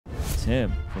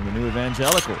Tim from the New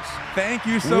Evangelicals. Thank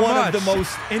you so much. One of the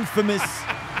most infamous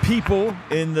people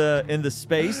in the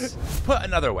space. Put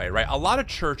another way, right? A lot of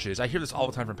churches, I hear this all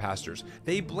the time from pastors,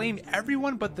 they blame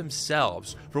everyone but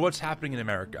themselves for what's happening in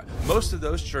America. Most of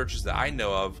those churches that I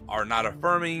know of are not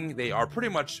affirming. They are pretty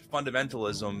much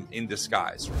fundamentalism in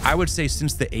disguise. I would say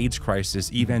since the AIDS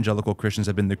crisis, evangelical Christians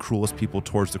have been the cruelest people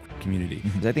towards the community.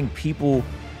 I think people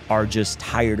are just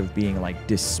tired of being like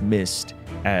dismissed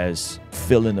as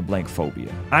fill in the blank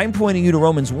phobia. I'm pointing you to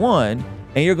Romans 1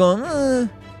 and you're going, I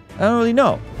don't really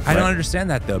know. I don't understand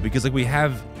that though, because like we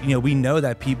have, we know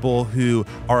that people who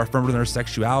are affirmed in their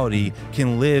sexuality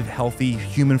can live healthy,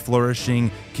 human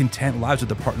flourishing, content lives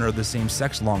with a partner of the same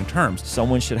sex long term.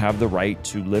 Someone should have the right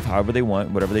to live however they want,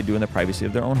 whatever they do in the privacy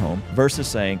of their own home, versus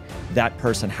saying that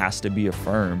person has to be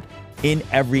affirmed in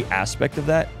every aspect of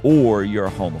that, or you're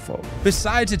a homophobe.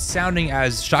 Besides it sounding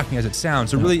as shocking as it sounds,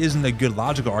 there really isn't a good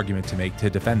logical argument to make to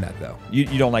defend that though. You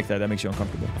don't like that? That makes you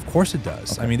uncomfortable? Of course it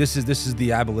does. Okay. I mean, this is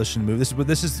the abolition move.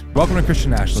 This is welcome to Christian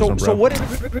nationalism, bro. So what?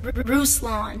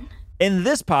 Ruslan. In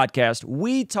this podcast,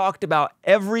 we talked about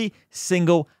every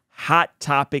single hot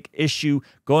topic issue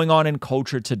going on in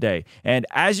culture today. And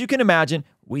as you can imagine,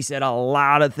 we said a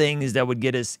lot of things that would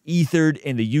get us ethered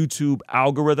in the YouTube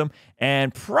algorithm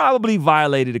and probably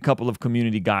violated a couple of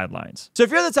community guidelines. So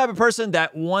if you're the type of person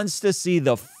that wants to see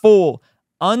the full,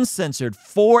 uncensored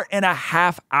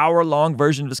 4.5 hour long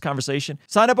version of this conversation,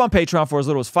 sign up on Patreon for as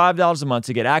little as $5 a month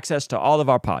to get access to all of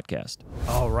our podcasts.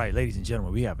 All right, ladies and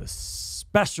gentlemen, we have a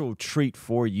special treat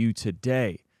for you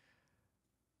today.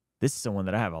 This is someone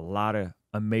that I have a lot of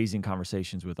amazing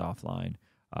conversations with offline.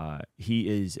 He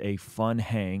is a fun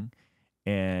hang,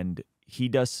 and he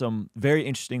does some very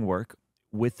interesting work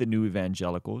with the New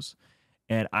Evangelicals.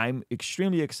 And I'm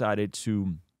extremely excited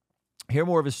to hear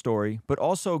more of his story, but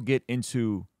also get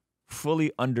into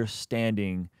fully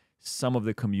understanding some of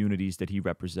the communities that he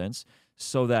represents,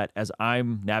 so that as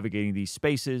I'm navigating these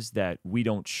spaces, that we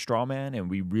don't strawman and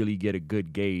we really get a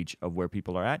good gauge of where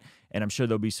people are at. And I'm sure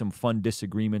there'll be some fun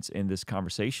disagreements in this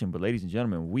conversation. But ladies and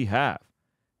gentlemen, we have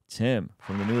Tim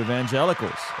from the New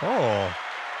Evangelicals. Oh,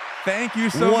 thank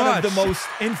you so much. One of the most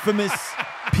infamous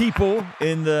people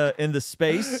in the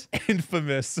space.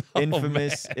 Infamous.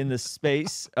 Infamous in the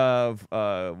space of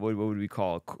what would we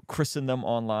call it? Christendom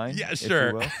online? Yeah,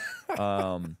 sure. If you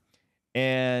will.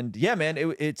 And yeah, man,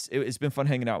 it's been fun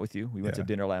hanging out with you. We went to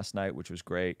dinner last night, which was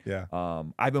great. Yeah.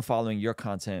 I've been following your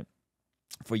content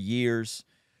for years.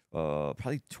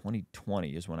 Probably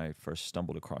 2020 is when I first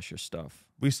stumbled across your stuff.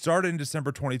 We started in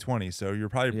December 2020, so you're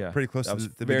probably pretty close to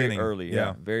the beginning. Very early,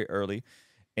 yeah, very early.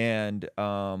 And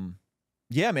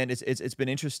yeah, man, it's been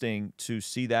interesting to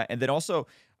see that. And then also,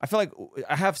 I feel like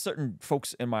I have certain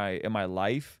folks in my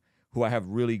life who I have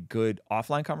really good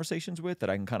offline conversations with that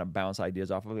I can kind of bounce ideas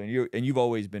off of. And you've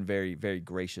always been very, very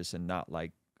gracious and not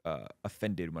like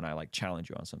offended when I like challenge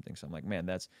you on something. So I'm like, man,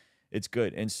 it's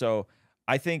good. And so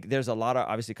I think there's a lot of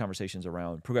obviously conversations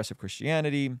around progressive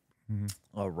Christianity,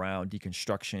 around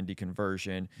deconstruction,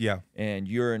 deconversion. Yeah. And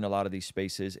you're in a lot of these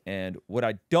spaces. And what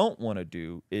I don't want to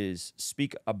do is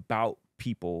speak about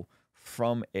people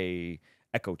from a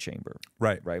echo chamber.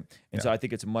 Right. And so I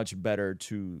think it's much better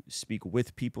to speak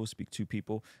with people, speak to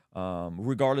people,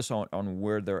 regardless on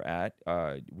where they're at.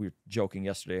 We were joking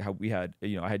yesterday how we had,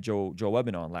 I had Joe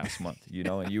Webbin on last month,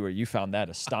 and you found that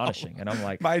astonishing. And I'm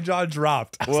like, my jaw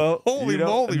dropped. Well, holy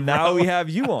moly, bro. Now we have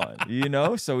you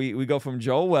on, so we go from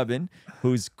Joe Webbin,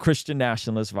 who's Christian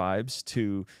nationalist vibes,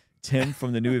 to Tim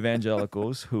from the New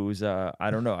Evangelicals, who's I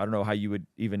don't know how you would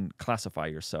even classify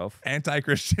yourself.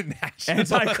 Anti-Christian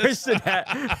nationalist. Anti-Christian.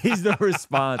 He's the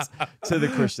response to the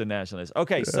Christian nationalist.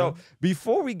 Okay, so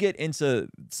before we get into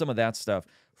some of that stuff,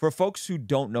 for folks who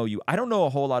don't know you, I don't know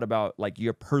a whole lot about like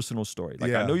your personal story.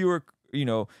 Like I know you were,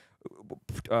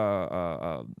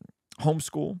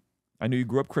 homeschool. I know you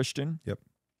grew up Christian. Yep.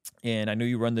 And I know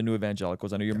you run the New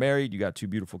Evangelicals. I know you're married. You got 2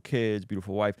 beautiful kids,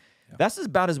 beautiful wife. That's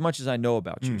about as much as I know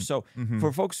about you. So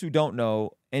for folks who don't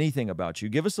know anything about you,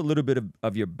 give us a little bit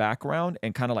of your background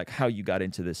and kind of like how you got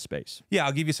into this space. Yeah,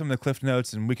 I'll give you some of the cliff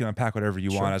notes and we can unpack whatever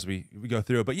you want as we go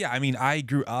through it. But yeah, I mean, I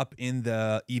grew up in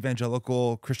the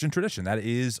evangelical Christian tradition. That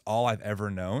is all I've ever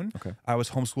known. Okay. I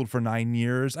was homeschooled for 9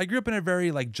 years. I grew up in a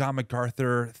very like John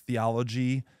MacArthur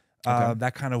theology,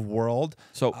 that kind of world.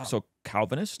 So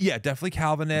Calvinist? Yeah, definitely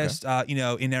Calvinist.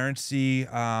 Inerrancy. The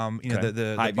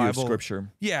high Bible. View of Scripture.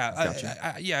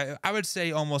 Yeah, I would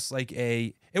say almost like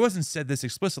it wasn't said this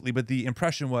explicitly, but the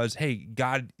impression was, hey,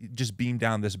 God just beamed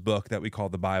down this book that we call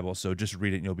the Bible, so just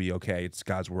read it and you'll be okay. It's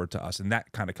God's word to us in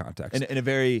that kind of context. In a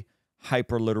very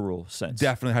hyper literal sense.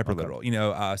 Definitely hyper literal. You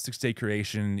know, 6-day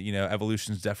creation, you know,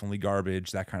 evolution's definitely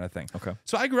garbage, that kind of thing. Okay.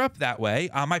 So I grew up that way.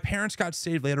 My parents got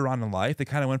saved later on in life. They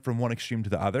kind of went from one extreme to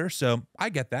the other. So I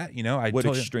get that, you know. What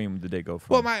extreme did they go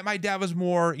from? Well, my dad was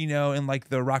more, you know, in like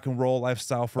the rock and roll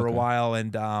lifestyle for a while.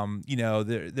 And, you know,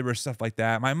 there was stuff like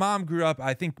that. My mom grew up,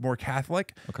 I think, more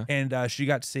Catholic. Okay. And she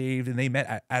got saved and they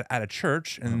met at a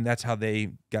church, and that's how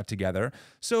they got together.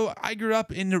 So I grew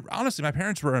up in, honestly, my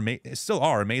parents were, still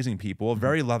are amazing people, a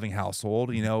very loving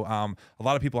household. You know, a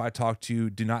lot of people I talk to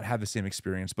do not have the same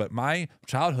experience, but my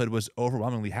childhood was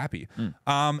overwhelmingly happy.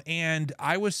 And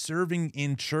I was serving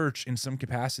in church in some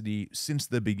capacity since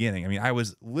the beginning. I mean, I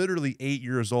was literally 8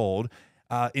 years old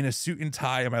in a suit and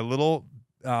tie in my little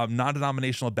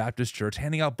non-denominational Baptist church,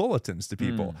 handing out bulletins to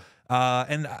people.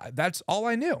 And that's all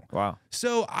I knew. Wow.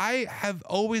 So I have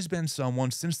always been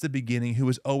someone since the beginning who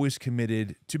was always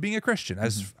committed to being a Christian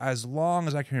as long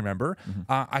as I can remember.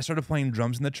 I started playing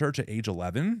drums in the church at age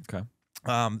 11. Okay.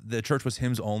 The church was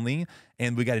hymns only,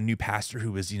 and we got a new pastor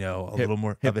who was, you know, a little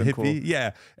more of a hippie. Cool.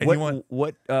 Yeah. And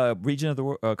what region of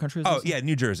the country is this? Oh, yeah,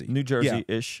 New Jersey. New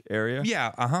Jersey-ish area?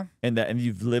 Yeah, And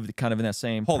you've lived kind of in that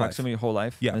same proximity whole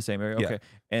life? Yeah. In the same area? Yeah. Okay.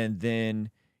 And then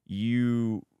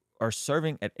you are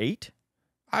serving at 8?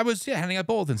 I was, handing out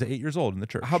bulletins at 8 years old in the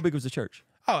church. How big was the church?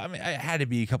 Oh, I mean, it had to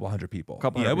be a couple hundred people.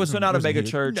 It was so not a mega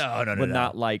huge. church. No. But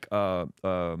not like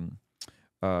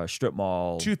strip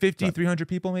mall. 250, 300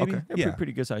 people maybe. Okay. Yeah.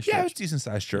 Pretty good sized church. Yeah, it was a decent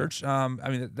sized church. I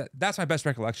mean, that's my best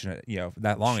recollection, you know,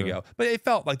 that long Sure. ago. But it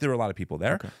felt like there were a lot of people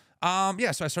there. Okay.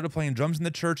 So I started playing drums in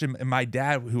the church, and my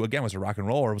dad, who again was a rock and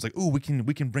roller, was like, "Ooh, we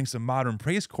can bring some modern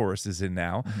praise choruses in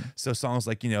now." So songs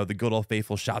like, you know, the good old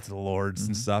faithful shout to the Lords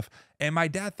and stuff. And my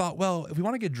dad thought, well, if we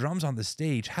want to get drums on the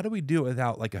stage, how do we do it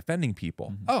without like offending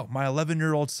people? Oh, my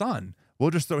 11-year-old son. We'll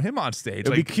just throw him on stage.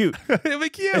 It'd be cute. It'd be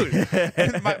cute.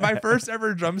 And my first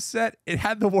ever drum set, it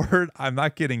had the word, I'm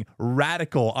not kidding,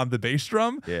 radical on the bass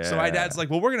drum. Yeah. So my dad's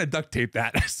like, well, we're going to duct tape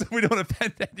that so we don't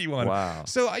offend anyone. Wow.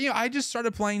 So, you know, I just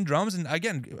started playing drums. And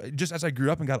again, just as I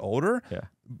grew up and got older,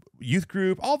 youth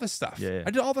group, all this stuff. Yeah. I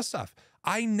did all this stuff.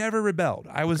 I never rebelled.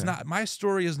 I was not, my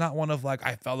story is not one of like,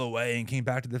 I fell away and came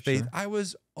back to the faith. Sure. I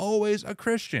was always a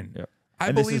Christian. Yeah.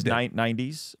 I believe believed this it.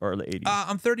 90s or late 80s?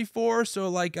 I'm 34, so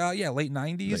like late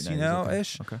 90s, you know, okay.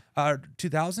 ish. Okay.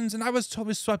 2000s, and I was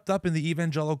totally swept up in the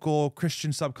evangelical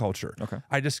Christian subculture. Okay.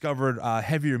 I discovered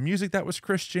heavier music that was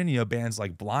Christian, you know, bands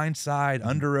like Blindside,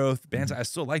 Under Oath, bands I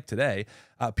still like today.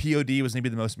 POD was maybe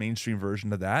the most mainstream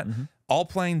version of that. All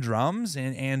playing drums,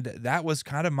 and that was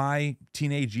kind of my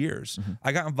teenage years.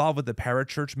 I got involved with the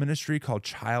parachurch ministry called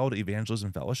Child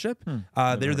Evangelism Fellowship.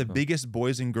 They're the biggest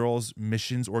boys and girls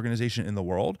missions organization in the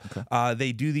world.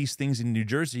 They do these things in New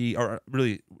Jersey, or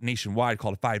really nationwide,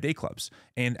 called 5-day clubs.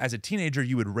 And as a teenager,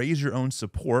 you would raise your own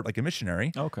support like a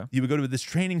missionary. Okay. You would go to this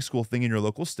training school thing in your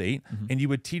local state, and you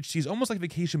would teach these almost like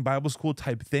vacation Bible school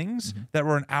type things that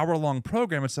were an hour-long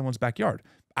program in someone's backyard.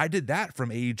 I did that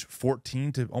from age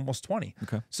 14 to almost 20.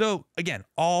 Okay. So again,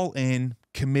 all in,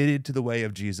 committed to the way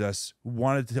of Jesus,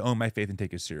 wanted to own my faith and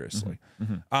take it seriously.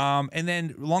 And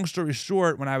then long story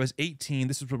short, when I was 18,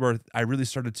 this is where I really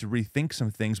started to rethink some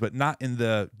things, but not in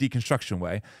the deconstruction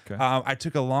way. Okay. I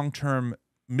took a long-term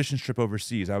mission trip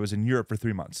overseas. I was in Europe for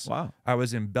 3 months. Wow. I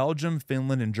was in Belgium,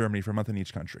 Finland, and Germany for a month in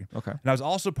each country. Okay. And I was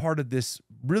also part of this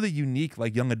really unique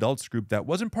like young adults group that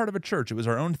wasn't part of a church. It was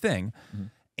our own thing.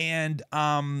 And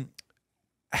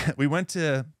we went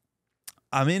to,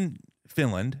 I'm in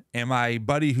Finland, and my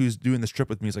buddy who's doing this trip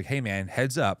with me is like, hey man,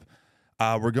 heads up.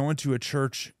 We're going to a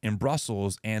church in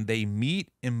Brussels, and they meet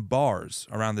in bars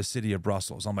around the city of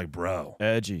Brussels. I'm like, bro.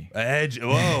 Edgy.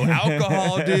 Whoa,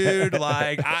 alcohol, dude.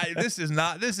 Like, this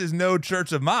is no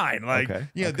church of mine. Like,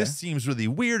 you know, this seems really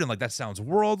weird, and like, that sounds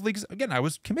worldly. 'Cause, again, I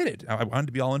was committed. I wanted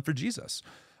to be all in for Jesus.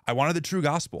 I wanted the true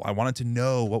gospel. I wanted to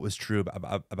know what was true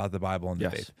about the Bible and the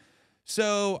faith.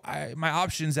 So my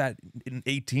options at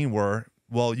 18 were,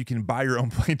 well, you can buy your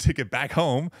own plane ticket back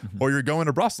home, or you're going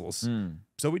to Brussels.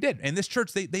 So we did. And this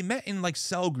church, they met in like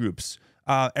cell groups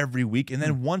every week, and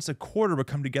then once a quarter would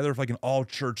come together for like an all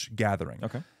church gathering.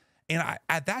 Okay. And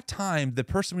at that time, the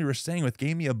person we were staying with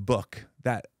gave me a book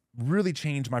that really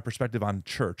changed my perspective on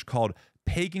church called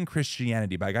Pagan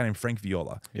Christianity by a guy named Frank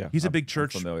Viola. Yeah, he's a big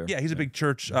church. Yeah, he's a big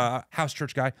church, house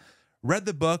church guy. Read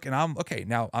the book, and I'm okay.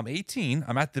 Now I'm 18.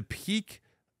 I'm at the peak,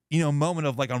 you know, moment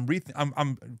of like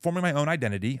I'm forming my own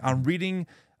identity. I'm reading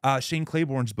Shane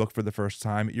Claiborne's book for the first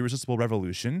time, Irresistible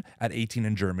Revolution, at 18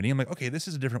 in Germany. I'm like, okay, this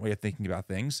is a different way of thinking about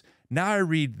things. Now I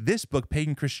read this book,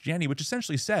 Pagan Christianity, which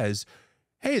essentially says,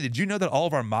 hey, did you know that all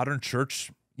of our modern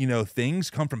church, you know, things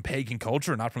come from pagan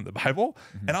culture, not from the Bible?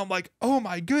 And I'm like, oh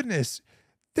my goodness,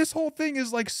 this whole thing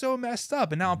is like so messed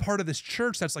up. And now I'm part of this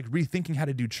church that's like rethinking how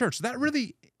to do church. So that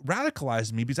really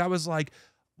radicalized me because I was like,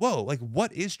 whoa, like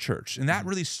what is church? And that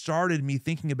really started me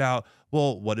thinking about,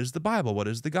 well, what is the Bible? What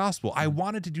is the gospel? I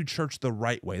wanted to do church the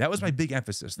right way. That was my big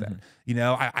emphasis then. You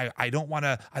know, I don't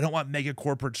want mega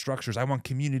corporate structures. I want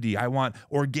community. I want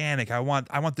organic. I want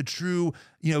the true,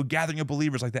 you know, gathering of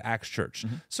believers like the Acts church.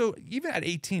 So even at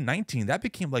 18, 19, that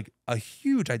became like a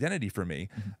huge identity for me.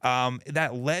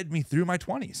 That led me through my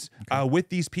 20s with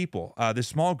these people, this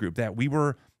small group that we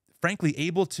were frankly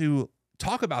able to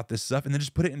talk about this stuff and then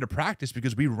just put it into practice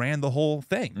because we ran the whole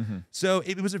thing. So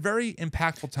it was a very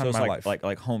impactful time in my life.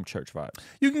 Like home church vibes.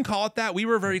 You can call it that. We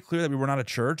were very clear that we were not a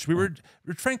church. We were,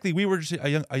 frankly, we were just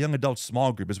a young adult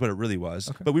small group is what it really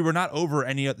was. But we were not over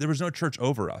any, there was no church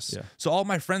over us. So all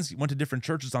my friends went to different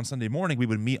churches on Sunday morning. We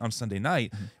would meet on Sunday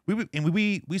night.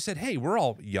 We said, hey, we're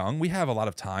all young. We have a lot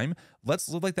of time. Let's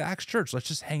live like the Acts church. Let's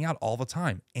just hang out all the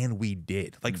time. And we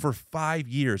did. Like for 5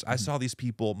 years, I saw these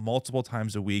people multiple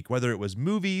times a week, whether it was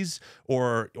movies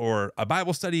or a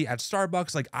Bible study at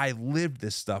Starbucks. Like I lived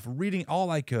this stuff, reading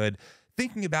all I could,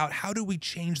 thinking about how do we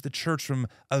change the church from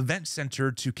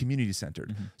event-centered to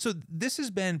community-centered. So this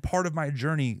has been part of my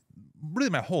journey really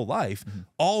my whole life,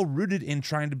 all rooted in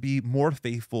trying to be more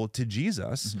faithful to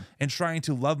Jesus and trying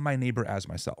to love my neighbor as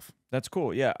myself. That's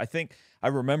cool. Yeah, I think I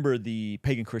remember the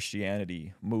pagan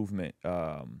Christianity movement,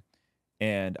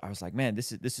 and I was like, man,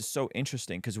 this is so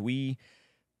interesting because we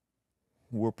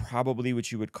were probably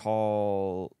what you would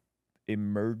call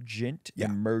emerging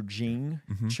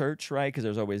church, right? Because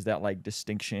there's always that like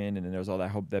distinction, and then there's all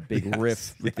that big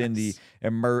rift within the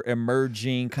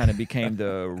emerging kind of became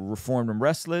the Reformed and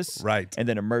Restless, right? And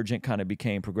then emergent kind of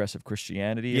became progressive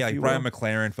Christianity, like Brian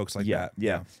McLaren, folks like that.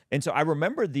 Yeah. And so I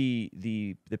remember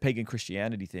the pagan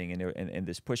Christianity thing, and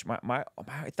this push. My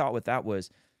thought with that was,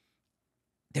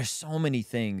 there's so many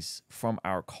things from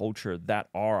our culture that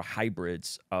are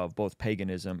hybrids of both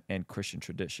paganism and Christian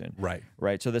tradition.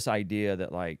 Right. So this idea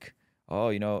that like, oh,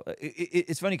 you know,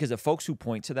 it's funny because the folks who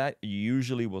point to that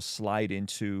usually will slide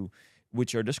into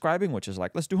what you're describing, which is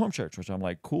like, let's do home church, which I'm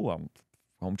like, cool.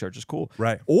 Home church is cool.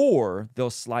 Right. Or they'll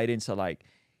slide into like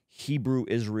Hebrew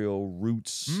Israel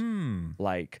roots,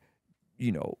 like,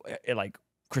 you know, like,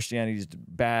 Christianity is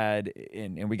bad,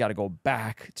 and we got to go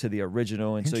back to the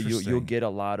original, and so you'll get a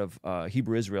lot of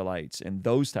Hebrew Israelites and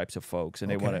those types of folks,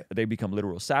 and they become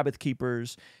literal Sabbath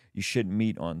keepers. You shouldn't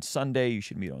meet on Sunday, you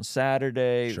should meet on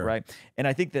Saturday, right? And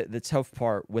I think that the tough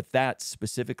part with that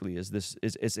specifically is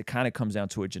it kind of comes down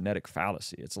to a genetic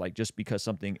fallacy. It's like just because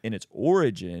something in its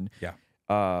origin,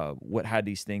 what had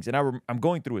these things, and I'm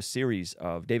going through a series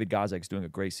of David Gozek's doing a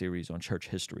great series on church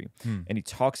history, and he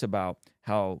talks about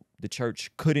how the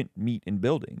church couldn't meet in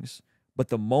buildings, but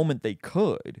the moment they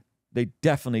could, they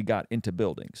definitely got into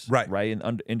buildings, right,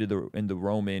 and in the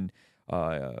Roman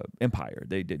Empire,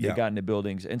 they got into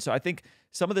buildings, and so I think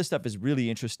some of this stuff is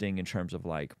really interesting in terms of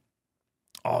like,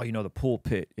 oh, you know, the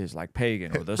pulpit is like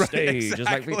pagan, or the stage is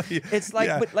like, it's like,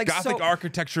 but like Gothic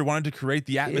architecture wanted to create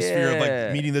the atmosphere of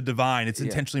like meeting the divine. It's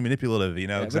intentionally manipulative, you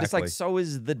know. But it's like, so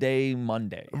is the day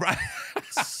Monday, right?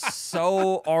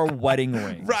 So are wedding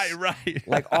rings, right.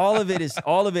 Like all of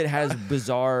it has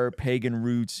bizarre pagan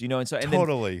roots, you know. And so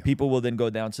then people will then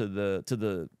go down to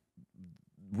the.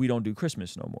 We don't do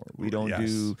Christmas no more. We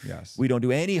don't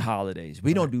do any holidays.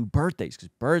 We don't do birthdays because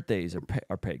birthdays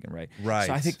are pagan, right? Right.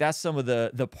 So I think that's some of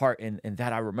the part in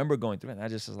that I remember going through, and I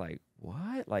just was like,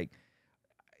 what? Like,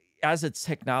 as a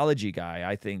technology guy,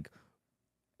 I think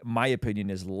my opinion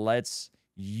is let's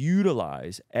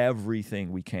utilize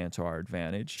everything we can to our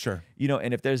advantage. Sure. You know,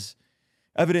 and if there's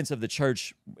evidence of the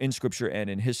church in scripture and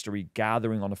in history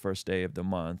gathering on the first day of the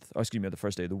month, or excuse me, the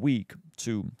first day of the week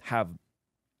to have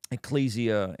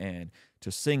ecclesia and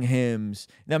to sing hymns.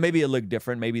 Now, maybe it looked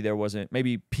different. Maybe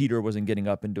Peter wasn't getting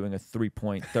up and doing a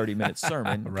 30-minute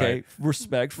sermon. Okay,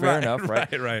 respect, fair enough,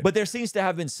 right? But there seems to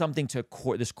have been something to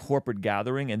this corporate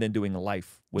gathering and then doing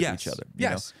life with each other.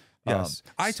 You know? Yes,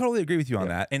 I totally agree with you on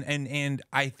that, and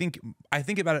I think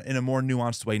about it in a more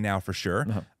nuanced way now for sure.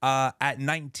 At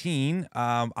 19,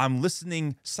 I'm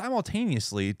listening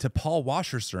simultaneously to Paul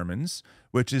Washer's sermons,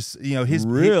 which is, you know, his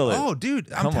oh,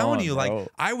 dude, I'm telling you, bro.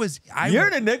 Like you're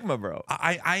an enigma, bro.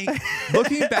 I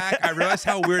looking back, I realized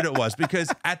how weird it was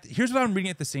because here's what I'm reading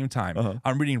at the same time.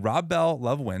 I'm reading Rob Bell,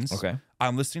 Love Wins. Okay.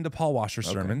 I'm listening to Paul Washer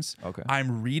sermons. Okay.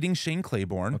 I'm reading Shane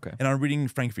Claiborne. Okay. And I'm reading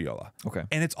Frank Viola. Okay.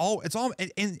 And it's all,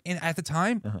 and at the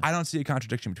time, I don't see a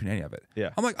contradiction between any of it.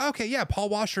 Yeah. I'm like, okay, yeah, Paul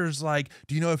Washer's like,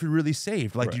 do you know if you're really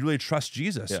saved? Like, do you really trust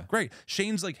Jesus? Yeah. Great.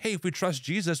 Shane's like, hey, if we trust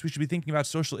Jesus, we should be thinking about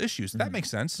social issues. That makes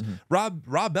sense.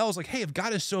 Rob Bell's like, hey, if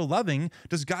God is so loving,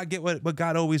 does God get what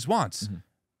God always wants?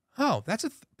 oh,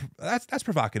 that's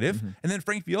provocative. And then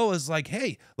Frank Viola is like,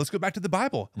 hey, let's go back to the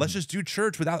Bible. Let's just do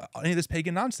church without any of this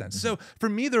pagan nonsense. So for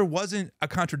me, there wasn't a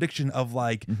contradiction of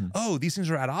like, oh, these things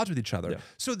are at odds with each other.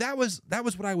 So that was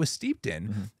what I was steeped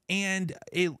in, and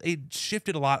it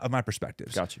shifted a lot of my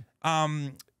perspectives. Got you.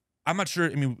 I'm not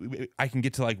sure. I mean, I can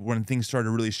get to like when things started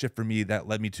to really shift for me. That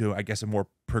led me to, I guess, a more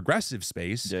progressive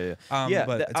space. Yeah.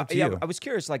 But it's up to you. I was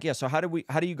curious. Like, so how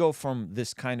do you go from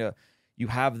this kind of, you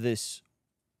have this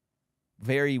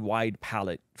very wide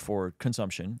palette for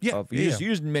consumption. You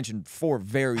just mentioned 4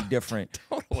 very different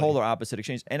polar opposite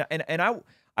exchanges. And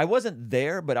I wasn't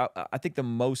there, but I think the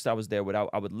most I was there,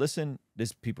 I would listen.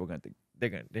 This people are gonna think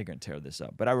they're gonna tear this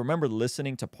up. But I remember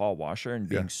listening to Paul Washer and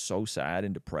being so sad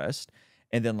and depressed.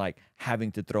 And then like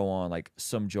having to throw on like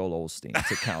some Joel Osteen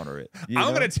to counter it.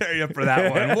 I'm gonna tear you up for that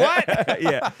one. What?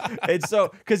 Yeah. And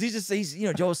so because he's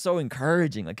Joel's so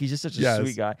encourage. Like he's just such a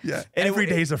sweet guy. Yeah. And every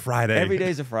day's a Friday. Every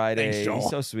day's a Friday. Thanks, Joel. He's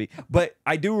so sweet. But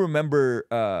I do remember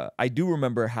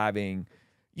having,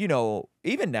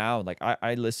 even now, like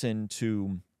I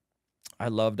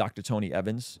love Dr. Tony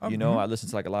Evans. I listen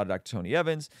to like a lot of Dr. Tony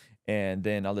Evans. And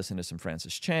then I listen to some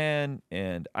Francis Chan,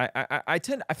 and I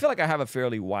feel like I have a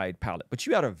fairly wide palette, but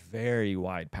you had a very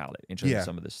wide palette in terms of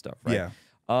some of this stuff, right?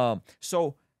 Yeah.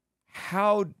 So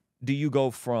how do you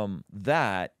go from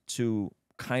that to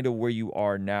kind of where you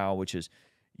are now, which is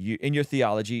you in your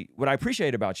theology? What I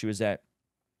appreciate about you is that,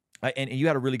 and you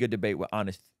had a really good debate with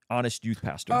Honest Youth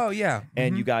Pastor. Oh, yeah.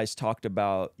 And you guys talked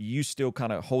about you still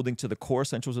kind of holding to the core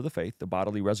essentials of the faith, the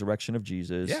bodily resurrection of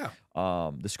Jesus. Yeah.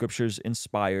 The scriptures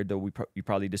inspired, though you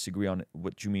probably disagree on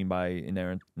what you mean by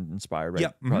inerrant and inspired, right?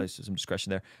 Yeah. Probably some discretion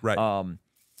there. Right.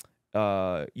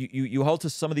 You hold to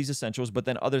some of these essentials, but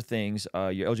then other things,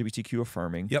 you're LGBTQ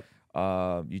affirming. Yep.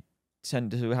 You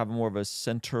tend to have more of a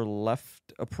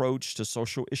center-left approach to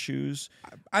social issues.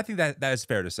 I think that is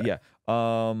fair to say. Yeah.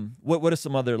 What are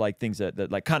some other like things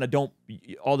that like kind of don't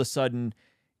all of a sudden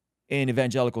in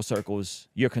evangelical circles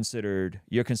you're considered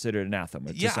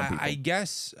anathema to some people?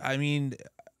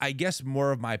 I guess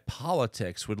more of my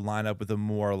politics would line up with a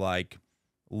more like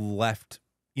left,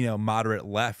 moderate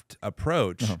left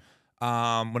approach.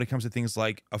 When it comes to things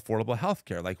like affordable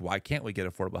healthcare. Like, why can't we get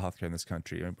affordable healthcare in this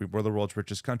country? I mean, we're the world's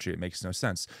richest country. It makes no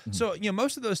sense. So,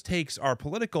 most of those takes are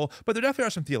political, but there definitely are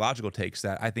some theological takes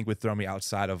that I think would throw me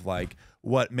outside of like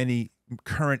what many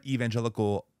current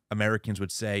evangelical Americans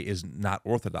would say is not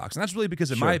orthodox. And that's really because,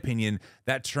 in my opinion,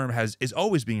 that term is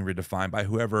always being redefined by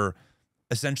whoever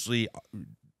essentially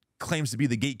claims to be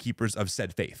the gatekeepers of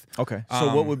said faith. Okay.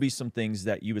 So what would be some things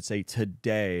that you would say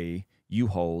today you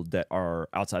hold that are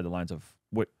outside the lines of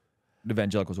what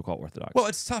evangelicals will call orthodox? Well,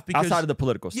 it's tough because outside of the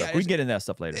political stuff. We can get into that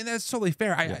stuff later. And that's totally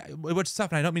fair. What's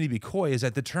tough, and I don't mean to be coy, is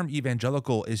that the term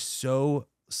evangelical is so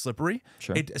slippery.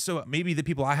 Sure. So maybe the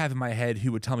people I have in my head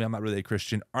who would tell me I'm not really a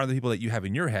Christian are the people that you have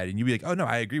in your head, and you'd be like, oh no,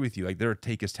 I agree with you. Like their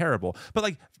take is terrible. But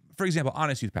like, for example,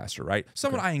 Honest Youth Pastor, right?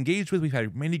 Someone I engaged with. We've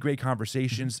had many great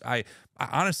conversations. I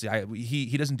honestly,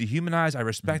 he doesn't dehumanize. I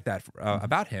respect that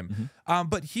about him.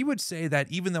 But he would say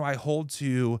that even though I hold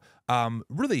to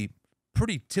really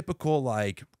pretty typical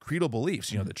like creedal beliefs,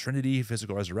 the Trinity,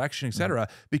 physical resurrection, etc.,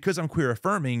 because I'm queer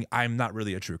affirming, I'm not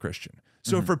really a true Christian.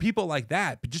 So for people like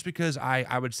that, just because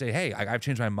I would say, hey, I've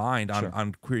changed my mind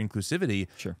on queer inclusivity,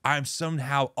 I'm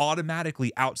somehow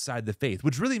automatically outside the faith,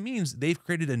 which really means they've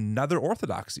created another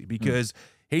orthodoxy because,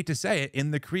 hate to say it, in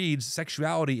the creeds,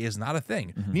 sexuality is not a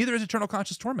thing. Neither is eternal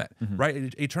conscious torment,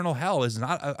 right? Eternal hell is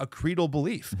not a creedal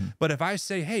belief. But if I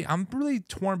say, hey, I'm really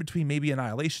torn between maybe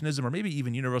annihilationism or maybe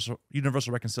even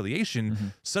universal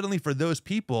reconciliation, suddenly for those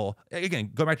people, again,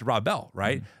 go back to Rob Bell,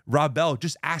 right? Rob Bell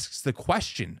just asks the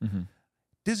question,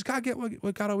 does God get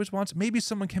what God always wants? Maybe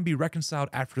someone can be reconciled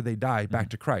after they die back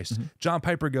to Christ. John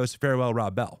Piper goes, farewell,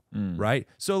 Rob Bell, right?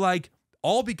 So like,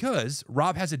 all because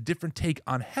Rob has a different take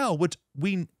on hell, which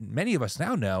many of us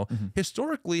now know,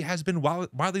 historically has been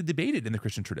widely debated in the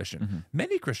Christian tradition.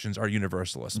 Many Christians are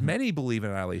universalists. Many believe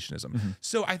in annihilationism.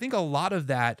 So I think a lot of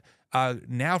that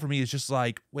now for me is just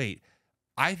like, wait,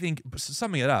 I think,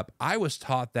 summing it up, I was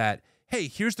taught that, hey,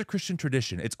 here's the Christian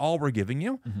tradition. It's all we're giving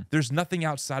you. There's nothing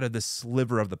outside of this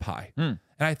sliver of the pie. And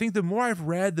I think the more I've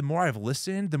read, the more I've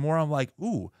listened, the more I'm like,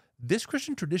 ooh, this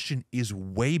Christian tradition is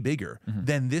way bigger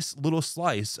than this little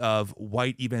slice of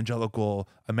white evangelical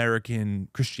American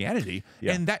Christianity.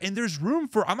 And there's room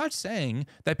for, I'm not saying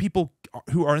that people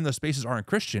who are in those spaces aren't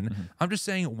Christian. I'm just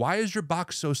saying, why is your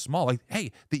box so small? Like,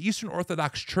 hey, the Eastern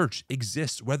Orthodox Church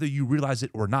exists whether you realize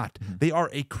it or not. They are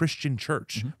a Christian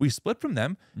church. We split from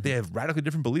them. They have radically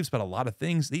different beliefs about a lot of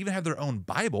things. They even have their own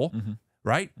Bible,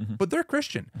 right? But they're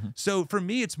Christian. So for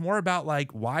me, it's more about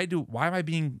like, why am I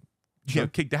being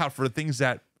kicked out for things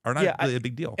that are not really a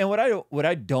big deal. And what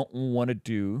I don't want to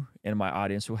do, and my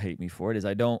audience will hate me for it, is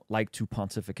I don't like to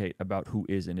pontificate about who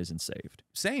is and isn't saved.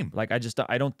 Same. Like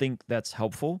I don't think that's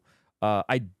helpful.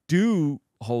 I do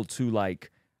hold to,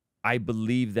 like, I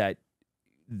believe that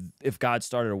if God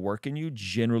started a work in you,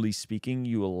 generally speaking,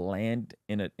 you will land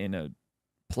in a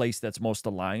place that's most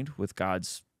aligned with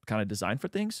God's kind of design for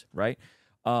things, right?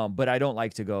 But I don't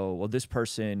like to go, well, this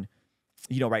person,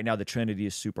 right now the Trinity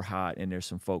is super hot, and there's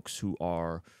some folks who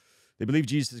they believe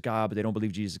Jesus is God, but they don't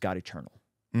believe Jesus is God eternal,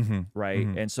 right?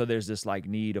 And so there's this like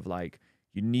need of like,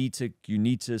 you need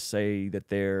to say that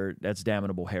that's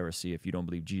damnable heresy if you don't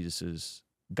believe Jesus is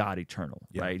God eternal,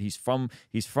 right? He's from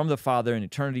the Father in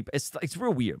eternity. It's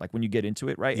real weird, like when you get into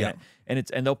it, right? Yeah.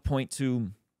 And they'll point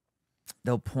to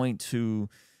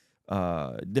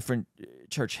different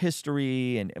church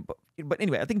history, but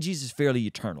anyway, I think Jesus is fairly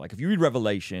eternal. Like if you read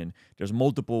Revelation, there's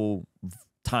multiple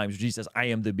times Jesus says, "I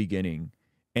am the beginning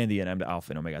and the end. I'm the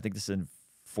Alpha and Omega." I think this is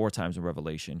 4 times in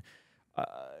Revelation.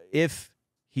 If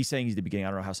he's saying he's the beginning, I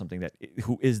don't know how something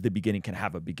who is the beginning can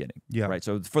have a beginning, right?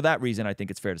 So for that reason, I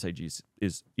think it's fair to say Jesus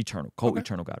is eternal,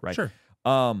 co-eternal God, right? Sure.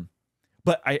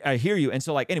 But I hear you, and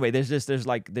so like anyway, there's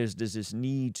this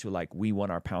need to like, we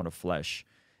want our pound of flesh.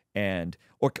 And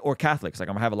or Catholics, like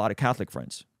I'm gonna have a lot of Catholic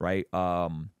friends, right?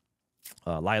 Lila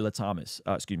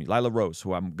Rose,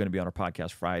 who I'm gonna be on her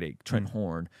podcast Friday. Trent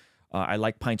Horn, I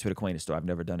like Pints with Aquinas, though I've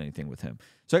never done anything with him.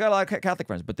 So I got a lot of Catholic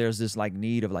friends, but there's this like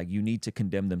need of like, you need to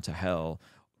condemn them to hell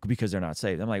because they're not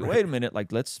saved. I'm like, wait a minute,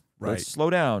 like let's slow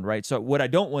down, right? So what I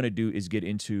don't want to do is get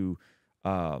into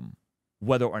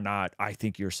whether or not I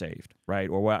think you're saved, right?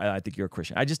 Or whether I think you're a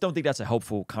Christian. I just don't think that's a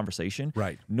helpful conversation.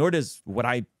 Right. Nor does what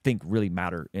I think really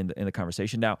matter in the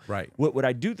conversation. Now, right. What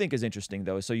I do think is interesting,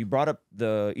 though, so you brought up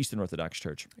the Eastern Orthodox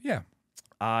Church. Yeah.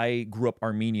 I grew up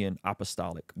Armenian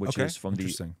Apostolic, which is from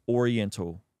the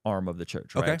Oriental arm of the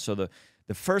church, right? Okay. So the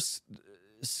first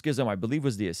schism, I believe,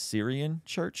 was the Assyrian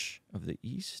Church of the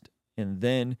East, and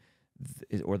then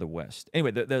or the West. Anyway,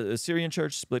 the Assyrian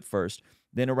Church split first.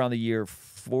 Then around the year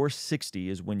 460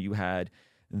 is when you had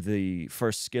the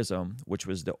first schism, which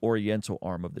was the Oriental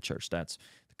arm of the church. That's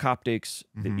the Coptics,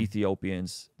 the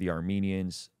Ethiopians, the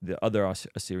Armenians, the other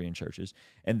Assyrian churches.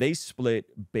 And they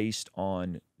split based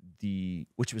on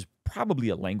which was probably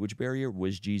a language barrier.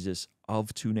 Was Jesus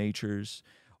of two natures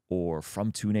or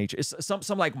from two natures? It's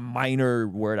some like minor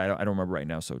word. I don't remember right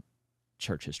now. So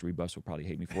church history buffs will probably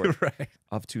hate me for it. Right.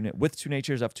 With two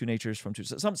natures, of two natures, from two.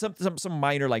 Some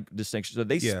minor like distinction. So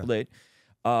they split,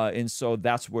 and so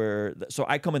that's where. So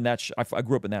I come in that. I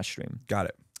grew up in that stream. Got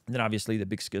it. And then obviously the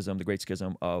big schism, the great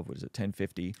schism of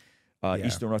 1050,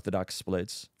 Eastern Orthodox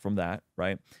splits from that,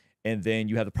 right? And then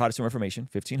you have the Protestant Reformation,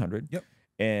 1500. Yep.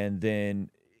 And then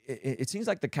it seems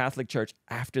like the Catholic Church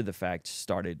after the fact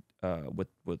started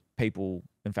with papal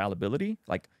infallibility,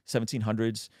 like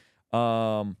 1700s.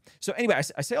 So anyway,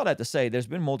 I say all that to say there's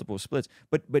been multiple splits,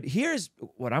 but here's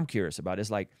what I'm curious about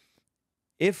is like,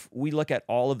 if we look at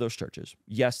all of those churches,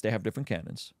 yes, they have different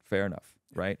canons, fair enough,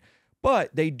 right?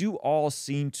 But they do all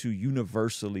seem to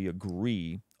universally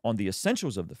agree on the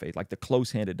essentials of the faith, like the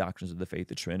close-handed doctrines of the faith,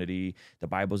 the Trinity, the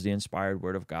Bible's the inspired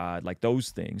word of God, like those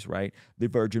things, right? The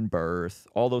virgin birth,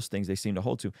 all those things they seem to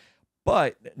hold to,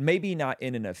 but maybe not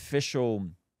in an official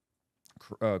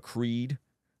creed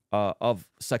of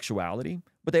sexuality,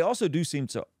 but they also do seem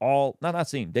to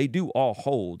they do all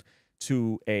hold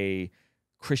to a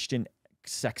Christian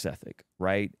sex ethic,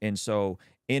 right? And so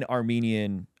in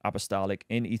Armenian Apostolic,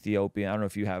 in Ethiopia, I don't know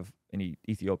if you have any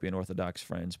Ethiopian Orthodox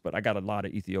friends, but I got a lot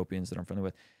of Ethiopians that I'm friendly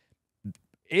with.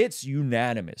 It's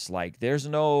unanimous. Like there's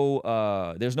no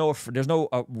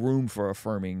room for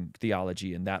affirming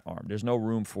theology in that arm. There's no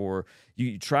room for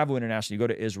you travel internationally. You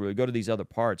go to Israel. You go to these other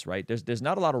parts. Right? There's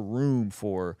not a lot of room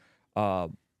for the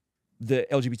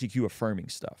LGBTQ affirming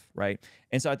stuff. Right?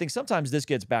 And so I think sometimes this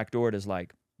gets backdoored as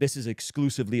like this is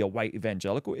exclusively a white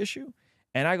evangelical issue,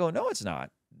 and I go, no, it's not.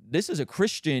 This is a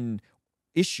Christian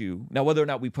issue. Now, whether or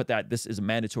not we put that this is a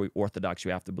mandatory Orthodox,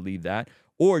 you have to believe that,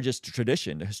 or just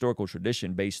tradition, the historical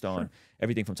tradition based on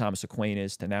everything from Thomas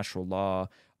Aquinas to natural law.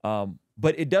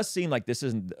 But it does seem like this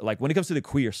isn't, like when it comes to the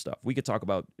queer stuff, we could talk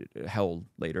about hell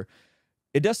later.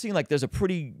 It does seem like there's a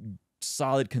pretty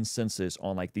solid consensus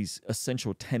on like these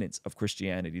essential tenets of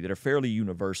Christianity that are fairly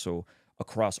universal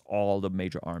across all the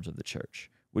major arms of the church.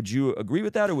 Would you agree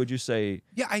with that, or would you say?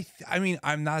 Yeah, I mean,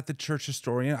 I'm not the church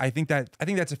historian. I think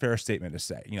that's a fair statement to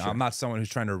say. You know, Sure. I'm not someone who's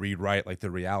trying to rewrite like the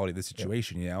reality of the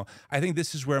situation. You know, I think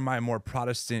this is where my more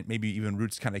Protestant, maybe even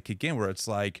roots kind of kick in, where it's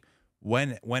like,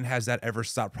 when has that ever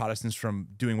stopped Protestants from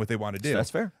doing what they want to do?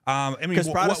 That's fair. I mean,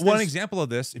 one example of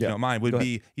this, if you don't mind, would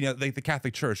be, like the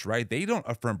Catholic Church, right? They don't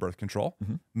affirm birth control.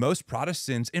 Most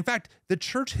Protestants, in fact, the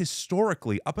church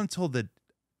historically, up until the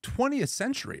 20th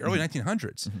century, early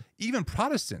 1900s, even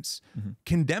Protestants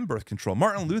condemn birth control.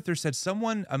 Martin Luther said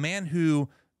a man who,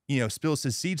 spills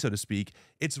his seed, so to speak,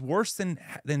 it's worse than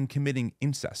committing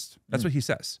incest. That's what he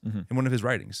says in one of his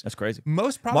writings. That's crazy.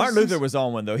 Most Protestants, Martin Luther was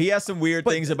on one though. He has some weird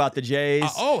things about the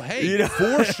Jays.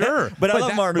 For sure. But I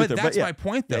love Martin Luther. But that's my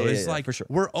point, though. Is like for sure.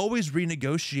 We're always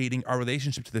renegotiating our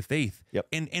relationship to the faith. Yep.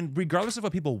 And regardless of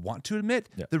what people want to admit,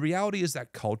 the reality is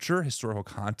that culture, historical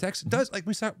context, does like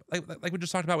we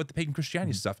just talked about with the pagan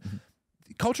Christianity stuff.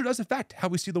 Culture does affect how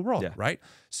we see the world, right?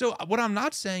 So what I'm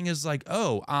not saying is like,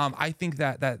 I think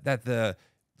that the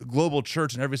global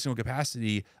church in every single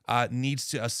capacity needs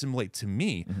to assimilate to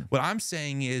me. What I'm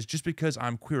saying is just because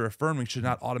I'm queer affirming should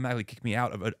not automatically kick me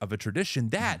out of a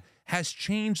tradition that has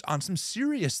changed on some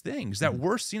serious things that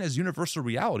were seen as universal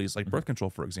realities, like birth control,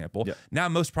 for example. Now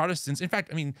most Protestants, in fact,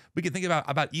 I mean, we can think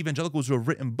about evangelicals who have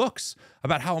written books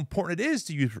about how important it is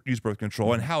to use birth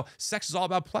control and how sex is all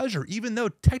about pleasure, even though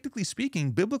technically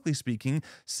speaking, biblically speaking,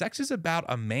 sex is about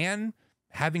a man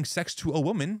having sex to a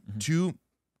woman to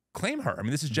claim her. I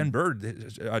mean, this is Jen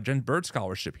Bird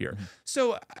scholarship here.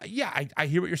 So yeah, I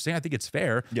hear what you're saying. I think it's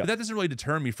fair, but that doesn't really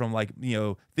deter me from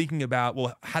thinking about,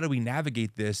 well, how do we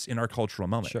navigate this in our cultural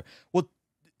moment? Sure. Well,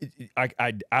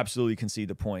 I absolutely can see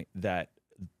the point that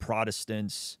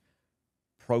Protestants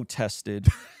protested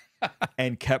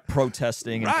and kept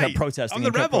protesting and kept protesting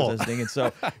and kept protesting. And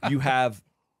so you have,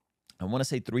 I want to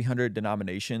say 300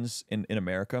 denominations in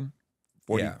America,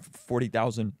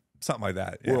 40,000 something like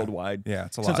that worldwide. Yeah,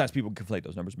 it's a lot. Sometimes people conflate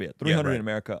those numbers, but 300 in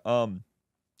America.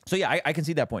 So yeah, I can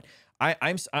see that point.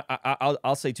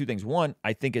 I'll say two things. One,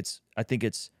 I think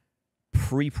it's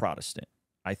pre-Protestant.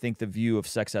 I think the view of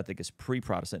sex ethic is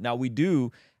pre-Protestant. Now we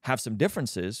do have some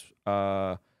differences,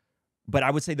 but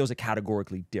I would say those are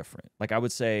categorically different. Like I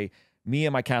would say, me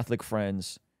and my Catholic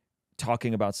friends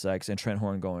talking about sex, and Trent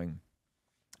Horn going,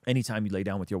 anytime you lay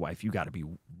down with your wife, you got to be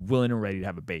willing and ready to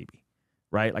have a baby.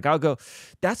 Right? Like I'll go,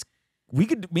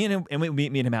 me and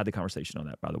him had the conversation on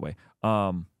that, by the way.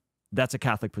 That's a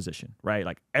Catholic position, right?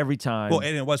 Like every time. Well,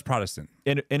 and it was Protestant.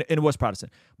 And it was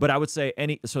Protestant. But I would say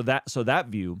so that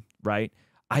view, right,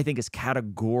 I think is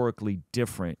categorically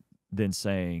different than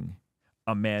saying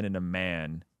a man and a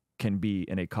man can be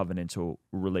in a covenantal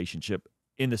relationship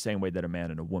in the same way that a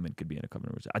man and a woman could be in a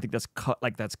covenantal relationship. I think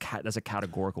that's a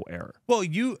categorical error. Well,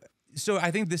 so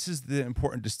I think this is the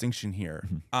important distinction here.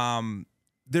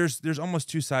 There's almost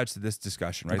two sides to this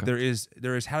discussion, right? Okay.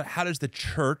 There is how does the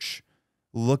church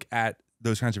look at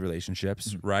those kinds of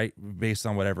relationships, right? Based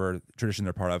on whatever tradition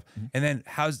they're part of. And then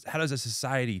how does a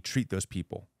society treat those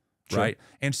people? Sure. Right.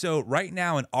 And so right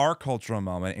now in our cultural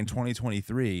moment in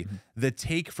 2023, the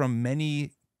take from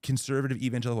many conservative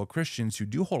evangelical Christians who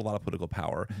do hold a lot of political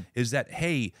power is that,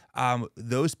 hey,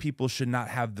 those people should not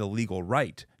have the legal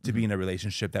right to be in a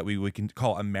relationship that we can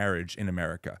call a marriage in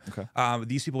America. Okay.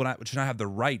 These people should not have the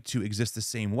right to exist the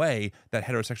same way that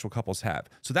heterosexual couples have.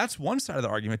 So that's one side of the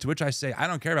argument, to which I say, I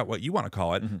don't care about what you want to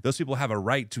call it. Those people have a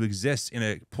right to exist in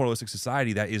a pluralistic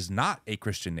society that is not a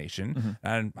Christian nation.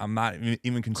 And I'm not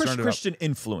even concerned about Christian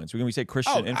influence. When we say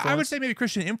Christian influence? I would say maybe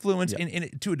Christian influence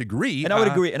to a degree. And I would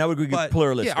agree. And I would agree with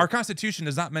pluralistic. Yeah, our Constitution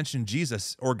does not mention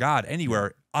Jesus or God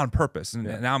anywhere on purpose. And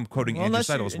now I'm quoting Andrew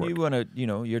Seidel's work. You want to,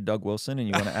 you're Doug Wilson and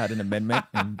you want to add an amendment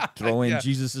and throw in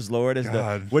Jesus is Lord as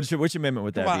which amendment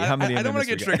would that be? How many I don't want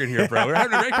to get triggered here, bro. We're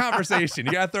having a great conversation.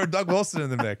 You got to throw Doug Wilson in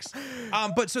the mix.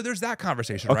 But so there's that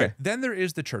conversation, right? Then there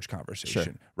is the church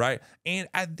conversation, right? And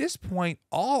at this point,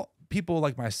 all people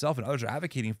like myself and others are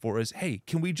advocating for is, hey,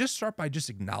 can we just start by just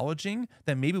acknowledging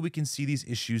that maybe we can see these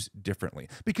issues differently?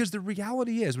 Because the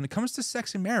reality is, when it comes to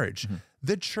sex and marriage,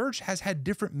 the church has had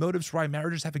different motives for why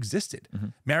marriages have existed.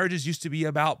 Marriages used to be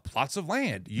about plots of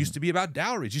land, used to be about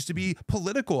dowries, used to be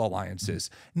political alliances.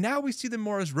 Now we see them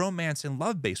more as romance and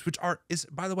love-based, which is,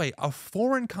 by the way, a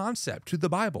foreign concept to the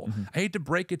Bible. I hate to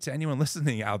break it to anyone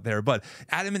listening out there, but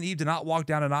Adam and Eve did not walk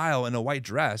down an aisle in a white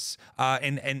dress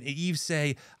and Eve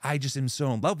say, I just am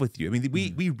so in love with you. I mean,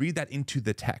 we read that into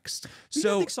the text. You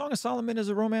don't think Song of Solomon is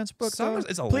a romance book?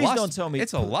 Please don't tell me.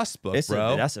 It's a lust book,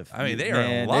 bro. I mean, they are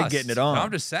in lust. They're getting it on. No,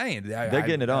 I'm just saying. They're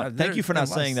getting it on. Thank you for not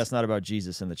saying that's not about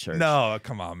Jesus in the church. No,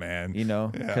 come on, man.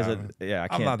 Because I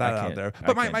can't. I'm not that out there.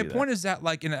 But my point is that,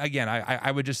 like, and again,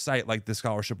 I would just cite like the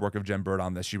scholarship work of Jen Bird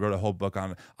on this. She wrote a whole book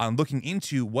on looking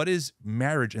into what is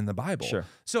marriage in the Bible. Sure.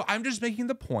 So I'm just making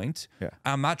the point.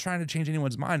 I'm not trying to change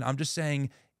anyone's mind. I'm just saying,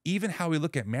 even how we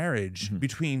look at marriage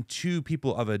between two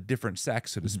people of a different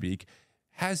sex, so to speak,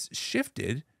 has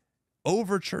shifted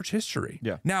over church history.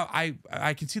 Yeah. Now,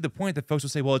 I can see the point that folks will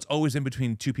say, well, it's always in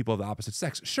between two people of the opposite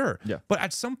sex. Sure. Yeah. But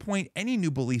at some point, any new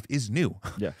belief is new.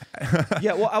 Yeah.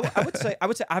 Yeah. Well, I would say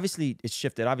obviously it's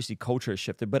shifted. Obviously culture has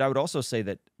shifted, but I would also say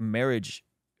that marriage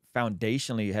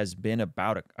foundationally has been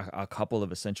about a couple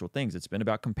of essential things. It's been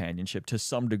about companionship to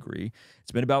some degree.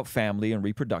 It's been about family and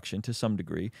reproduction to some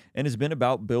degree, and it's been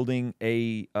about building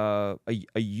a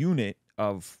unit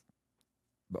of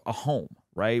a home,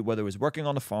 right? Whether it was working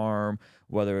on the farm,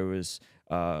 whether it was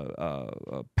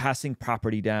passing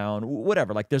property down,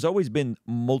 whatever. Like, there's always been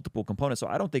multiple components. So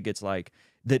I don't think it's like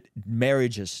that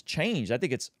marriage has changed. I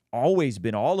think it's always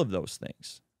been all of those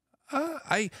things.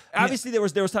 Obviously there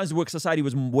was times where society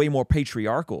was way more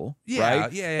patriarchal,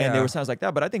 right? Yeah. And there was times like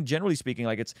that. But I think generally speaking,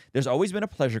 like, there's always been a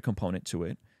pleasure component to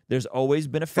it. There's always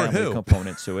been a family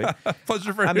component to it.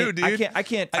 Pleasure for who, dude?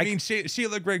 I mean,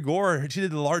 Sheila Gregor, she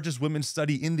did the largest women's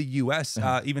study in the U.S.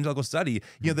 Evangelical study.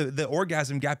 You know, the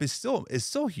orgasm gap is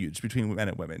still huge between men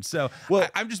and women. So, well,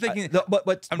 I'm just making.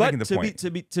 I'm making the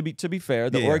point. To be fair,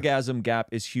 the orgasm gap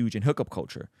is huge in hookup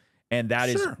culture, and that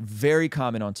is very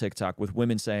common on TikTok with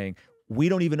women saying, "We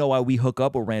don't even know why we hook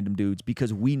up with random dudes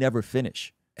because we never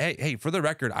finish." Hey, for the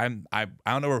record, I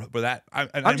don't know where that.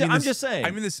 I'm just saying.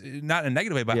 I mean this not in a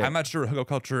negative way, but I'm not sure hookup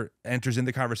culture enters in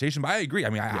the conversation. But I agree. I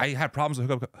mean, I have problems with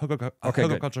hookup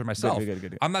culture myself.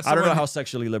 Good. I'm not. I don't know how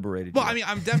sexually liberated. Well, I mean,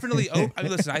 I'm definitely.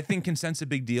 Listen, I think consent's a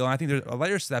big deal, and I think there's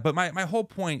layers to that. But my whole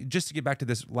point, just to get back to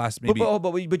this last maybe.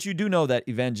 But you do know that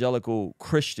evangelical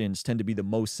Christians tend to be the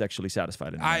most sexually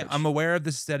satisfied in marriage. I'm aware of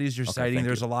the studies you're citing.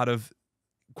 There's a lot of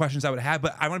questions I would have,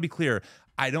 but I want to be clear.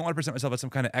 I don't want to present myself as some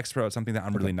kind of expert at something that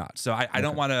I'm really not. So I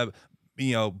don't want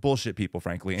to, bullshit people,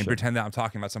 frankly, and pretend that I'm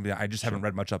talking about something that I just haven't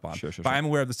read much up on. But I'm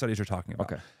aware of the studies you're talking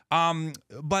about. Okay.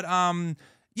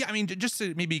 Yeah, I mean, just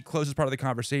to maybe close this part of the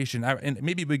conversation, and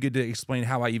maybe it'd be good to explain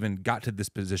how I even got to this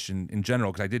position in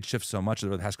general, because I did shift so much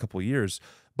over the past couple of years.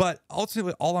 But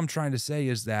ultimately, all I'm trying to say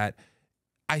is that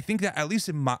I think that, at least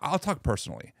I'll talk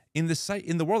personally, in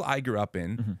the world I grew up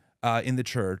in the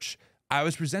church, I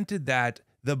was presented that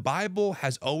the Bible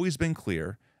has always been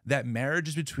clear that marriage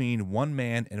is between one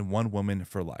man and one woman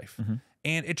for life.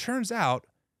 And it turns out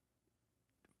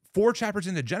 4 chapters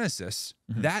into Genesis,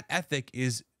 that ethic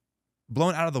is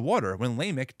blown out of the water when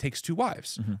Lamech takes 2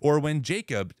 wives, or when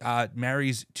Jacob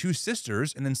marries 2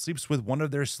 sisters and then sleeps with one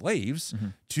of their slaves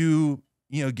to,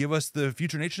 give us the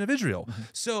future nation of Israel.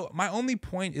 So my only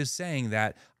point is saying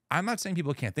that I'm not saying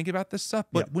people can't think about this stuff,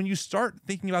 but when you start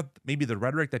thinking about maybe the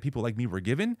rhetoric that people like me were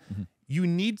given, you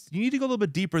need to go a little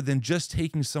bit deeper than just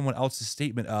taking someone else's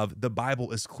statement of the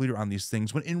Bible is clear on these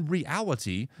things, when in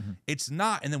reality, it's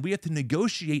not. And then we have to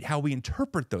negotiate how we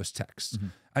interpret those texts.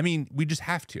 I mean, we just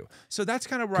have to. So that's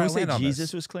kind of where I land on this.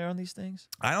 Jesus was clear on these things?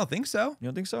 I don't think so. You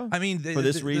don't think so? I mean, for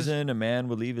this reason, a man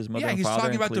would leave his mother and father. Yeah, he's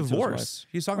talking about divorce.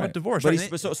 He's talking about divorce.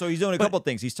 But so he's doing a couple of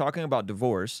things. He's talking about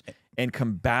divorce and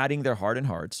combating their hardened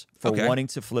hearts for wanting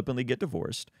to flippantly get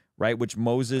divorced, right? Which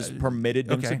Moses permitted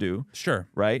them to do. Sure.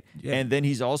 Right? Yeah. And then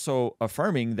he's also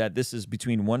affirming that this is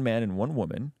between one man and one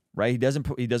woman. Right, he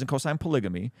doesn't co-sign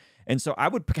polygamy, and so I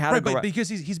would categorize. Right, but because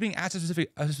he's being asked a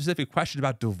specific question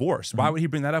about divorce. Why would he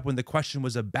bring that up when the question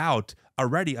was about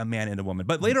already a man and a woman?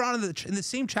 But later on in the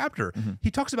same chapter,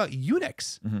 he talks about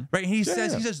eunuchs, right? And he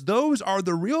says those are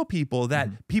the real people that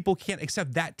people can't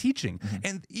accept that teaching.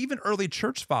 And even early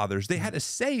church fathers, they had to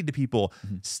say to people,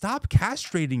 stop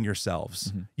castrating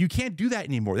yourselves. You can't do that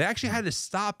anymore. They actually had to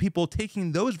stop people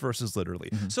taking those verses literally.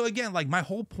 So again, like, my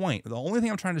whole point, the only thing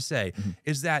I'm trying to say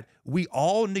is that we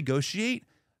all negotiate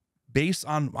based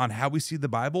on how we see the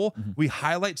Bible. We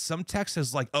highlight some texts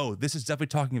as like, oh, this is definitely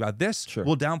talking about this.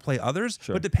 We'll downplay others.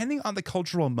 But depending on the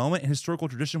cultural moment and historical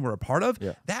tradition we're a part of,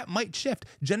 that might shift.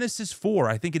 Genesis 4,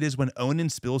 I think it is, when Onan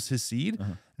spills his seed.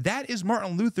 That is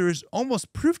Martin Luther's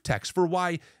almost proof text for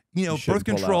why, birth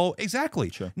control.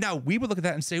 Exactly. Now, we would look at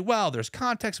that and say, well, there's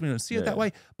context. We don't see it that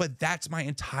way. But that's my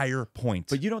entire point.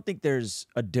 But you don't think there's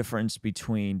a difference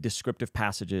between descriptive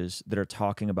passages that are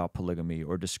talking about polygamy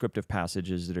or descriptive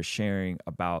passages that are sharing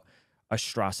about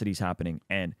atrocities happening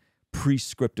and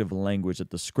prescriptive language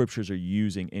that the scriptures are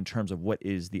using in terms of what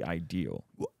is the ideal?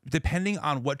 Depending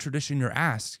on what tradition you're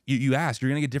asked, you're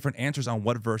going to get different answers on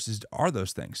what verses are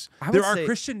those things. There are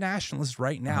Christian nationalists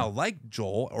right now, like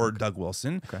Joel or Doug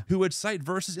Wilson, who would cite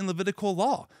verses in Levitical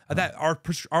law that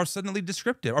are suddenly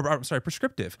descriptive,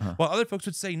 prescriptive, while other folks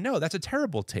would say, no, that's a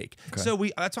terrible take. So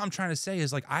that's what I'm trying to say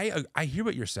is, like, I hear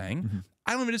what you're saying.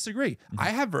 I don't even disagree.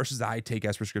 I have verses that I take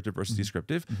as prescriptive versus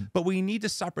descriptive, but we need to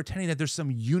stop pretending that there's some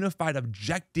unified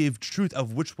objective truth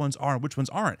of which ones are and which ones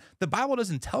aren't. The Bible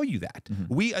doesn't tell you that.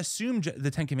 We assume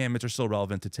the 10 Commandments are still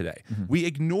relevant to today. We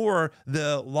ignore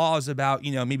the laws about,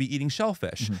 maybe eating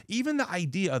shellfish. Even the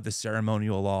idea of the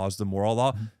ceremonial laws, the moral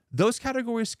law, those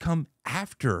categories come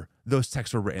after those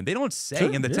texts were written. They don't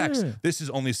say in the text, this is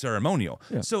only ceremonial.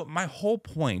 So my whole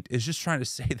point is just trying to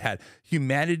say that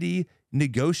humanity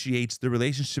negotiates the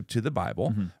relationship to the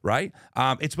Bible, right?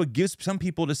 It's what gives some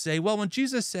people to say, well, when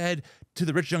Jesus said to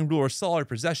the rich young ruler, sell all your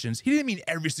possessions, he didn't mean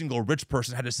every single rich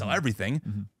person had to sell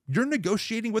everything. You're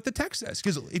negotiating what the text says.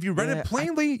 Because if you read it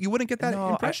plainly, you wouldn't get that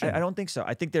impression. I don't think so.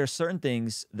 I think there are certain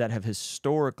things that have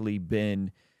historically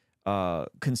been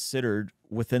considered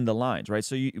within the lines, right?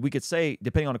 So we could say,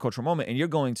 depending on the cultural moment, and you're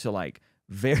going to like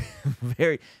very,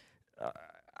 very,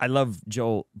 I love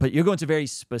Joel, but you're going to very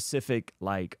specific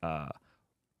like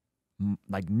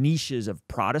niches of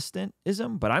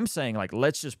Protestantism. But I'm saying like,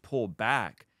 let's just pull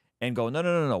back and go,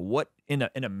 no. What in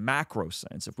a macro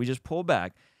sense, if we just pull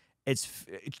back, it's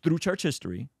through church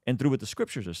history and through what the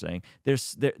scriptures are saying, there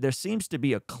seems to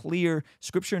be a clear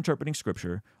scripture interpreting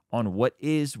scripture on what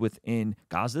is within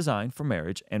God's design for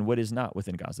marriage and what is not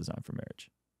within God's design for marriage.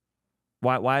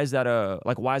 Why is that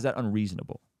why is that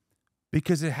unreasonable?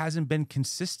 Because it hasn't been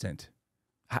consistent.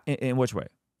 In which way?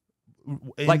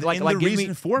 Like the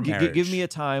reason for marriage. Give me a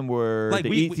time where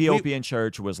the Ethiopian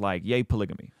church was like, yay,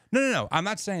 polygamy. No. I'm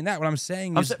not saying that. What I'm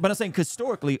saying is... But I'm saying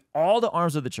historically, all the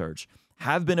arms of the church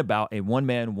have been about a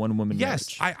one-man, one-woman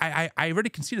marriage. Yes, I already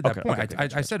conceded that point. Okay,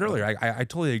 I said earlier, I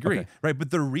totally agree, right? But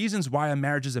the reasons why a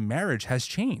marriage is a marriage has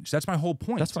changed. That's my whole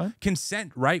point. That's fine.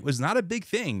 Consent, right, was not a big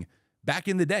thing back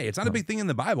in the day. It's not a big thing in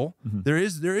the Bible. There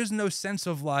is no sense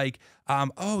of like,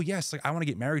 oh yes, like I want to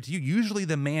get married to you. Usually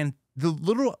the man,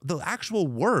 the actual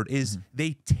word is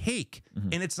they take,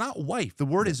 and it's not wife. The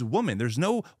word is woman. There's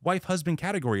no wife-husband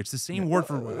category. It's the same word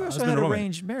for husband and woman.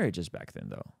 Arranged marriages back then,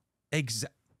 though.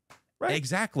 Right.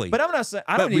 Exactly. But I'm not saying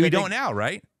we don't now,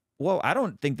 right? Well, I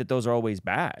don't think that those are always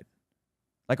bad.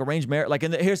 Like arranged marriage, like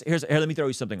here. Let me throw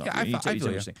you something. Yeah, I feel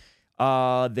interesting.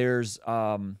 There's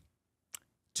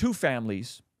two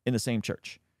families in the same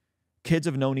church. Kids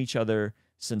have known each other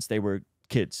since they were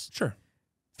kids. Sure.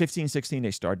 15, 16,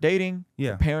 they start dating.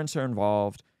 Yeah. The parents are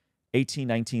involved. 18,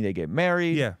 19, they get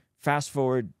married. Yeah. Fast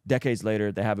forward decades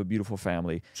later, they have a beautiful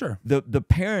family. Sure. The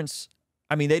parents,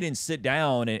 I mean, they didn't sit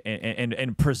down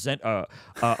and present a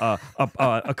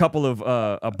couple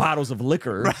of bottles of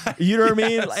liquor. Right. You know what I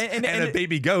mean? Yes. And a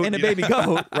baby goat. And a baby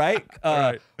goat, right?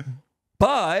 Right.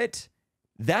 But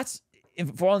that's,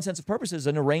 for all intents and purposes,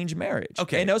 an arranged marriage.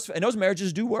 Okay. And those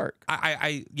marriages do work.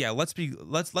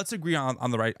 Let's agree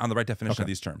on the right definition of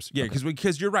these terms. Yeah,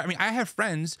 because you're right. I mean, I have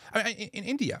friends in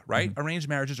India, right? Arranged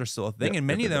marriages are still a thing, and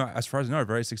many of them, as far as I know, are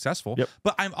very successful. Yep.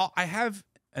 But I have,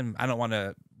 and I don't want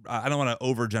to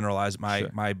overgeneralize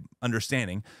my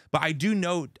understanding, but I do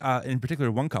note in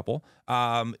particular one couple,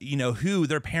 who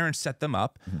their parents set them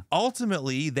up.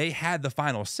 Ultimately, they had the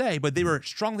final say, but they were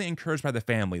strongly encouraged by the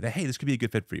family that, hey, this could be a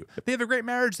good fit for you. They have a great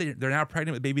marriage. They're now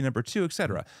pregnant with baby number 2,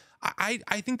 etc.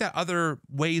 I think that other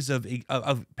ways of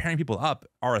pairing people up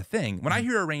are a thing. When I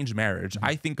hear arranged marriage,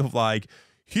 I think of like,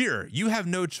 here, you have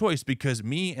no choice because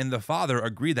me and the father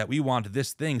agree that we want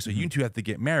this thing, so you two have to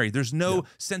get married. There's no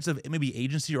sense of maybe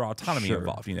agency or autonomy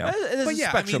involved, you know? There's a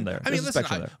spectrum there. I mean,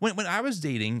 listen, when I was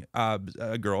dating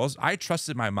girls, I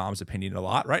trusted my mom's opinion a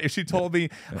lot, right? If she told me,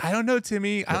 I don't know,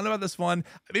 Timmy, I don't know about this one.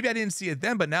 Maybe I didn't see it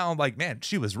then, but now I'm like, man,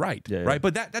 she was right, right?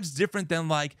 But that's different than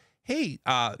like, hey,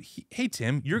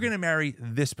 Tim, you're going to marry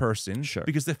this person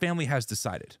because the family has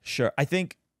decided. Sure. I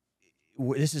think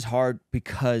this is hard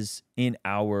because in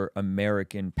our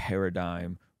American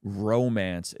paradigm,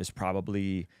 romance is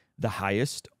probably the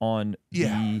highest on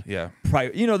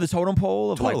the totem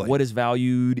pole of like what is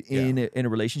valued in a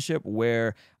relationship,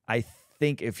 where I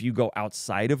think if you go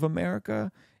outside of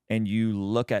America and you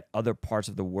look at other parts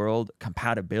of the world,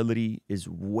 compatibility is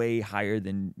way higher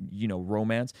than,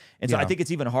 romance. And so I think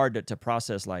it's even hard to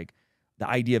process like the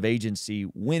idea of agency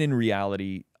when in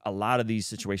reality, a lot of these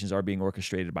situations are being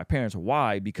orchestrated by parents.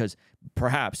 Why? Because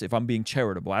perhaps, if I'm being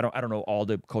charitable, I don't know all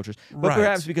the cultures, but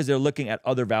perhaps because they're looking at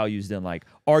other values than like,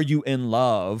 are you in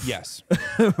love? Yes.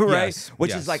 Right? Yes.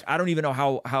 Which is like, I don't even know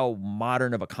how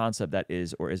modern of a concept that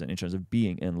is or isn't in terms of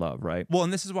being in love, right? Well,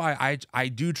 and this is why I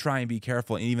do try and be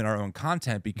careful in even our own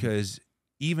content, because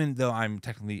even though I'm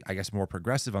technically, I guess, more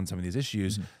progressive on some of these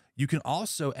issues, you can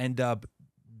also end up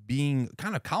being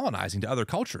kind of colonizing to other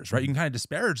cultures, right? You can kind of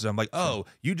disparage them like, oh,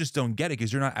 you just don't get it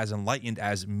because you're not as enlightened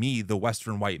as me, the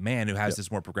Western white man who has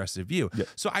this more progressive view.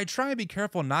 So I try and be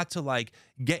careful not to like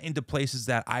get into places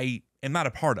that I am not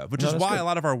a part of, which is why a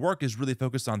lot of our work is really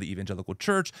focused on the evangelical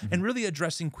church and really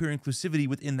addressing queer inclusivity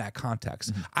within that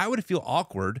context. I would feel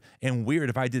awkward and weird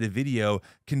if I did a video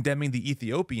condemning the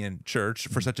Ethiopian church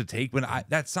for such a take when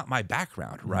that's not my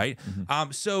background, right?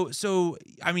 So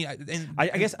I mean, I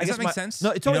guess does that make sense? No,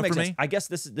 it totally makes sense. Me? I guess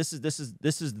this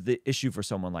is the issue for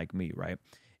someone like me, right?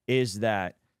 Is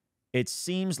that it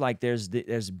seems like there's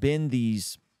been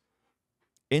these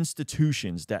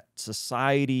institutions that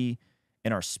society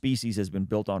and our species has been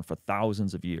built on for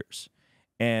thousands of years.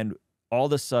 And all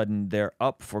of a sudden they're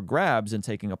up for grabs and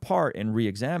taking apart and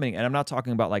re-examining. And I'm not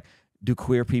talking about like, do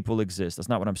queer people exist? That's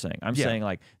not what I'm saying. I'm saying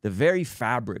like the very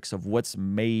fabrics of what's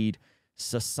made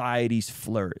societies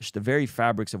flourish, the very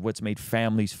fabrics of what's made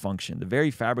families function, the very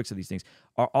fabrics of these things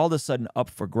are all of a sudden up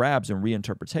for grabs and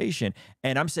reinterpretation.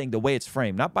 And I'm saying the way it's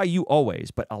framed, not by you always,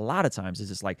 but a lot of times it's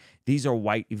just like, these are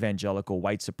white evangelical,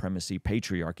 white supremacy,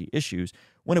 patriarchy issues.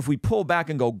 When if we pull back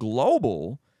and go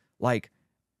global, like,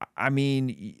 I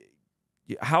mean,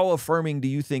 how affirming do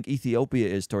you think Ethiopia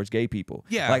is towards gay people?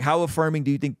 Yeah. Like, how affirming do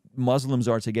you think Muslims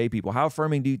are to gay people? How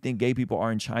affirming do you think gay people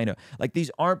are in China? Like, these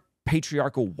aren't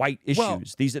patriarchal white issues. Well,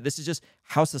 this is just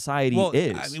how society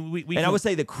is. I mean, I would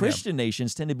say the Christian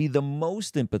nations tend to be the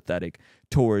most empathetic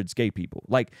towards gay people.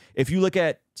 Like, if you look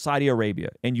at Saudi Arabia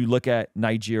and you look at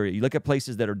Nigeria, you look at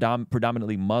places that are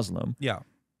predominantly Muslim,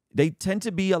 they tend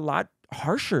to be a lot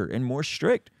harsher and more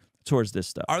strict towards this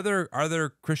stuff. Are there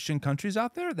Christian countries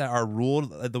out there that are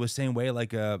ruled the same way,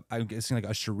 like I'm guessing like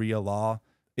a Sharia law?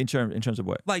 In terms of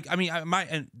what? Like, I mean,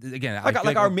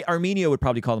 Armenia would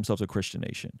probably call themselves a Christian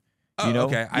nation. Oh, you know?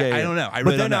 Okay. I don't know. I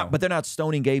really don't know. But they're not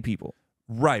stoning gay people.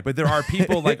 Right, but there are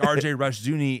people like R.J.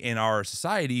 Rushdoony in our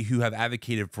society who have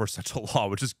advocated for such a law,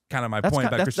 which is kind of my point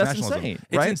about Christian nationalism. Insane,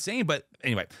 it's right? insane, but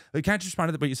anyway, can I just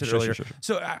respond to what you said earlier? Sure.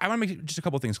 So I want to make just a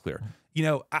couple of things clear. You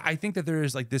know, I think that there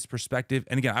is like this perspective,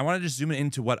 and again, I want to just zoom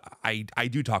into what I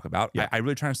do talk about. I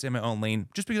really try to stay in my own lane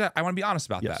just because I want to be honest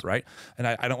about that, right? And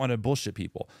I don't want to bullshit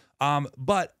people.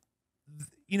 But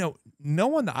you know, no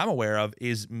one that I'm aware of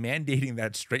is mandating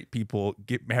that straight people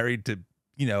get married to,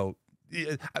 you know,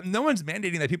 no one's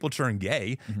mandating that people turn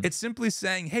gay. It's simply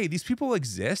saying, hey, these people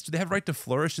exist. Do they have a right to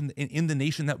flourish in the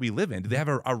nation that we live in? Do they have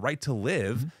a right to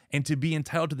live and to be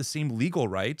entitled to the same legal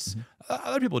rights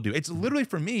other people do? It's literally,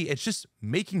 for me, it's just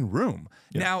making room.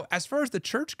 Now, as far as the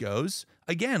church goes,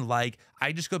 again, like,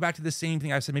 I just go back to the same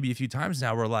thing I've said maybe a few times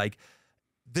now, where like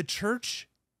the church,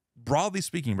 broadly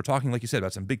speaking, we're talking, like you said,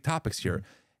 about some big topics here,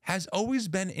 has always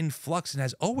been in flux and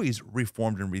has always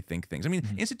reformed and rethink things. I mean,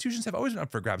 institutions have always been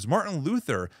up for grabs. Martin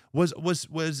Luther was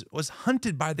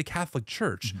hunted by the Catholic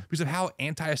Church because of how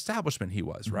anti-establishment he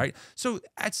was, right? So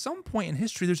at some point in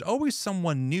history, there's always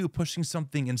someone new pushing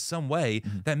something in some way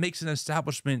that makes an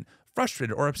establishment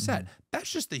frustrated or upset. That's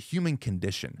just the human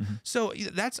condition. So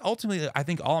that's ultimately, I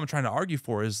think, all I'm trying to argue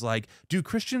for is like, do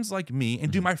Christians like me and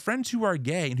do my friends who are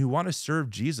gay and who want to serve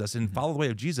Jesus and follow the way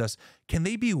of Jesus, can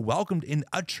they be welcomed in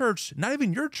a church, not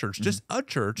even your church, just a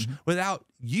church, without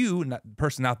you,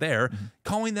 person out there,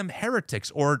 calling them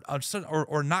heretics or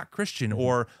not Christian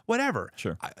or whatever?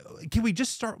 Sure. Can we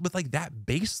just start with like that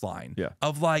baseline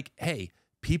of like, hey,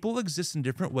 people exist in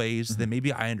different ways that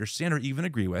maybe I understand or even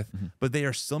agree with, but they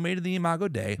are still made in the imago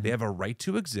Dei. They have a right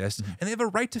to exist, and they have a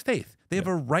right to faith. They have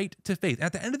a right to faith. And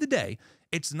at the end of the day,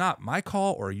 it's not my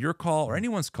call or your call or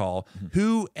anyone's call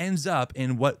who ends up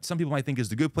in what some people might think is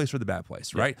the good place or the bad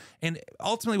place, right? And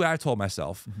ultimately, what I told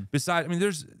myself, besides, I mean,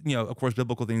 there's, you know, of course,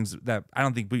 biblical things that I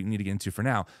don't think we need to get into for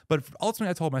now, but ultimately,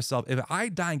 I told myself, if I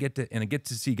die and get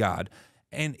to see God,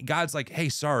 and God's like, hey,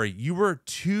 sorry, you were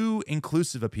too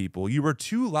inclusive of people. You were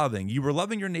too loving. You were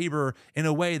loving your neighbor in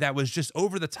a way that was just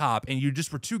over the top, and you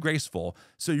just were too graceful.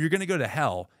 So you're going to go to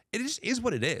hell. It just is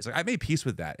what it is. Like, I made peace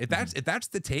with that. If that's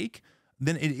the take,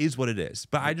 then it is what it is.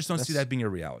 But I just don't see that being a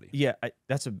reality. Yeah,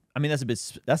 that's a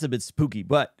bit spooky.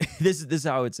 But this is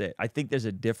how I would say it. I think there's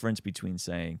a difference between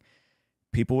saying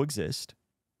people exist,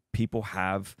 people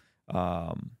have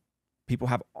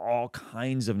all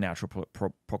kinds of natural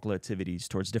proclivities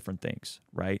towards different things,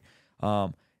 right?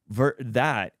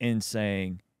 That in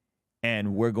saying,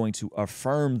 and we're going to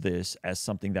affirm this as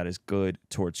something that is good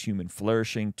towards human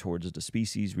flourishing, towards the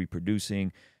species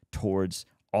reproducing, towards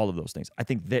all of those things. I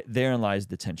think therein lies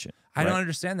the tension. I don't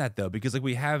understand that though, because like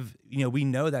we have, we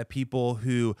know that people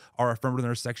who are affirmed in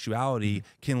their sexuality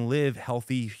can live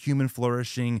healthy, human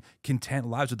flourishing, content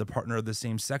lives with a partner of the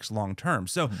same sex long term.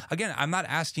 So again, I'm not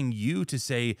asking you to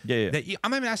say that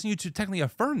I'm not even asking you to technically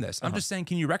affirm this. I'm just saying,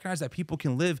 can you recognize that people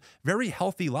can live very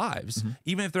healthy lives,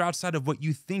 even if they're outside of what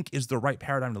you think is the right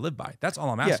paradigm to live by? That's all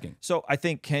I'm asking. So I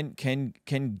think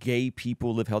can gay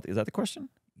people live healthy? Is that the question?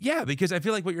 Yeah, because I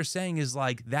feel like what you're saying is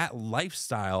like that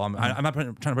lifestyle. I'm not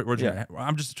trying to put words in your head.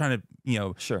 I'm just trying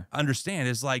to, understand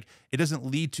is like it doesn't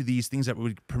lead to these things that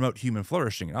would promote human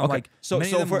flourishing. And I'm like,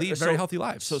 many of them lead very healthy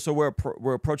lives. So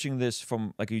we're approaching this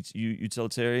from like a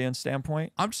utilitarian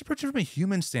standpoint. I'm just approaching from a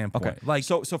human standpoint. Okay. Like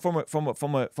so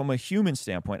from a human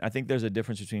standpoint, I think there's a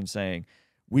difference between saying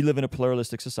we live in a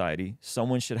pluralistic society.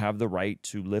 Someone should have the right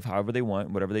to live however they want,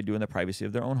 whatever they do in the privacy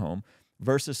of their own home,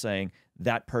 versus saying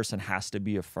that person has to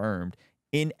be affirmed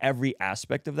in every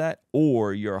aspect of that,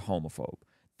 or you're a homophobe.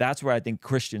 That's where I think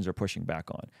Christians are pushing back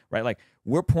on, right? Like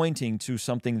we're pointing to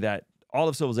something that all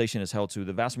of civilization is held to,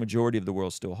 the vast majority of the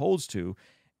world still holds to,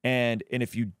 and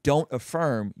if you don't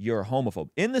affirm, you're a homophobe.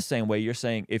 In the same way, you're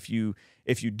saying if you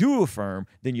do affirm,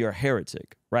 then you're a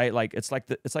heretic, right? Like it's like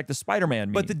the Spider-Man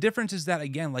meme. But the difference is that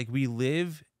again, like we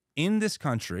live in this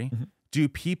country. Do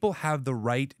people have the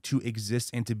right to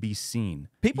exist and to be seen?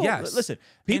 People, yes. Listen,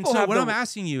 people and so have what I'm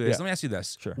asking you is, let me ask you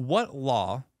this. Sure. What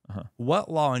law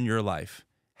in your life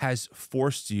has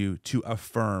forced you to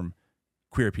affirm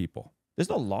queer people? There's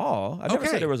no law. I never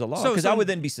said there was a law, because that would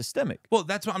then be systemic. Well,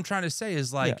 that's what I'm trying to say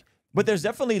is like, But there's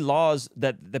definitely laws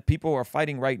that people are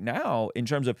fighting right now in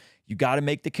terms of you got to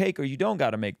make the cake or you don't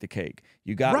got to make the cake.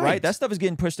 You got right. That stuff is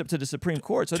getting pushed up to the Supreme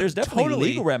Court. So there's definitely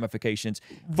legal ramifications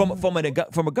from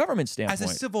a government standpoint.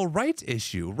 As a civil rights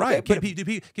issue, right? Okay,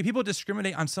 can people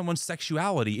discriminate on someone's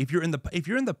sexuality if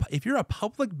you're a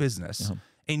public business?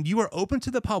 And you are open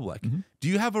to the public, do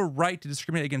you have a right to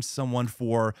discriminate against someone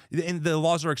for, and the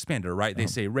laws are expanded, right? They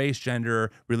say race,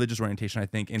 gender, religious orientation, I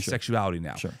think, and sexuality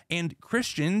now. And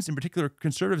Christians, in particular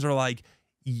conservatives, are like,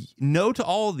 no to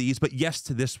all of these, but yes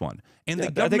to this one. And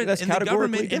the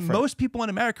government and most people in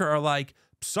America are like,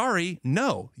 sorry,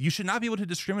 no, you should not be able to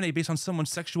discriminate based on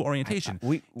someone's sexual orientation.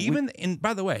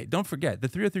 By the way, don't forget, the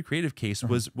 303 creative case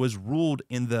was ruled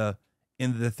in the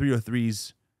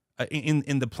 303's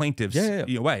in the plaintiff's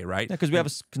way, right? Yeah, because we have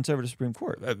a conservative Supreme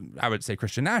Court. I would say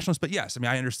Christian nationalists, but yes, I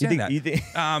mean I understand that.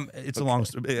 It's a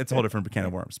whole different can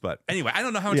of worms. But anyway, I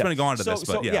don't know how much I'm going to go on to this.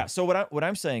 But So what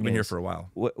I'm saying is, been here for a while.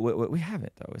 We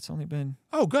haven't though. It's only been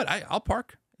good. I'll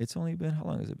park. It's only been, how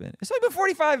long has it been? It's only been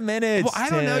 45 minutes. Well, I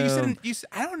don't know. You said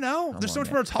I don't know. There's so much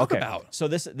more to talk about. So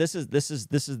this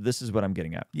is what I'm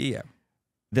getting at. Yeah.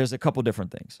 There's a couple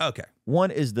different things. Okay. One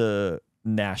is the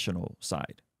national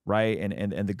side, right?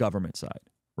 And the government side,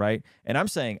 right? And I'm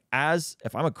saying,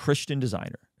 if I'm a Christian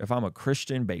designer, if I'm a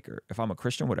Christian baker, if I'm a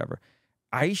Christian whatever,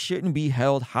 I shouldn't be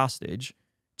held hostage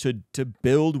to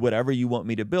build whatever you want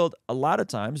me to build a lot of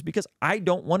times because I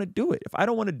don't want to do it. If I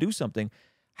don't want to do something,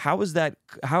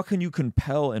 how can you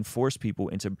compel and force people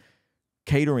into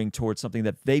catering towards something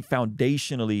that they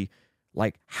foundationally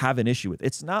like have an issue with?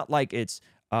 It's not like it's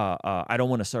I don't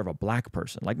want to serve a black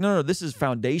person. Like, no, this is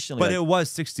foundationally. But it was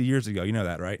 60 years ago. You know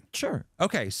that, right? Sure.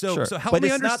 Okay, so help but me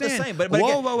it's understand. Not the same. But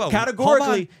whoa.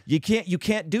 Categorically, you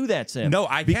can't do that, Sam. No,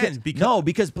 I can.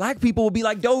 Because black people will be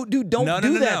like, don't do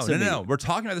that to me. No. We're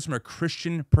talking about this from a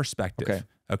Christian perspective.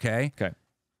 Okay.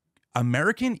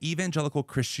 American evangelical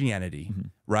Christianity,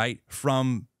 right?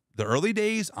 From the early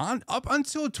days on up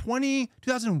until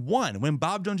 2001, when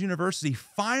Bob Jones University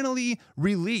finally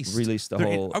released the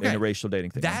whole interracial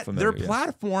dating thing. Their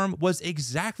platform was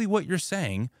exactly what you're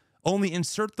saying, only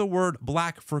insert the word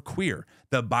black for queer.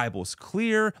 The Bible's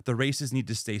clear. The races need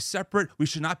to stay separate. We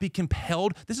should not be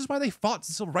compelled. This is why they fought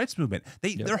the civil rights movement.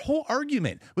 Their whole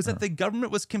argument was that the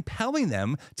government was compelling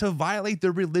them to violate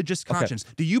their religious conscience.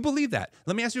 Do you believe that?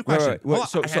 Let me ask you a question. Let me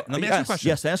ask you a question.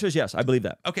 Yes, the answer is yes. I believe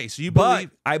that. Okay, so you believe...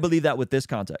 But I believe that with this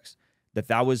context,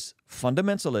 that was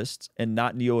fundamentalists and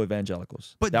not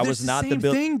neo-evangelicals. But that was not the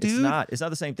thing, dude. It's not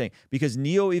the same thing, because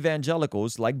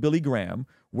neo-evangelicals like Billy Graham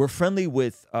were friendly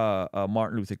with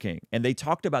Martin Luther King, and they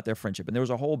talked about their friendship, and there was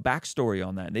a whole backstory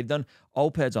on that. And they've done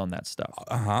op-eds on that stuff.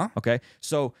 Okay,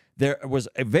 so there was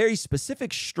a very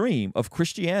specific stream of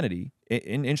Christianity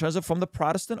in terms of from the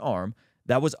Protestant arm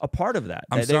that was a part of that.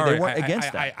 I'm sorry. They weren't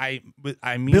against that.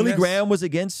 I mean, Billy Graham was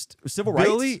against civil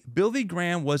rights. Billy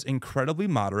Graham was incredibly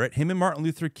moderate. Him and Martin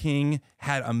Luther King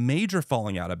had a major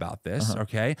falling out about this.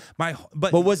 Okay,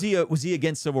 but was he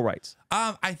against civil rights?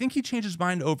 I think he changed his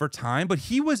mind over time, but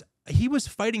he was he was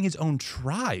fighting his own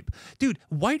tribe. Dude,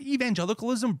 white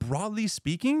evangelicalism, broadly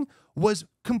speaking, was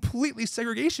completely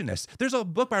segregationist. There's a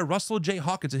book by Russell J.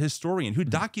 Hawkins, a historian, who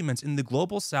documents in the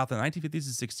global South in the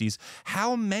 1950s and 60s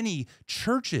how many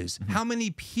churches, how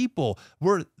many people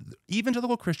were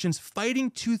evangelical Christians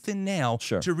fighting tooth and nail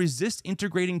to resist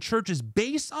integrating churches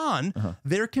based on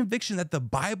their conviction that the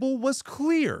Bible was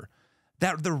clear,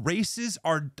 that the races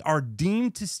are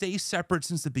deemed to stay separate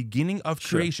since the beginning of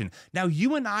creation. Now,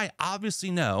 you and I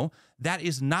obviously know that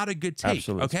is not a good take.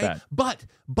 Absolutely, okay? But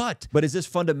is this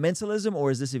fundamentalism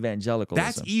or is this evangelicalism?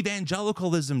 That's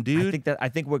evangelicalism, dude. I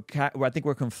think we're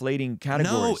conflating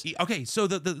categories. No, okay. So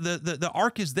the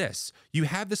arc is this: you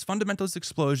have this fundamentalist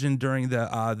explosion during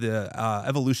the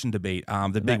evolution debate,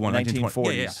 the big one,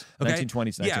 1940s, okay?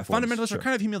 1920s, 1940s. Yeah, fundamentalists are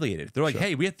kind of humiliated. They're like,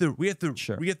 hey, we have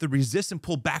to resist and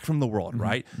pull back from the world,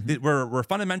 right? We're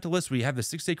fundamentalists. We have the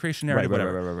 6-day creation narrative,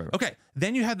 whatever. Right. Okay,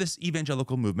 then you have this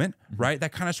evangelical movement, right?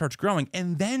 That kind of starts growing,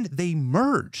 and then they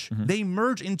merge. They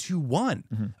merge into one.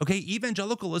 Okay,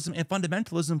 evangelicalism and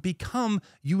fundamentalism become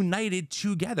united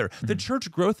together. The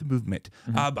church growth movement,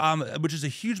 which is a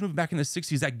huge movement back in the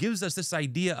 60s that gives us this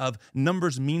idea of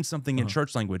numbers mean something in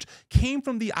church language, came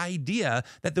from the idea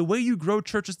that the way you grow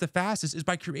churches the fastest is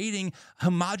by creating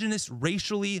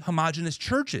racially homogenous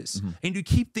churches, and you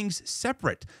keep things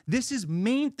separate. This is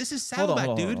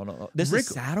Saddleback, dude. Hold on. This is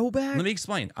Saddleback? Let me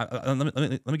explain. Let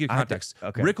me give you context.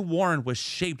 Okay. Rick Warren was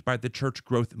shaped by the church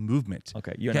growth movement.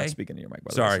 Okay, you're not speaking to your mic,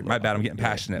 brother. Sorry, my bad. I'm getting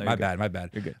passionate. My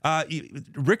bad. You're good.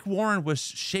 Rick Warren was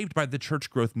shaped by the church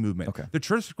growth movement. Okay. The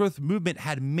church growth movement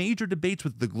had major debates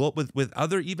with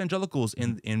other evangelicals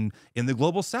in the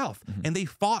global South, and they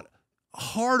fought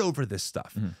hard over this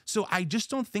stuff. So I just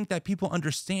don't think that people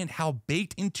understand how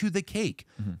baked into the cake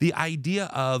the idea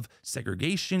of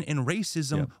segregation and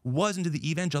racism was into the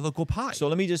evangelical pie. So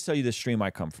let me just tell you the stream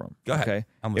I come from. Go ahead. Okay?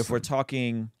 I'm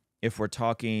listening. If we're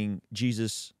talking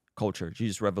Jesus culture,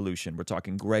 Jesus revolution, we're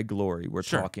talking Greg Laurie, we're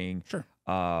talking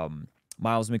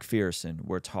Miles McPherson,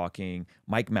 we're talking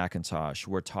Mike McIntosh,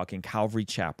 we're talking Calvary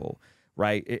Chapel,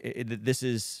 right? This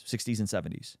is 60s and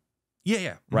 70s.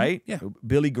 Yeah. Right? Yeah.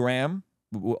 Billy Graham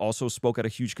also spoke at a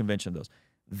huge convention of those.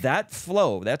 That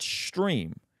flow, that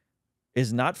stream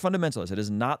is not fundamentalist. It is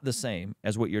not the same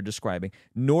as what you're describing,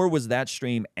 nor was that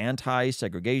stream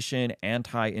anti-segregation,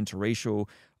 anti-interracial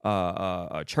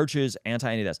churches,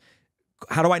 anti-any of that.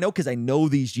 How do I know? Because I know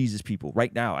these Jesus people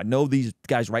right now. I know these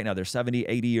guys right now. They're 70,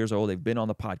 80 years old. They've been on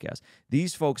the podcast.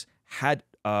 These folks had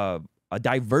a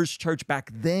diverse church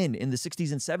back then. In the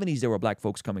 60s and 70s, there were black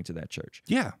folks coming to that church.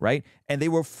 Yeah. Right? And they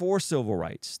were for civil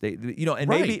rights.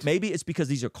 Maybe it's because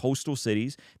these are coastal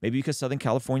cities. Maybe because Southern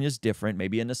California is different.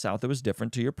 Maybe in the South it was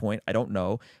different, to your point. I don't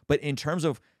know. But in terms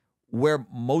of where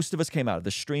most of us came out of,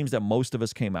 the streams that most of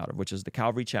us came out of, which is the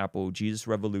Calvary Chapel, Jesus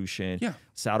Revolution,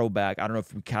 Saddleback. I don't know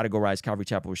if we categorize Calvary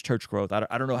Chapel as church growth. I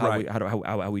don't know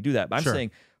how we do that. But I'm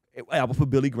saying, I will put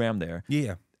Billy Graham there.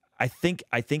 Yeah. I think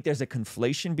there's a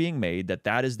conflation being made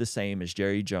that is the same as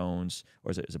Jerry Jones,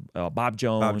 or is it Bob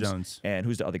Jones? Bob Jones. And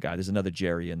who's the other guy? There's another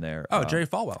Jerry in there. Oh, Jerry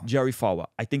Falwell. Jerry Falwell.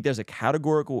 I think there's a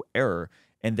categorical error,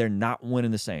 and they're not one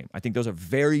and the same. I think those are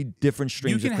very different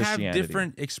streams of Christianity. You can have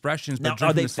different expressions, but now,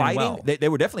 are they the same fighting? Well. They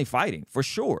were definitely fighting, for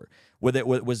sure.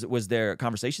 Was there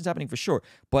conversations happening? For sure.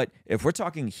 But if we're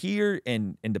talking here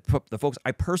and the folks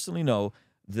I personally know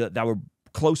that were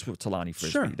close with Talani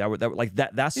Frisbee, that were like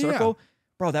that circle. Yeah.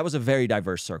 Bro, that was a very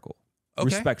diverse circle. Okay.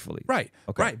 Respectfully, right?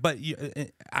 Okay. Right. But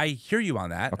I hear you on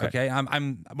that. Okay,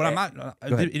 I'm not.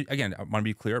 Again, I want to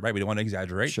be clear, right? We don't want to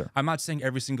exaggerate. Sure. I'm not saying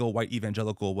every single white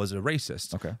evangelical was a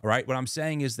racist. Okay. All right. What I'm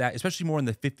saying is that, especially more in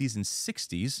the 50s and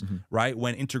 60s, right,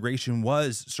 when integration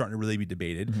was starting to really be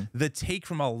debated, the take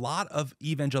from a lot of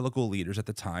evangelical leaders at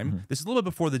the time, this is a little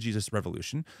bit before the Jesus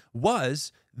Revolution,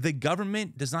 was the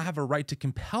government does not have a right to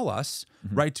compel us,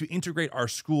 right, to integrate our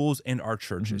schools and our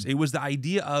churches. It was the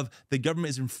idea of the government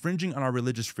is infringing on our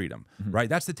religious freedom, right?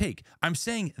 That's the take. I'm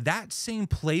saying that same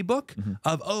playbook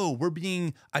of, we're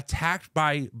being attacked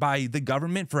by the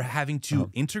government for having to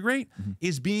integrate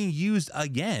is being used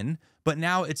again, but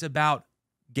now it's about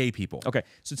gay people. Okay,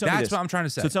 so tell me this. That's what I'm trying to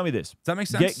say. So tell me this. Does that make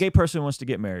sense? Gay person wants to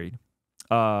get married.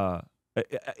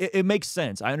 It makes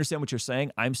sense. I understand what you're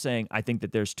saying. I'm saying I think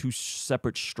that there's two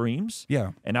separate streams.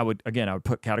 Yeah. And I would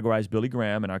categorize Billy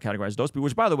Graham, and I would categorize those people,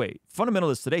 which, by the way,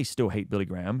 fundamentalists today still hate Billy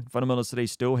Graham. Fundamentalists today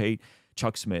still hate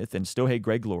Chuck Smith and still hate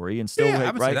Greg Laurie and still hate,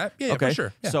 I would right? say that. Yeah, okay. For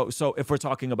sure. Yeah. So if we're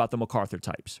talking about the MacArthur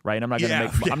types, right? And I'm not going to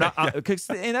make,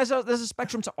 and there's a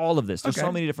spectrum to all of this. There's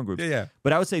so many different groups. Yeah.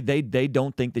 But I would say they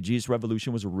don't think the Jesus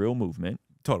Revolution was a real movement.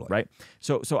 Totally. Right.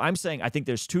 So I'm saying I think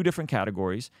there's two different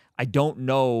categories. I don't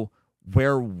know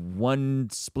where one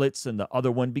splits and the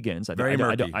other one begins. I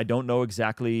don't know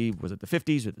exactly. Was it the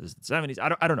 50s or the 70s?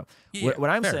 I don't know. Yeah, what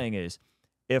I'm saying is,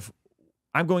 if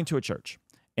I'm going to a church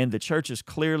and the church is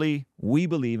clearly, we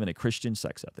believe in a Christian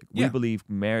sex ethic. We believe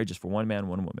marriage is for one man,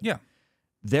 one woman. Yeah.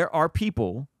 There are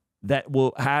people that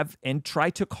will have and try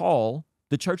to call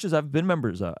the churches I've been a member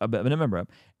of,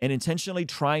 and intentionally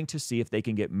trying to see if they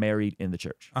can get married in the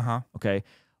church. Okay.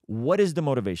 What is the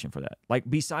motivation for that? Like,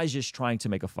 besides just trying to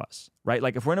make a fuss, right?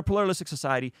 Like, if we're in a pluralistic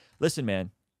society, listen,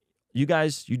 man, you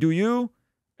guys, you do you.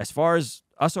 As far as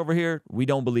us over here, we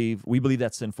believe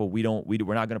that's sinful. We're not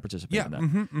going to participate in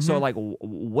that. So, like,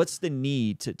 what's the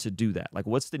need to do that? Like,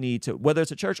 what's the need to, whether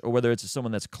it's a church or whether it's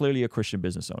someone that's clearly a Christian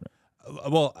business owner?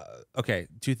 Well, okay,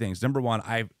 two things. Number one,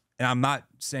 and I'm not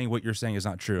saying what you're saying is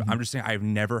not true. I'm just saying I've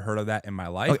never heard of that in my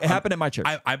life. Okay, it happened at my church.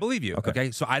 I believe you.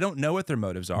 Okay. So I don't know what their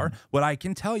motives are. What I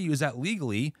can tell you is that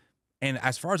legally, and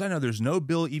as far as I know, there's no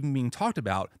bill even being talked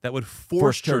about that would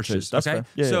force churches. That's okay.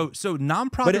 Yeah, so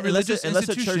nonprofit religious unless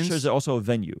institutions. a church is also a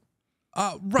venue.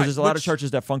 Right. There's a lot of churches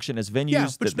that function as venues. Yeah,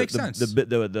 which makes sense.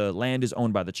 The land is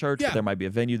owned by the church, but there might be a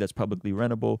venue that's publicly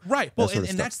rentable. Right. Well,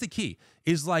 and that's the key,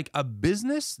 is like a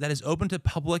business that is open to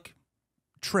public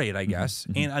trade, I guess,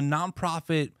 and a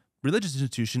nonprofit religious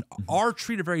institution are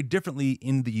treated very differently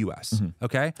in the U.S.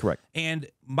 Okay? Correct. And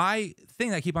my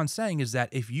thing that I keep on saying is that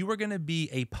if you were going to be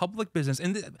a public business,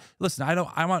 and listen, I don't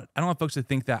want folks to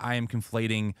think that I am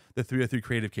conflating the 303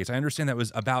 creative case. I understand that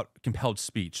was about compelled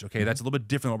speech. Okay, that's a little bit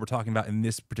different than what we're talking about in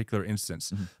this particular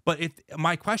instance. But if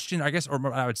my question, I guess, or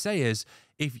what I would say is,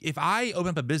 if I open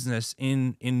up a business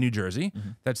in New Jersey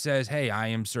that says, hey, I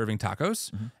am serving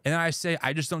tacos, and then I say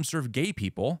I just don't serve gay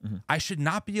people, I should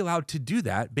not be allowed to do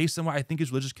that based on what I think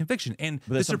is religious conviction. And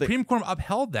the Supreme Court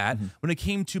upheld that when it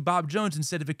came to Bob Jones and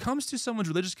said, if it comes to someone's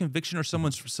religious conviction or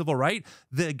someone's civil right,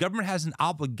 the government has an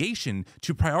obligation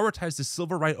to prioritize the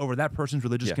civil right over that person's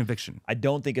religious conviction. I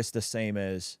don't think it's the same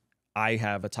as I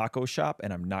have a taco shop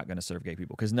and I'm not going to serve gay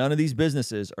people, because none of these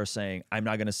businesses are saying I'm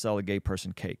not going to sell a gay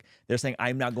person cake. They're saying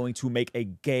I'm not going to make a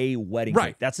gay wedding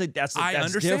cake. That's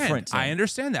different. I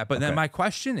understand that, but then my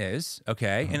question is,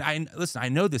 okay, and I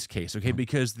know this case, okay,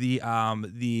 because which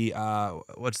case are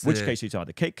you talking about?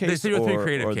 The cake case, the 303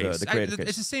 creative or case? The creative case?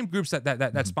 It's the same groups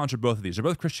that sponsor both of these. They're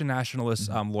both Christian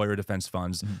nationalist lawyer defense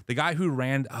funds. The guy who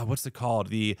ran what's it called?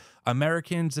 The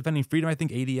Americans Defending Freedom, I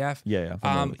think, ADF. Yeah.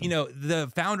 You know, the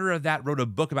founder of that wrote a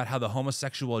book about how the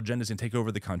homosexual agenda is going to take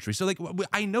over the country. So, like,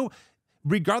 I know,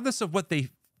 regardless of what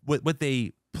they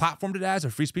platformed it as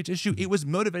a free speech issue, it was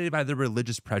motivated by their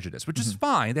religious prejudice, which is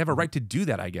fine. They have a right to do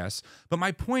that, I guess. But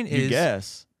my point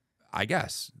is, I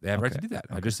guess they have a right to do that.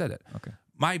 I just said it. Okay.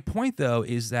 My point, though,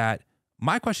 is that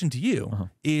my question to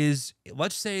you is,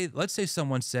 let's say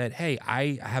someone said, hey,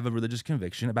 I have a religious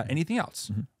conviction about anything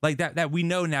else, like that we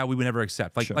know now we would never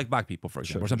accept, like black people, for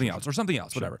example, or something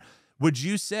else, whatever. Would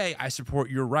you say, I support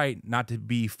your right not to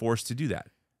be forced to do that?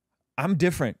 I'm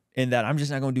different in that I'm just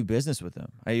not going to do business with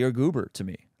them. You're a goober to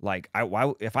me. Like,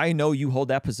 if I know you hold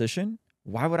that position,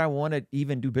 why would I want to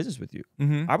even do business with you?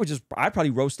 I'd probably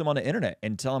roast them on the internet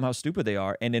and tell them how stupid they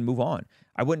are and then move on.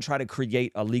 I wouldn't try to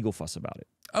create a legal fuss about it.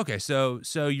 Okay, so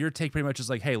your take pretty much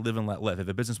is like, hey, live and let live. If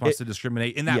a business wants to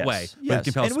discriminate in that way, but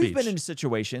compel speech. We've been in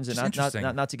situations, and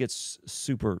not to get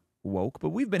super woke, but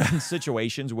we've been in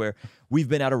situations where we've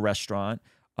been at a restaurant.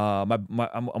 I'm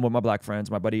with my black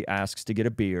friends. My buddy asks to get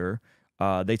a beer.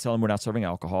 They tell him we're not serving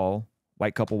alcohol.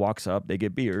 White couple walks up. They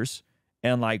get beers.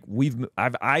 And like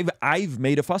I've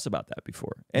made a fuss about that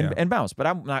before and bounced, but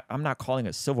I'm not calling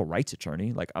a civil rights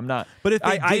attorney. Like, I'm not. But if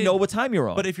I know what time you're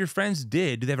on. But if your friends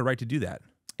do they have a right to do that?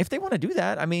 If they want to do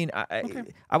that, I mean, I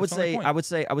would say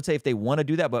if they want to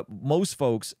do that, but most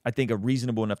folks, I think, are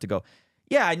reasonable enough to go,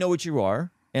 yeah, I know what you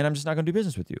are, and I'm just not going to do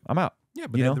business with you. I'm out. Yeah,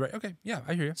 but you know? Okay, yeah,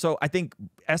 I hear you. So I think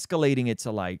escalating it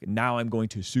to like, now I'm going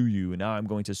to sue you, and now I'm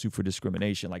going to sue for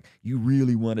discrimination. Like, you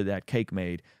really wanted that cake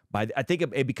made. I think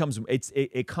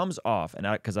it comes off, and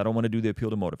because I don't want to do the appeal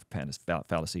to motive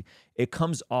fallacy, it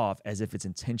comes off as if it's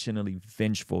intentionally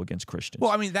vengeful against Christians.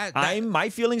 Well, I mean my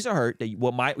feelings are hurt that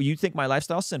you think my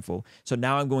lifestyle is sinful, so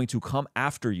now I'm going to come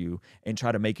after you and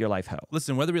try to make your life hell.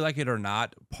 Listen, whether we like it or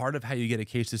not, part of how you get a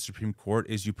case to the Supreme Court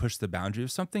is you push the boundary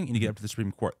of something and you get up to the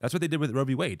Supreme Court. That's what they did with Roe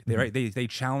v. Wade. They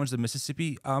challenged the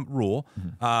Mississippi rule,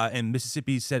 and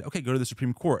Mississippi said, okay, go to the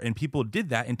Supreme Court, and people did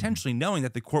that intentionally, knowing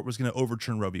that the court was going to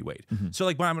overturn Roe v. Wade. So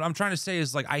like, what I'm trying to say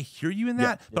is, like, I hear you in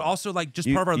that, but also, like,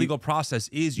 just part of our legal process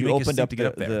is you make opened a up to get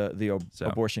up there. The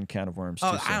abortion can of worms.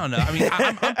 Oh, I don't know. I mean,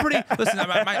 I'm pretty. Listen,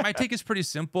 my take is pretty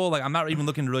simple. Like, I'm not even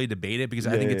looking to really debate it because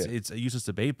I think it's a useless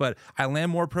debate. But I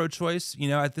land more pro-choice,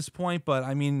 at this point. But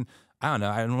I mean, I don't know.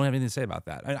 I don't have anything to say about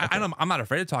that. I'm not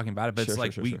afraid of talking about it, but it's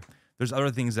like there's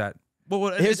other things that.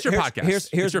 Well, it's your podcast.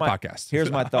 Here's your podcast.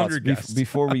 Here's my thoughts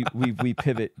before we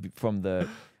pivot from the.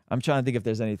 I'm trying to think if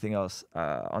there's anything else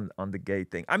on the gay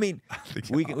thing. I mean,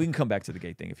 we can come back to the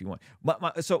gay thing if you want.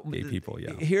 So gay people,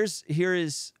 yeah. Here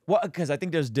is because I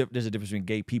think there's a difference between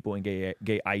gay people and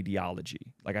gay ideology.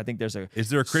 Like I think there's a. Is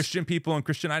there a Christian people and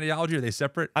Christian ideology? Are they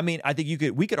separate? I mean, I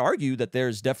think we could argue that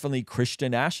there's definitely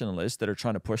Christian nationalists that are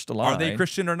trying to push the line. Are they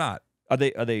Christian or not? Are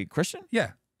they Christian?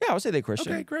 Yeah. Yeah, I would say they're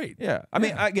Christian. Okay, great. Yeah, I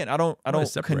mean, again, I don't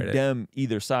condemn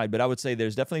either side, but I would say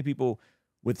there's definitely people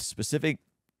with specific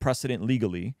precedent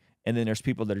legally, and then there's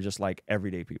people that are just like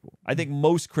everyday people. I think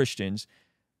most Christians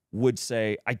would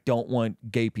say, I don't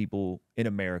want gay people in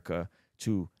America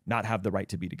to not have the right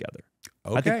to be together.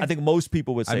 Okay. I think most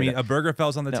people would say. I mean, that. a burger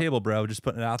fell's on the table, bro. Just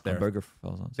putting it out there. A burger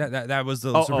fell's on the table. That was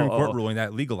the Supreme Court ruling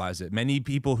that legalized it. Many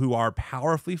people who are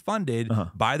powerfully funded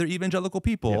by their evangelical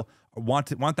people want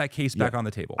that case back on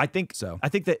the table. I think so. I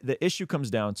think that the issue comes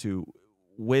down to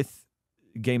with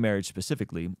gay marriage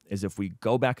specifically is if we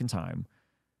go back in time,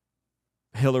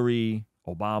 Hillary,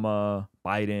 Obama,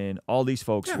 Biden, all these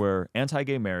folks were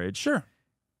anti-gay marriage,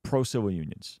 pro-civil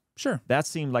unions. Sure. That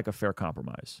seemed like a fair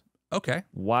compromise. Okay.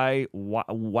 Why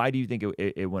do you think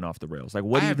it went off the rails? Like,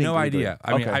 what do you think? I have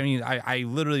no idea. I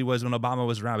literally was, when Obama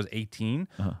was around, I was 18.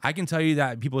 I can tell you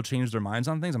that people changed their minds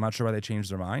on things. I'm not sure why they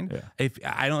changed their mind. Yeah. If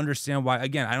I don't understand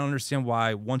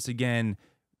why, once again,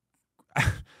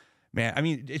 man, I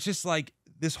mean, it's just like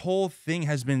this whole thing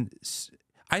has been.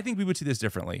 I think we would see this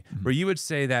differently, where you would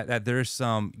say that there's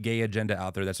some gay agenda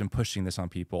out there that's been pushing this on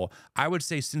people. I would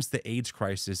say since the AIDS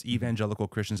crisis, evangelical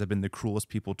Christians have been the cruelest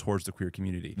people towards the queer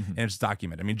community, and it's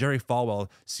documented. I mean, Jerry Falwell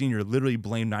Sr. literally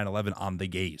blamed 9/11 on the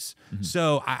gays.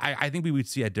 So I think we would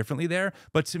see it differently there.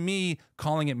 But to me,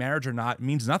 calling it marriage or not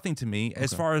means nothing to me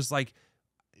as far as like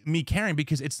me caring,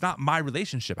 because it's not my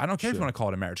relationship. I don't care if you want to call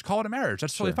it a marriage. Call it a marriage.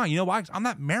 That's totally fine. You know why? I'm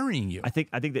not marrying you. I think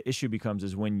the issue becomes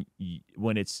is when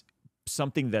it's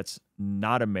something that's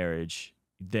not a marriage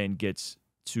then gets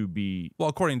to be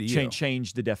according to you,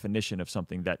 change the definition of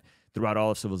something that throughout all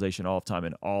of civilization, all of time,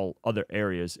 and all other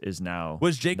areas is now.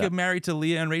 Was Jacob married to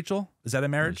Leah and Rachel? Is that a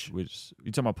marriage? You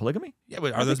talking about polygamy? Yeah,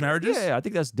 are those marriages? Yeah, I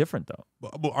think that's different though.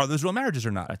 Well, are those real marriages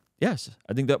or not? Yes,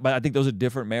 I think that, but I think those are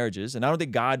different marriages, and I don't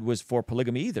think God was for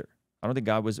polygamy either. I don't think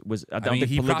God was. I don't think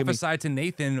he polygamy. prophesied to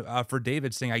Nathan for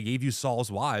David, saying, "I gave you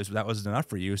Saul's wives, but that wasn't enough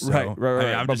for you." So,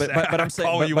 right. I mean, but I'm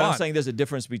saying there's a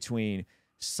difference between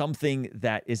something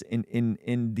that is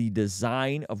in the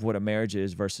design of what a marriage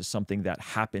is versus something that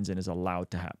happens and is allowed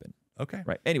to happen. Okay.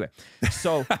 Right. Anyway,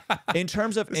 so in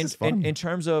terms of in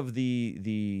terms of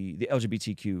the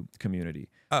LGBTQ community,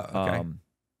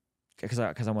 because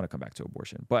I want to come back to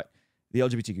abortion, but the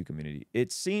LGBTQ community,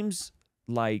 it seems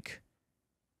like,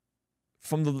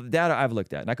 from the data I've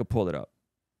looked at, and I could pull it up,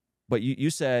 but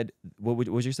you said, what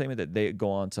was your statement, that they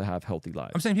go on to have healthy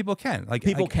lives? I'm saying people can.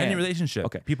 People can. Any relationship.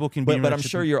 Okay. People can be in a but I'm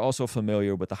sure you're also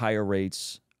familiar with the higher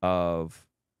rates of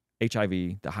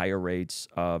HIV, the higher rates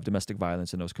of domestic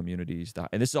violence in those communities.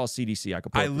 And this is all CDC. I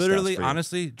could pull up the literally, stats for you.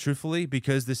 honestly, truthfully,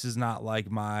 because this is not like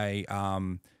my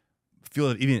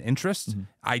field of even interest,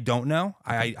 I don't know.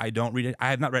 I don't read it. I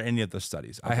have not read any of those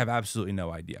studies. I have absolutely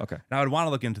no idea. Okay. And I would want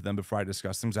to look into them before I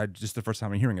discuss them, because just the first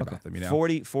time I'm hearing about them.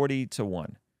 40 to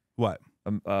 1. What?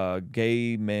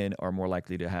 Gay men are more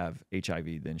likely to have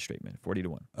HIV than straight men. 40 to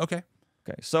 1. Okay.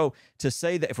 So to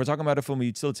say that, if we're talking about it from a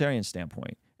utilitarian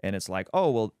standpoint, and it's like,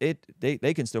 oh well,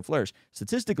 they can still flourish.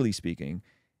 Statistically speaking,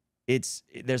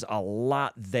 there's a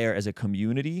lot there as a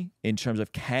community in terms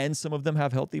of, can some of them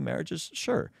have healthy marriages?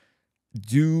 Sure.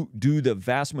 Do the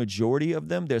vast majority of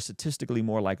them, they're statistically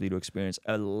more likely to experience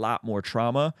a lot more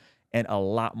trauma and a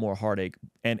lot more heartache,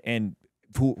 and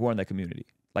who are in that community.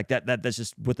 Like that's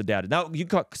just with the data. Now, you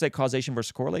could say causation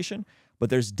versus correlation, but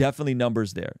there's definitely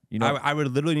numbers there. You know, I would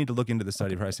literally need to look into the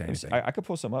study before I say anything. I could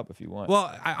pull some up if you want.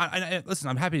 Well, I listen,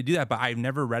 I'm happy to do that, but I've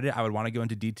never read it. I would want to go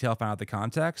into detail, find out the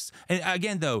context. And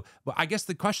again, though, I guess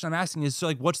the question I'm asking is, so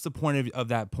like, what's the point of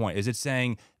that point? Is it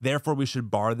saying, therefore, we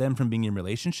should bar them from being in a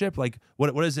relationship? Like,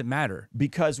 what does it matter?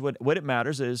 Because what it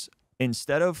matters is,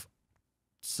 instead of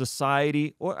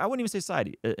society, or I wouldn't even say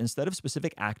society, instead of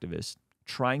specific activists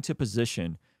trying to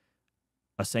position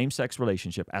a same-sex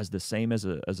relationship as the same as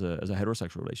a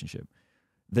heterosexual relationship,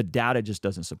 the data just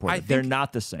doesn't support it. They're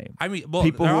not the same. I mean,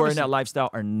 people who are in that lifestyle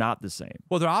are not the same.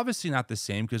 Well, they're obviously not the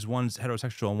same, because one's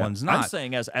heterosexual and one's not. I'm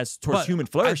saying as towards human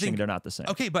flourishing, they're not the same.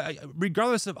 Okay, but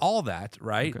regardless of all that,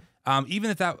 right? Okay. Even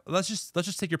if that, let's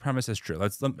just take your premise as true.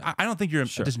 I don't think you're a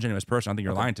disingenuous person. I don't think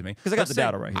you're lying to me. Because I got the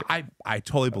data right here. I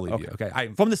totally believe you.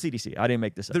 Okay. From the CDC. I didn't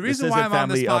make this up. The reason why I'm on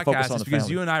this podcast is because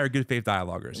you and I are good faith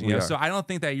dialoguers. You know? So I don't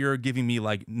think that you're giving me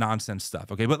like nonsense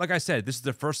stuff. Okay. But like I said, this is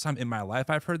the first time in my life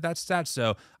I've heard that stat.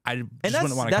 So I just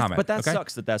wouldn't want to comment. But that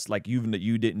sucks that's like you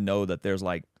didn't know that there's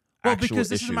like because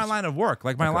this issues. is my line of work.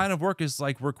 Like my line of work is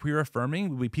like we're queer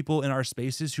affirming. We people in our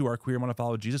spaces who are queer and want to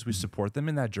follow Jesus. We support them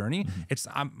in that journey. It's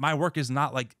my work is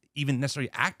not like even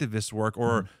necessarily activist work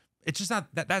or it's just not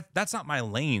that's not my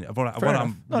lane of what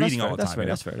I'm reading all the time.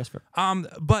 That's fair.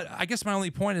 But I guess my only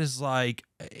point is like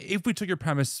if we took your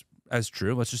premise as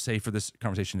true, let's just say for this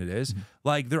conversation it is,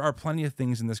 like there are plenty of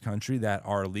things in this country that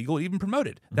are legal, even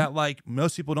promoted, that like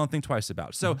most people don't think twice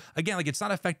about. So again, like it's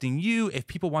not affecting you. If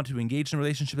people want to engage in a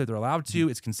relationship that they're allowed to,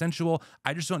 it's consensual.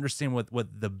 I just don't understand what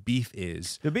the beef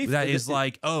is. The beef that is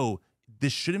like, oh,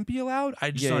 this shouldn't be allowed?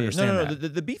 I just don't understand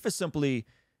that. The beef is simply,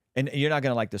 and you're not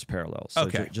going to like this parallel, so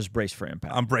just brace for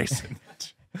impact. I'm bracing.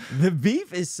 The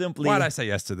beef is simply... Why'd I say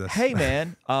yes to this? Hey,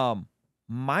 man,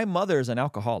 my mother is an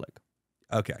alcoholic.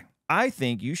 Okay. I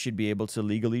think you should be able to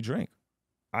legally drink.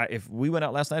 If we went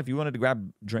out last night, if you wanted to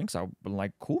grab drinks, I'd be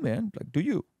like, cool, man. Like, do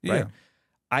you? Yeah. Right?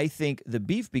 I think the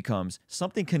beef becomes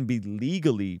something can be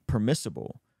legally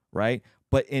permissible, right?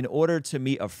 But in order to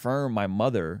me affirm my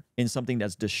mother in something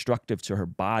that's destructive to her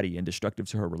body and destructive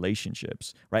to her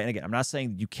relationships, right? And again, I'm not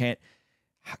saying you can't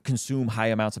consume high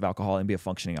amounts of alcohol and be a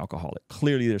functioning alcoholic.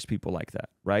 Clearly, there's people like that,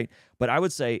 right? But I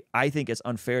would say, I think it's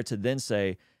unfair to then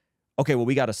say, okay, well,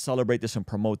 we got to celebrate this and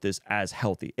promote this as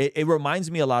healthy. It reminds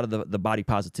me a lot of the body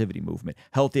positivity movement,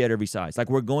 healthy at every size. Like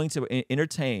we're going to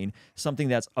entertain something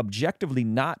that's objectively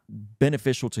not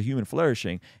beneficial to human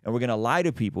flourishing, and we're going to lie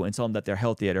to people and tell them that they're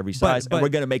healthy at every size, and we're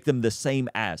going to make them the same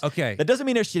as. Okay. That doesn't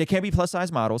mean they can't be plus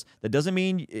size models. That doesn't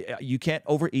mean you can't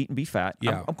overeat and be fat.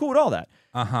 Yeah. I'm cool with all that.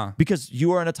 Because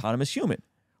you are an autonomous human.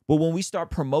 But when we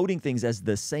start promoting things as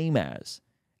the same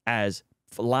as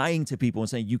lying to people and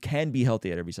saying you can be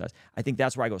healthy at every size, I think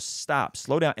that's where I go, stop,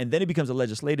 slow down. And then it becomes a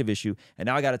legislative issue. And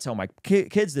now I got to tell my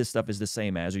kids this stuff is the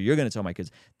same as, or you're going to tell my kids.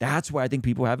 That's where I think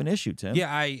people have an issue, Tim.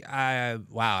 Yeah,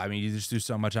 wow. I mean, you just do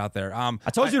so much out there. I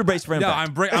told you to brace for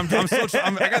impact.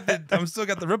 No, I'm still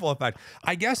got the ripple effect.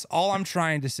 I guess all I'm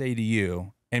trying to say to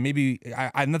you, and maybe I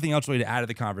have nothing else really to add to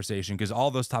the conversation because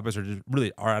all those topics are just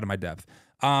really out of my depth.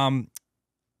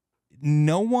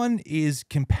 No one is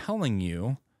compelling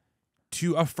you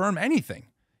to affirm anything.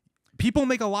 People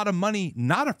make a lot of money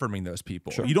not affirming those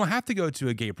people. Sure. You don't have to go to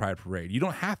a gay pride parade. You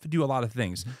don't have to do a lot of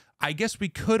things. I guess we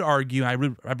could argue, I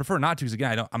prefer not to because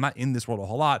again, I'm not in this world a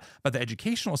whole lot, but the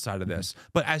educational side of this.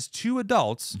 But as two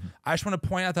adults, I just want to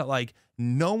point out that like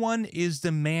no one is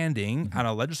demanding on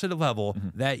a legislative level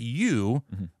that you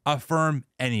affirm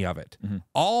any of it.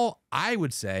 All I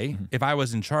would say if I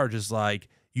was in charge is like,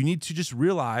 you need to just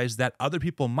realize that other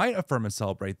people might affirm and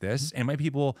celebrate this, and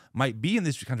people might be in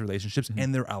these kinds of relationships,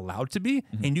 and they're allowed to be,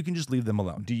 and you can just leave them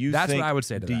alone. That's what I would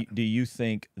say to that. Do you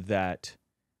think that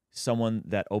someone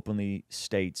that openly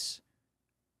states,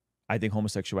 I think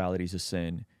homosexuality is a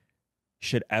sin,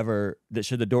 should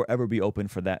the door ever be open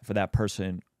for that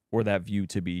person or that view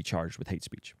to be charged with hate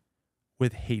speech?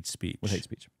 With hate speech. With hate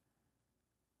speech.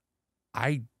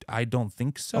 I don't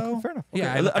think so. Okay, fair enough. Okay.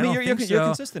 Yeah, I mean, you're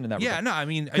consistent in that. Yeah, no, I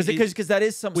mean, because that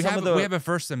is some of the. We have a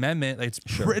First Amendment. Like,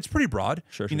 it's pretty broad.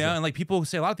 Sure, you know, and like people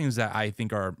say a lot of things that I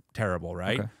think are terrible,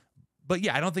 right? Okay. But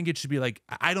yeah, I don't think it should be like,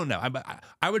 I don't know.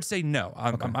 I would say no.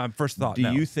 On first thought. Do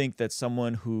you think that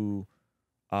someone who,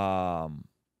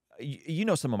 you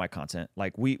know, some of my content,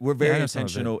 like we're very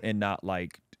intentional in not,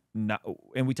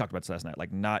 and we talked about this last night,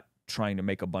 like not trying to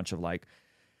make a bunch of like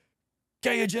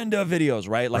gay agenda videos,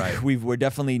 right? Like we're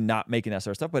definitely not making that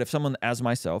sort of stuff. But if someone as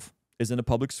myself is in the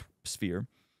public sphere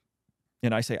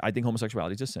and I say, I think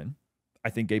homosexuality is a sin,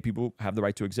 I think gay people have the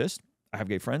right to exist. I have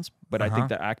gay friends, but I think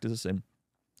that act is a sin.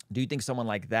 Do you think someone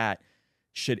like that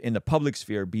should in the public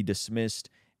sphere be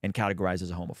dismissed and categorized as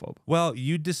a homophobe? Well,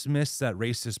 you dismissed that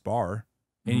racist bar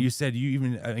and you said you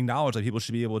even acknowledge that people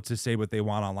should be able to say what they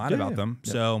want online about them.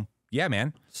 Yeah. So yeah,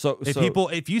 man. So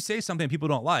if you say something people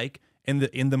don't like,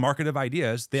 in the market of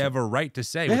ideas, they have a right to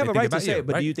say. They have a right to say it,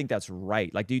 but do you think that's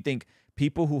right? Like, do you think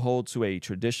people who hold to a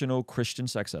traditional Christian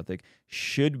sex ethic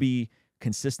should be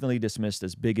consistently dismissed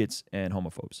as bigots and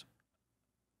homophobes?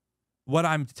 What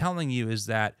I'm telling you is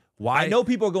that I know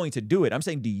people are going to do it. I'm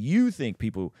saying, do you think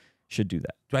people should do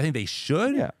that? Do I think they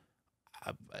should? Yeah.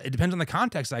 It depends on the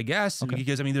context, I guess,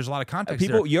 because I mean, there's a lot of context.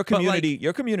 People, there. your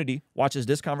community watches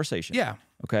this conversation. Yeah.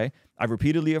 Okay. I've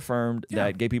repeatedly affirmed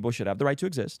that gay people should have the right to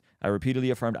exist. I repeatedly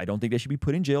affirmed I don't think they should be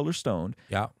put in jail or stoned.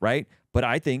 Yeah. Right. But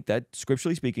I think that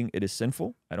scripturally speaking, it is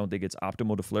sinful. I don't think it's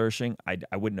optimal to flourishing. I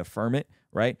wouldn't affirm it.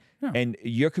 Right. Yeah. And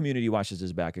your community watches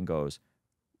this back and goes,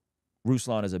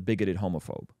 Ruslan is a bigoted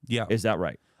homophobe. Yeah. Is that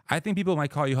right? I think people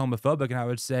might call you homophobic, and I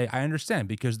would say I understand,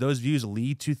 because those views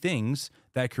lead to things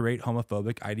that create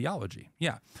homophobic ideology.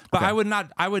 Yeah, but I would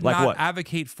not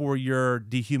advocate for your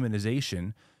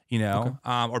dehumanization, you know,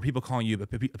 or people calling you a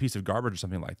piece of garbage or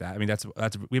something like that. I mean, that's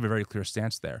we have a very clear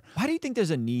stance there. Why do you think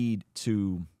there's a need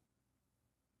to?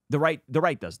 The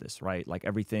right does this, right? Like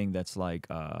everything that's like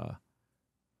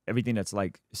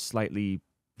slightly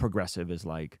progressive is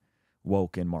like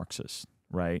woke and Marxist,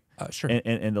 right? Sure.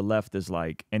 And the left is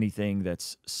like anything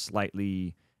that's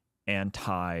slightly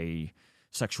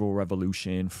anti-sexual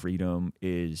revolution, freedom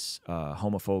is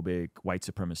homophobic, white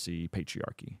supremacy,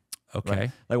 patriarchy. Okay.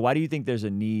 Right? Like, why do you think there's a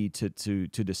need to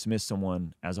dismiss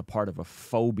someone as a part of a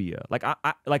phobia? Like,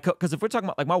 because if we're talking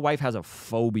about, like, my wife has a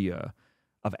phobia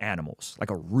of animals, like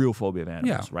a real phobia of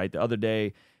animals, right? The other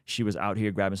day, she was out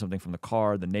here grabbing something from the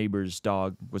car. The neighbor's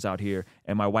dog was out here,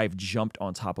 and my wife jumped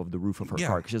on top of the roof of her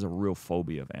car because she has a real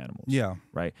phobia of animals. Yeah.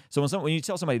 Right? So when you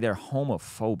tell somebody they're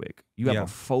homophobic, you have a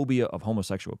phobia of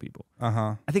homosexual people.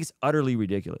 I think it's utterly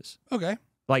ridiculous. Okay.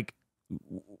 Like,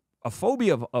 a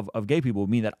phobia of gay people would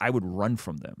mean that I would run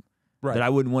from them. Right. That I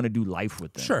wouldn't want to do life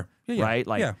with them. Sure. Yeah, right?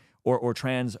 Like, or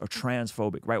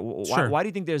transphobic, right? Why do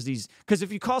you think there's these? Because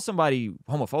if you call somebody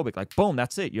homophobic, like, boom,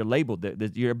 that's it. You're labeled.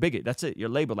 You're a bigot. That's it. You're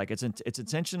labeled. Like, it's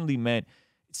intentionally meant,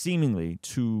 seemingly,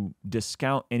 to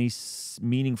discount any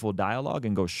meaningful dialogue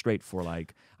and go straight for,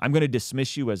 like, I'm going to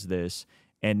dismiss you as this,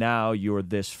 and now you're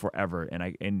this forever.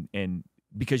 And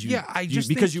because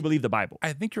you believe the Bible.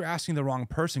 I think you're asking the wrong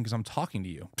person, because I'm talking to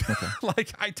you. Okay.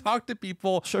 Like, I talk to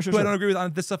people who I don't agree with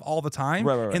on this stuff all the time,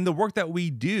 right. And the work that we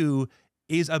do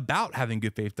is about having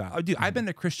good faith dialogue. Dude, I've been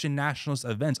to Christian nationalist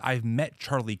events. I've met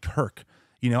Charlie Kirk.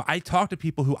 You know, I talk to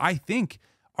people who I think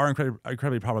are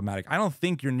incredibly problematic. I don't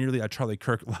think you're nearly a Charlie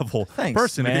Kirk level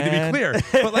person, man. To be clear.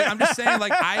 But like, I'm just saying,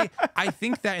 like, I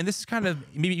think that, and this is kind of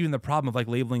maybe even the problem of like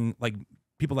labeling like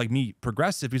people like me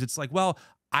progressive, because it's like, well,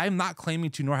 I'm not claiming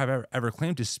to, nor have I ever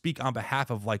claimed to speak on behalf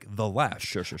of like the left.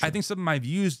 Sure. I think some of my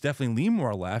views definitely lean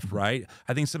more left, right?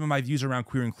 I think some of my views around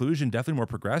queer inclusion definitely more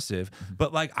progressive,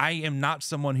 but like, I am not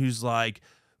someone who's like,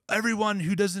 everyone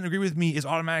who doesn't agree with me is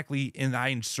automatically, and I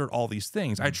insert all these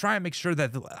things. I try and make sure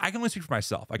that I can only speak for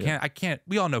myself. I can't,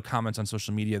 we all know comments on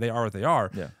social media, they are what they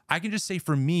are. Yeah. I can just say,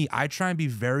 for me, I try and be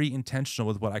very intentional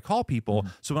with what I call people.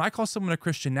 So when I call someone a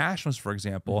Christian nationalist, for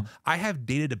example, I have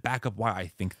data to back up why I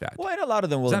think that. Well, and a lot of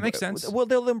them will. Does that make sense? Well,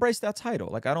 they'll embrace that title.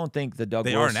 Like, I don't think the Doug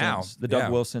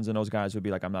Wilsons and those guys would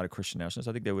be like, I'm not a Christian nationalist.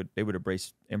 I think they would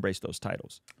embrace those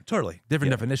titles. Totally.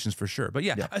 Different definitions for sure. But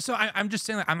so I'm just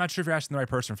saying, like, I'm not sure if you're asking the right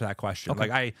person for that question. Okay.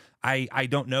 Like, I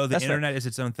don't know. The internet is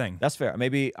its own thing. That's fair.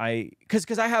 Maybe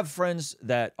because I have friends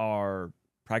that are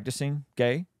practicing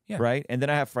gay, right? And then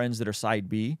I have friends that are side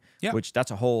B, which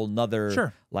that's a whole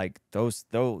nother like the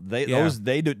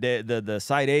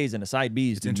side A's and the side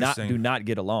B's do not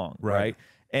get along, right?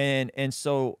 And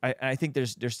so I think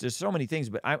there's so many things,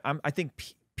 but I think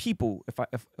people,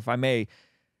 if I may,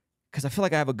 because I feel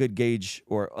like I have a good gauge,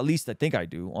 or at least I think I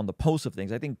do, on the pulse of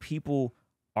things. I think people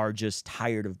are just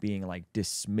tired of being like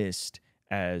dismissed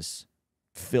as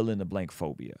fill in the blank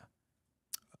phobia.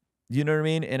 You know what I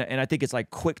mean? And I think it's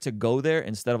like quick to go there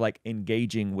instead of like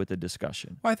engaging with the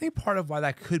discussion. Well, I think part of why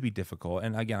that could be difficult,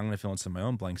 and again, I'm going to fill in some of my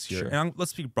own blanks here. And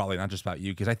let's speak broadly, not just about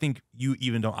you, because I think you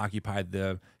even don't occupy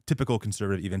the typical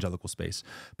conservative evangelical space.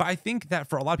 But I think that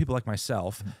for a lot of people like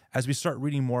myself, as we start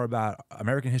reading more about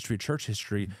American history, church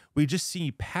history, we just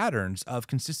see patterns of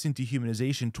consistent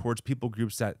dehumanization towards people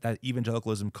groups that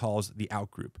evangelicalism calls the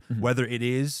out group, whether it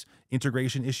is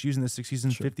integration issues in the 60s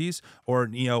and 50s,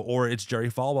 or it's Jerry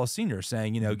Falwell Sr.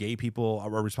 saying, gay people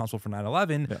are responsible for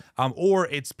 9/11, or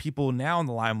it's people now in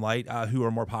the limelight who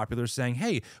are more popular saying,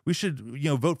 hey, we should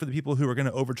vote for the people who are going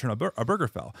to overturn a burger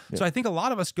fell. So I think a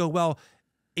lot of us go, well,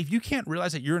 if you can't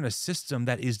realize that you're in a system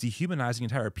that is dehumanizing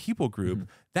an entire people group,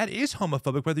 that is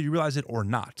homophobic, whether you realize it or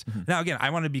not. Now, again, I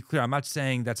want to be clear. I'm not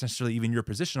saying that's necessarily even your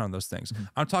position on those things.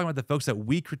 I'm talking about the folks that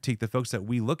we critique, the folks that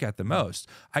we look at the most.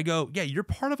 I go, yeah, you're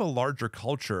part of a larger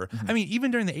culture. I mean,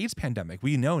 even during the AIDS pandemic,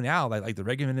 we know now that like the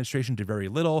Reagan administration did very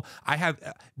little. I have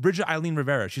Bridget Eileen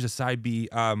Rivera. She's a side B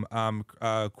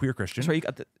queer Christian. Sorry,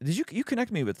 did you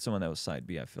connect me with someone that was side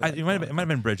B? I feel like it might have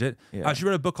been Bridget. She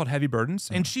wrote a book called Heavy Burdens,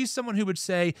 and she's someone who would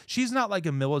say, say she's not like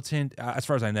a militant, as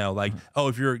far as I know, like, oh,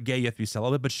 if you're gay, you have to be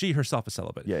celibate, but she herself is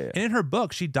celibate. Yeah. And in her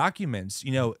book, she documents,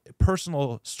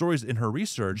 personal stories in her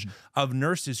research of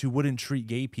nurses who wouldn't treat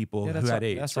gay people who had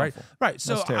AIDS, right? Awful. Right.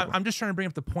 So I'm I'm just trying to bring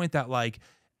up the point that, like,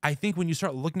 I think when you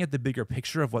start looking at the bigger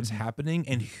picture of what's happening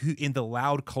and who in the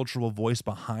loud cultural voice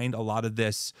behind a lot of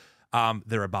this,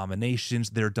 their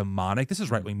abominations, they're demonic. This is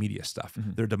right-wing media stuff.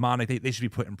 They're demonic. They should be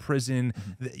put in prison.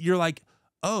 You're like,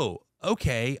 oh,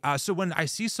 okay. So when I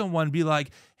see someone be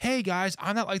like, hey guys,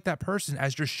 I'm not like that person,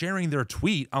 as you're sharing their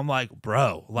tweet, I'm like,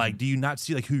 bro, like, do you not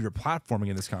see like who you're platforming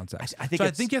in this context? I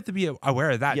think you have to be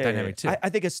aware of that dynamic too. I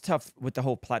think it's tough with the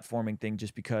whole platforming thing,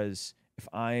 just because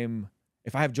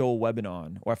if I have Joel Webbin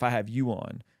on, or if I have you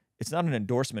on, it's not an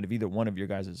endorsement of either one of your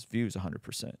guys' views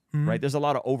 100%, right? There's a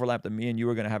lot of overlap that me and you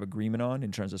are going to have agreement on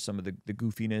in terms of some of the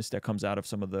goofiness that comes out of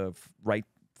some of the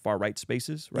far right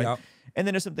spaces, right? Yep. And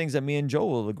then there's some things that me and Joel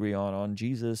will agree on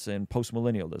Jesus and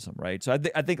post-millennialism, right? So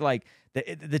I think like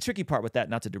the tricky part with that,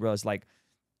 not to derail, is like,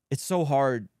 it's so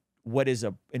hard. What is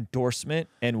a endorsement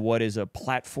and what is a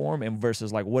platform, and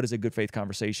versus like what is a good faith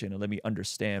conversation, and let me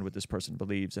understand what this person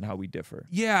believes and how we differ.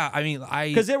 Yeah, I mean,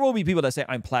 because there will be people that say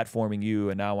I'm platforming you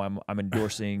and now I'm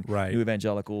endorsing right. new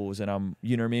evangelicals, and I'm,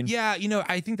 you know what I mean? Yeah,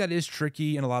 I think that is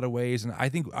tricky in a lot of ways, and I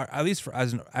think at least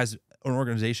as an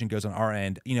organization goes on our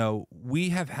end, we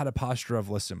have had a posture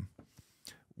of, listen,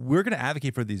 we're going to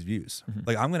advocate for these views.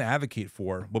 Like, I'm going to advocate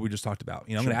for what we just talked about.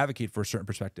 I'm going to advocate for certain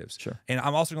perspectives. Sure. And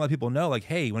I'm also going to let people know, like,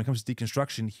 hey, when it comes to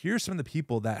deconstruction, here's some of the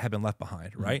people that have been left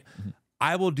behind, right?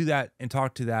 I will do that and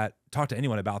talk to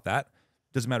anyone about that.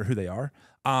 Doesn't matter who they are.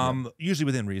 Usually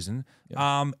within reason.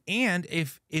 And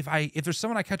if there's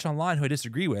someone I catch online who I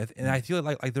disagree with, and I feel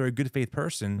like they're a good faith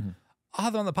person, I'll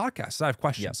have them on the podcast. So I have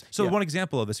questions. So one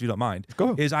example of this, if you don't mind,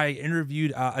 is I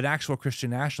interviewed an actual Christian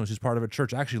nationalist who's part of a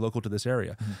church actually local to this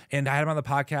area. And I had him on the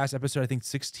podcast, episode, I think,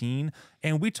 16.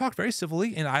 And we talked very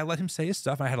civilly, and I let him say his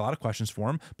stuff. And I had a lot of questions for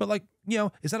him. But like,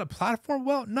 is that a platform?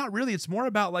 Well, not really. It's more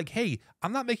about like, hey,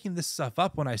 I'm not making this stuff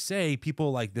up when I say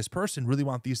people like this person really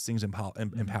want these things in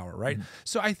power, right?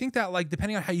 So I think that, like,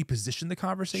 depending on how you position the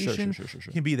conversation,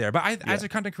 can be there. But as a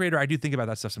content creator, I do think about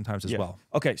that stuff sometimes as well.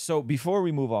 Okay, so before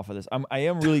we move off of this, I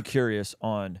am really curious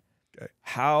on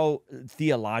how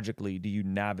theologically do you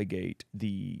navigate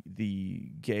the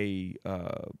gay,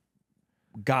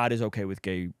 God is okay with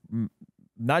gay,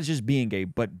 not just being gay,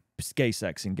 but gay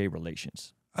sex and gay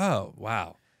relations. Oh,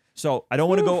 wow. So I don't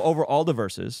want to go over all the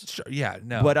verses. Sure, yeah,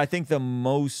 no. But I think the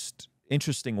most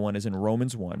interesting one is in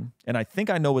Romans 1. And I think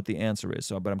I know what the answer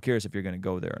is, but I'm curious if you're going to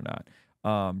go there or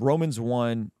not. Romans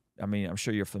 1, I mean, I'm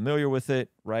sure you're familiar with it,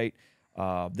 right?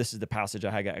 This is the passage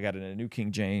I got it in the New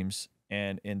King James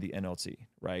and in the NLT,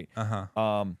 right?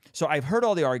 So I've heard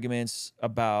all the arguments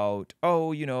about,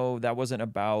 that wasn't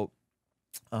about,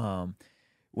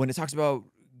 when it talks about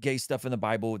gay stuff in the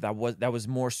Bible, that was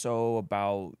more so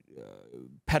about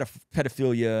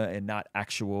pedophilia and not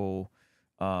actual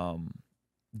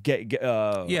gay.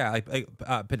 Like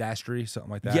pedastry,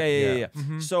 something like that. Yeah.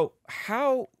 So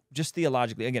how, just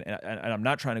theologically, again, and I'm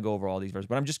not trying to go over all these verses,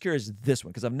 but I'm just curious this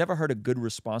one, because I've never heard a good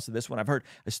response to this one.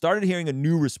 I started hearing a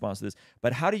new response to this,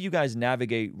 but how do you guys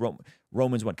navigate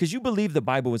Romans 1? Because you believe the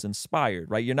Bible was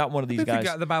inspired, right? You're not one of these guys.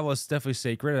 The Bible is definitely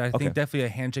sacred. I think definitely a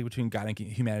handshake between God and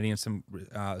humanity in some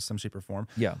shape or form.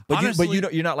 Yeah, but honestly,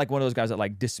 you're not like one of those guys that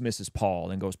like dismisses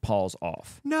Paul and goes, Paul's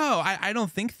off. No, I don't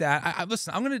think that.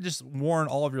 Listen, I'm going to just warn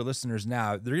all of your listeners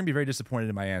now. They're going to be very disappointed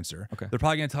in my answer. Okay, they're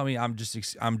probably going to tell me I'm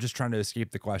just trying to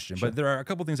escape the question. Sure. But there are a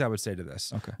couple things I would say to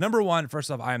this. Okay. Number one,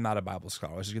 first off, I am not a Bible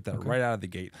scholar. Let's just get that right out of the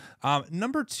gate.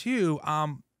 Number two,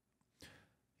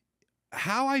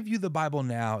 how I view the Bible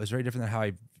now is very different than how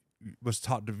I was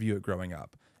taught to view it growing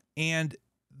up. And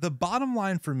the bottom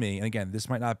line for me, and again, this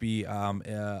might not be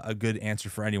a good answer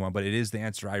for anyone, but it is the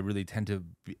answer I really tend to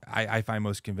I find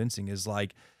most convincing, is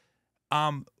like,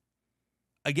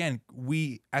 again,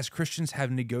 we as Christians have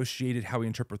negotiated how we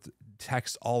interpret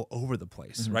text all over the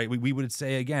place, right? We would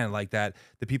say, again, like that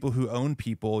the people who own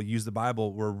people use the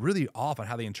Bible were really off on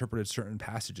how they interpreted certain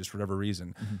passages for whatever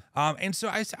reason. And so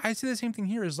I say the same thing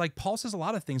here, is like Paul says a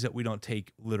lot of things that we don't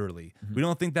take literally. We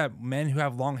don't think that men who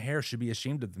have long hair should be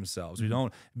ashamed of themselves. We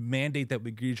don't mandate that we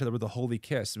greet each other with a holy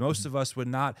kiss. Most of us would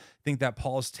not think that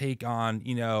Paul's take on,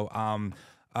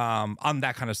 on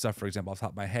that kind of stuff, for example, off the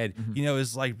top of my head, you know,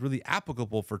 is like really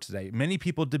applicable for today. Many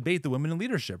people debate the women in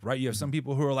leadership, right? You have some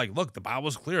people who are like, look, the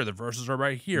Bible's clear, the verses are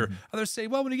right here. Others say,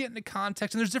 well, when you get into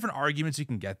context, and there's different arguments you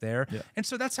can get there. And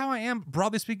so that's how I am,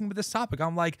 broadly speaking, with this topic.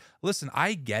 I'm like, listen,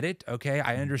 I get it, okay?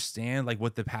 I understand like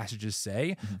what the passages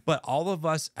say, but all of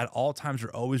us at all times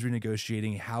are always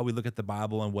renegotiating how we look at the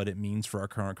Bible and what it means for our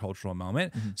current cultural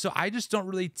moment. So I just don't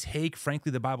really take,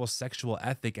 frankly, the Bible's sexual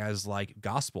ethic as like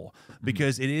gospel,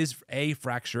 because it is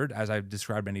fractured, as I've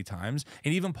described many times.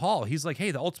 And even Paul, he's like,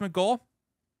 hey, the ultimate goal,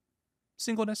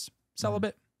 singleness,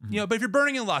 celibate. You know, but if you're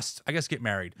burning in lust, I guess get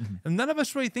married. And none of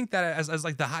us really think that as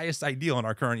like the highest ideal in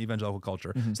our current evangelical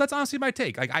culture. So that's honestly my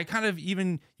take. Like I kind of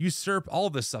even usurp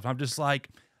all this stuff. I'm just like,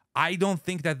 I don't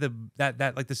think that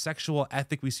that like the sexual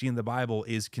ethic we see in the Bible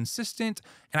is consistent.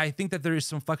 And I think that there is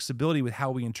some flexibility with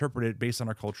how we interpret it based on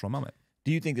our cultural moment.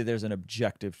 Do you think that there's an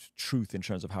objective truth in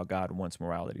terms of how God wants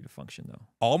morality to function, though?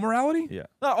 All morality? Yeah.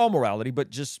 Not all morality, but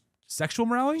just sexual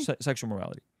morality? Sexual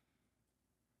morality.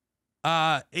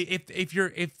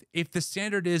 If the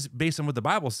standard is based on what the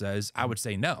Bible says, I would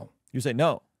say no. You say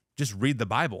no. Just read the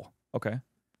Bible. Okay.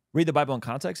 Read the Bible in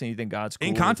context, and you think God's cool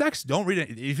in context? Don't read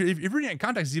it. If you're reading it in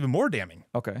context, it's even more damning.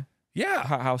 Okay. Yeah.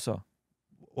 How so?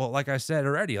 Well, like I said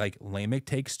already, like Lamech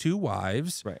takes 2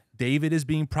 wives. Right. David is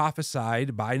being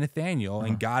prophesied by Nathaniel,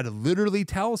 and God literally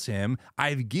tells him,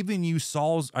 I've given you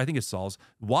Saul's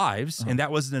wives, and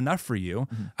that wasn't enough for you.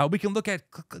 We can look at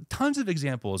tons of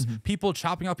examples, people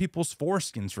chopping out people's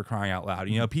foreskins, for crying out loud,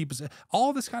 you know, people,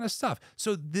 all this kind of stuff.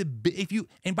 So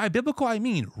and by biblical, I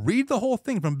mean, read the whole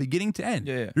thing from beginning to end.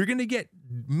 You're going to get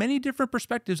many different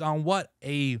perspectives on what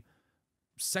a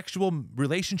sexual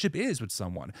relationship is with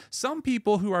someone. Some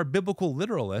people who are biblical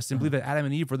literalists and believe that Adam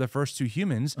and Eve were the first 2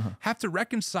 humans have to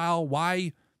reconcile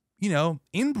why, you know,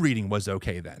 inbreeding was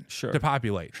okay then to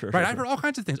populate. Right? I've heard all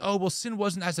kinds of things. Oh, well, sin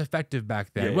wasn't as effective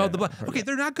back then. Okay,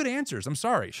 they're not good answers. I'm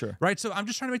sorry. Right? So I'm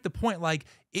just trying to make the point, like,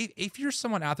 if you're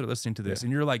someone out there listening to this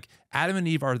and you're like, Adam and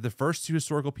Eve are the first 2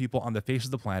 historical people on the face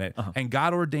of the planet, and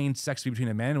God ordained sex between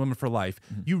a man and woman for life,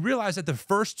 you realize that the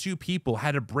first 2 people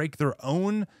had to break their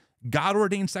own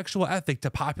God-ordained sexual ethic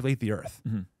to populate the earth.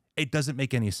 It doesn't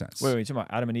make any sense. Wait, you're talking about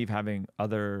Adam and Eve having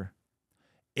other...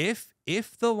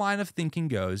 If the line of thinking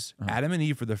goes, Adam and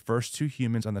Eve were the first 2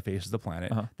 humans on the face of the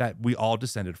planet that we all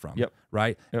descended from,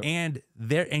 right? And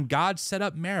God set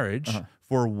up marriage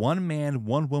for 1 man,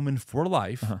 1 woman for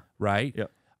life, right?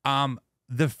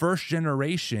 The first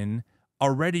generation...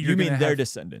 Already, you mean their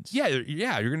descendants? Yeah,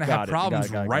 you're gonna have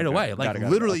problems right away. Like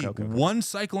literally, one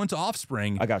cycle into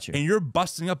offspring. I got you. And you're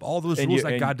busting up all those rules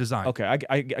that God designed. Okay,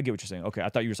 I get what you're saying. Okay, I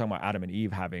thought you were talking about Adam and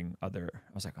Eve having other.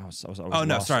 I was like, oh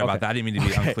no, sorry about that. I didn't mean to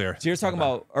be unclear. So you're talking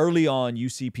about early on, you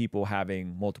see people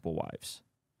having multiple wives.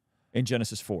 In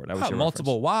Genesis 4, that was your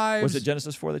multiple reference. wives. Was it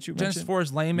Genesis 4 that you mentioned? Genesis 4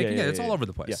 is Lamech. Yeah, it's all over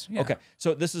the place. Yeah. Okay,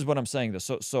 so this is what I'm saying.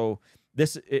 So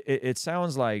this it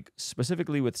sounds like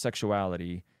specifically with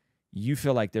sexuality, you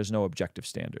feel like there's no objective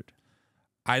standard.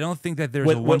 I don't think that there's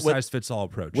a one-size-fits-all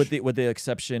approach. With the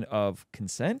exception of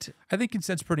consent? I think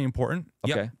consent's pretty important.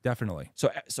 Okay. Yep, definitely. So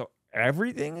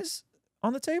everything is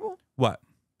on the table? What?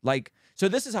 Like, so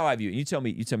this is how I view it. You tell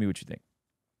me what you think.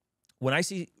 When I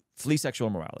see flee sexual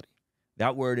immorality,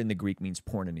 that word in the Greek means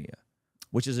porneia,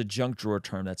 which is a junk drawer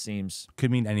term that seems...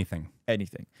 Could mean anything.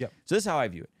 Anything. Yep. So this is how I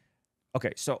view it.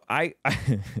 Okay, so I've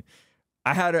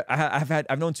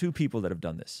known 2 people that have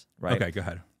done this, right? Okay, go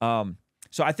ahead.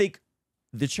 So I think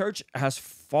the church has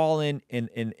fallen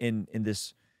in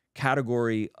this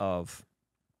category of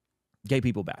gay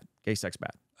people bad, gay sex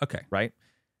bad. Okay. Right?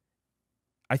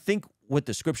 I think what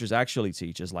the scriptures actually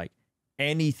teach is like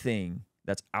anything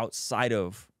that's outside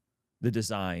of the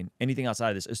design, anything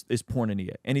outside of this is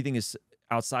porneia. Anything is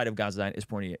outside of God's design is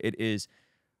porneia. It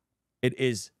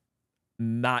is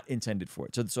not intended for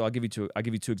it. So I'll give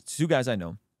you two guys I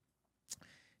know.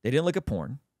 They didn't look at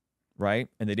porn, right?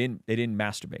 And they didn't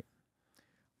masturbate.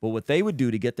 But what they would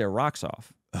do to get their rocks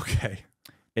off, okay,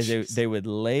 is they would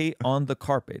lay on their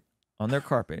carpet,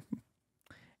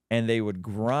 and they would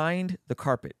grind the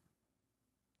carpet,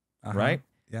 right?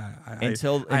 Yeah,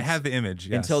 I have the image.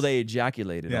 Yes. Until they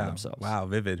ejaculated on themselves. Wow,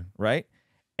 vivid. Right?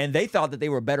 And they thought that they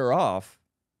were better off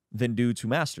than dudes who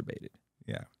masturbated.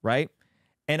 Yeah. Right?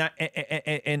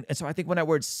 And so I think when that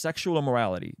word sexual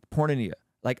immorality, porneia,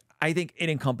 like I think it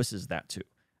encompasses that too.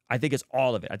 I think it's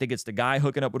all of it. I think it's the guy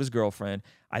hooking up with his girlfriend.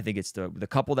 I think it's the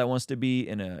couple that wants to be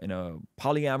in a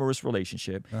polyamorous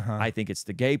relationship. I think it's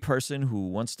the gay person who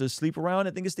wants to sleep around.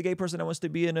 I think it's the gay person that wants to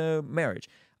be in a marriage.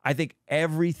 I think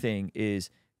everything is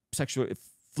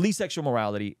flee sexual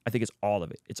morality. I think it's all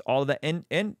of it. It's all of that.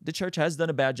 And the church has done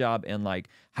a bad job in like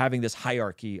having this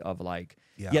hierarchy of like,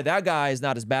 yeah, that guy is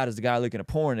not as bad as the guy looking at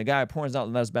porn. The guy at porn is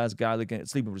not as bad as the guy looking at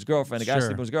sleeping with his girlfriend. The guy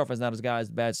sleeping with his girlfriend is not as guy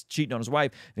as bad as cheating on his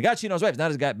wife. The guy cheating on his wife is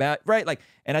not as guy bad, right? Like,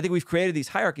 and I think we've created these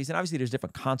hierarchies, and obviously there's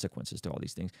different consequences to all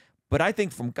these things. But I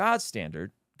think from God's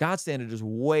standard is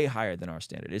way higher than our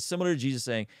standard. It's similar to Jesus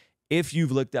saying, if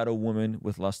you've looked at a woman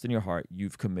with lust in your heart,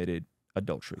 you've committed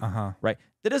adultery, right?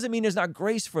 That doesn't mean there's not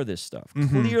grace for this stuff.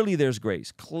 Clearly there's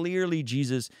grace. Clearly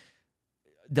Jesus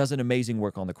does an amazing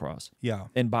work on the cross,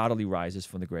 and bodily rises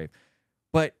from the grave.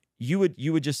 But you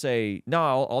would just say, no,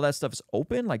 all that stuff is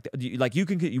open. Like would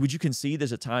you concede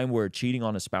there's a time where cheating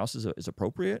on a spouse is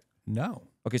appropriate? No.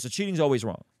 Okay, so cheating's always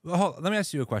wrong. Well, let me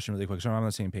ask you a question really quick, so I'm on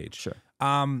the same page. Sure.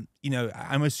 You know,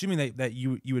 I'm assuming that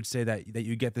you would say that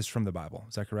you get this from the Bible.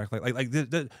 Is that correct? Like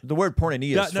the word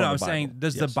porneia is from the Bible. I'm saying,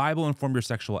 does the Bible inform your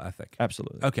sexual ethic?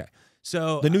 Absolutely. Okay.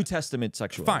 So the New Testament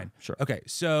sexual. Fine. Sure. Okay.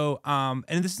 So,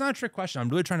 and this is not a trick question. I'm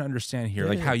really trying to understand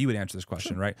here, how you would answer this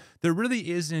question, right? There really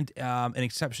isn't an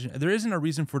exception. There isn't a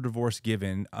reason for divorce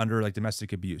given under like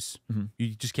domestic abuse.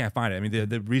 You just can't find it. I mean,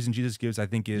 the reason Jesus gives, I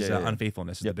think, is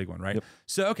unfaithfulness is the big one, right?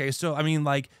 So, okay. So, I mean,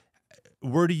 like,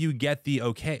 where do you get the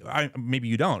okay? Maybe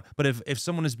you don't, but if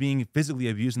someone is being physically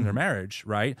abused in their marriage,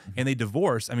 right, and they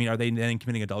divorce, I mean, are they then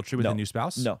committing adultery with a new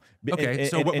spouse? No. Okay,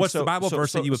 so what's the Bible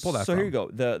verse that you would pull that from? So here you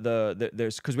go.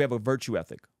 There's because we have a virtue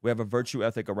ethic. We have a virtue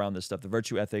ethic around this stuff. The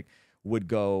virtue ethic would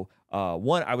go,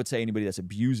 one, I would say anybody that's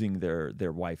abusing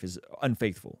their wife is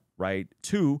unfaithful, right?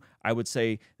 Two, I would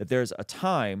say that there's a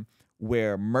time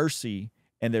where mercy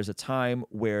and there's a time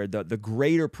where the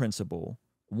greater principle,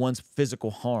 one's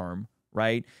physical harm,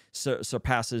 right,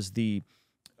 surpasses the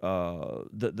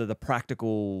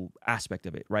practical aspect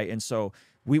of it, right? And so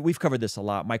we've covered this a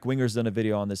lot. Mike Winger's done a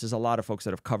video on this. There's a lot of folks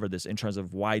that have covered this in terms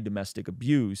of why domestic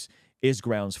abuse is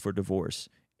grounds for divorce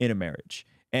in a marriage.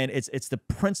 And it's the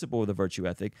principle of the virtue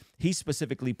ethic. He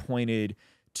specifically pointed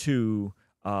to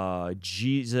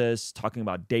Jesus talking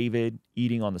about David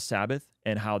eating on the Sabbath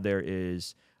and how there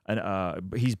is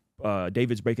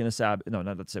David's breaking the Sabbath. No,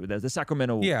 not the Sabbath. The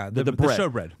sacramental. Yeah, the bread.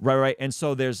 showbread. Right. And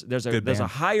so there's a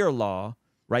higher law,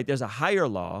 right? There's a higher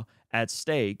law at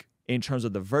stake in terms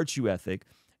of the virtue ethic,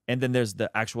 and then there's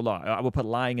the actual law. I would put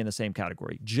lying in the same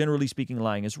category. Generally speaking,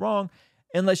 lying is wrong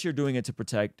unless you're doing it to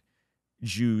protect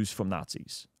Jews from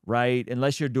Nazis, right?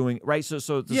 Unless you're doing right.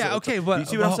 So yeah, okay, but you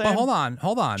see what I'm saying? But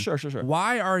hold on. Sure.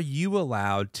 Why are you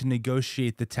allowed to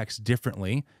negotiate the text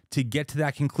differently to get to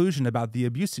that conclusion about the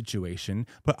abuse situation,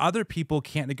 but other people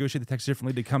can't negotiate the text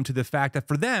differently to come to the fact that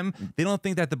for them, they don't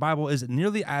think that the Bible is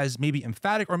nearly as maybe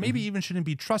emphatic or maybe even shouldn't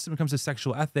be trusted when it comes to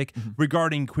sexual ethic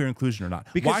regarding queer inclusion or not?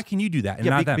 Why can you do that and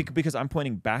not them? Because I'm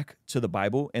pointing back to the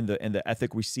Bible and the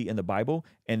ethic we see in the Bible,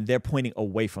 and they're pointing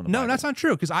away from the Bible. No, that's not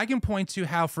true, because I can point to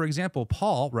how, for example,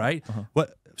 Paul, right,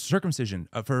 what circumcision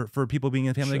for people being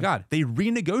in the family of God, they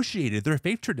renegotiated their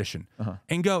faith tradition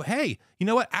and go, hey, you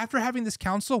know what? After having this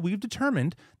council, we've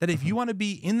determined that if you want to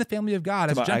be in the family of God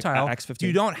as a Gentile,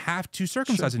 you don't have to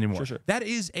circumcise anymore. That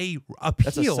is a appeal.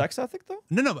 That's a sex ethic, though?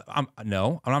 No.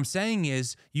 No. What I'm saying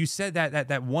is, you said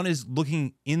that one is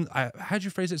looking in. How'd you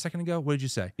phrase it a second ago? What did you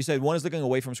say? You said one is looking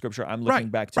away from Scripture. I'm looking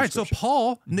back to Scripture. So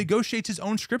Paul negotiates his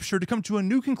own Scripture to come to a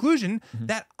new conclusion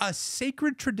that a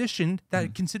sacred tradition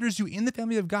that considers you in the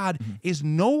family of God is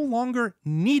no longer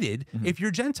needed if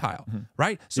you're Gentile,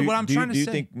 right? So what I'm trying to say. Do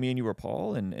you think me and you were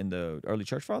Paul and the early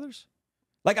church fathers?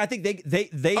 Like, I think they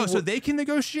so they can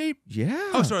negotiate? Yeah.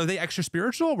 Oh, so are they extra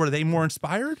spiritual? Were they more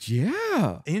inspired?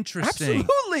 Yeah. Interesting.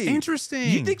 Absolutely.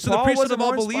 Interesting. You think so Paul the priesthood of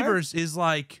all inspired? Believers is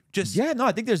like just... Yeah, no,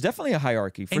 I think there's definitely a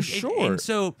hierarchy, for sure. And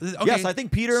so, okay. Yes, I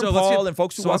think Peter and Paul and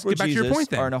folks who walk with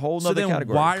Jesus are in a whole nother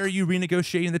category. Why are you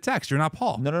renegotiating the text? You're not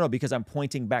Paul. No, because I'm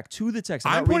pointing back to the text.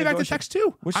 I'm pointing back to the text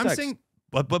too. Which I'm text? saying,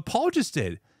 but Paul just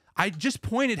did. I just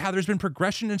pointed how there's been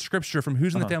progression in Scripture from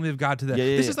who's in the family of God to the...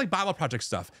 This is like Bible Project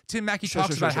stuff. Tim Mackey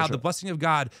talks about how the blessing of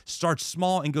God starts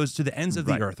small and goes to the ends of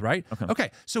the earth, right?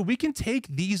 Okay, so we can take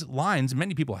these lines,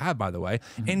 many people have, by the way,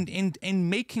 and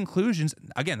make conclusions,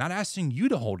 again, not asking you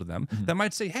to hold to them, that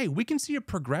might say, hey, we can see a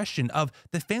progression of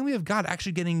the family of God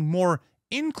actually getting more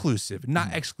inclusive, not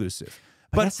exclusive.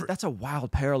 But that's a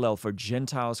wild parallel for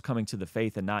Gentiles coming to the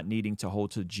faith and not needing to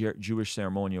hold to Jewish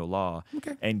ceremonial law,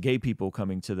 and gay people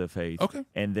coming to the faith,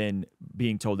 and then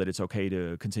being told that it's okay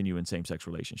to continue in same-sex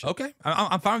relationships. Okay,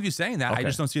 I'm fine with you saying that. I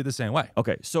just don't see it the same way.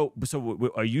 Okay, so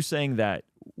are you saying that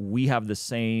we have the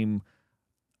same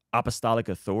apostolic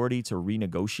authority to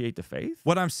renegotiate the faith?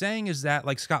 What I'm saying is that,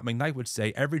 like Scott McKnight would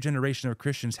say, every generation of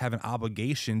Christians have an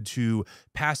obligation to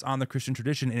pass on the Christian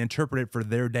tradition and interpret it for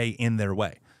their day in their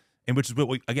way. and which is what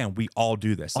we all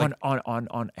do this. Like,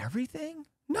 on everything?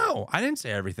 no, I didn't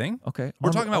say everything. Okay.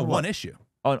 We're talking about on one what? issue.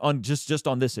 On just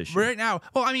on this issue. Right now,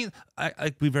 well, I mean,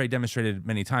 we've already demonstrated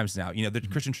many times now. You know, the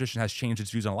Christian tradition has changed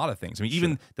its views on a lot of things. I mean,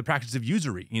 even the practice of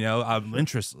usury, you know,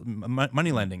 interest,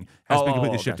 money lending has been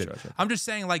completely shifted. Gotcha. I'm just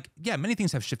saying, like, yeah, many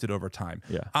things have shifted over time.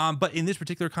 Yeah. But in this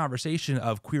particular conversation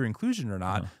of queer inclusion or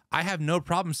not, I have no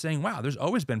problem saying, wow, there's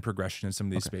always been progression in some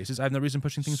of these spaces. I have no reason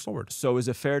pushing things forward. So is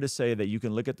it fair to say that you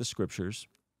can look at the scriptures,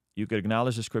 you could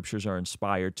acknowledge the scriptures are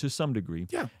inspired to some degree,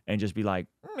 and just be like,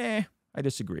 meh, I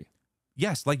disagree.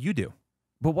 Yes, like you do.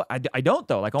 But what I don't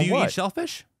though. Like on Do you what? eat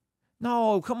shellfish?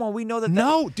 No, come on. We know that.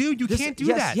 No, dude, you can't do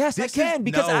that. Yes, I can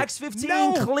because no, Acts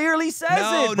 15 clearly says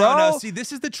it, bro. No. See,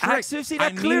 this is the trick. Acts 15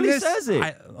 that clearly says it.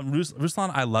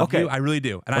 Ruslan, I love you. I really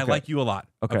do, and I like you a lot.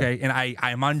 Okay, and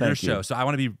I'm on your show, so I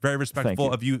want to be very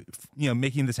respectful of you. You know,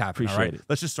 making this happen. Appreciate all right, it.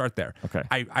 Let's just start there. Okay,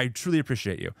 I truly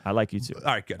appreciate you. I like you too.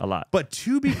 All right, good. A lot. But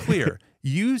to be clear,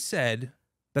 you said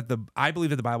that I believe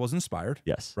that the Bible is inspired.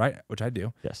 Yes. Right, which I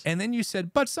do. Yes. And then you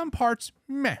said, but some parts,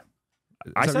 meh.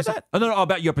 I said that? Oh, no,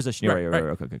 about your position. Right.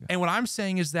 Okay. And what I'm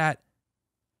saying is that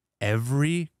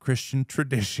every Christian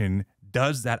tradition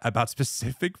does that about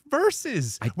specific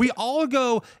verses. We all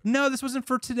go, no, this wasn't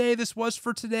for today. This was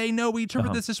for today. No, we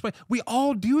interpret this way. We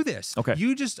all do this. Okay.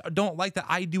 You just don't like that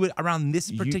I do it around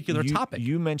this particular topic.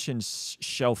 You mentioned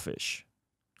shellfish.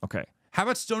 Okay. How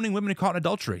about stoning women caught in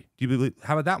adultery? Do you believe?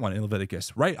 How about that one in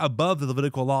Leviticus? Right above the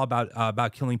Levitical law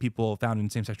about killing people found in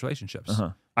same-sex relationships.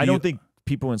 I don't think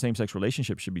people in same-sex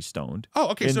relationships should be stoned.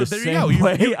 Oh, okay. In So the there you same go.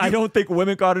 way, I don't think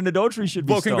women caught in adultery should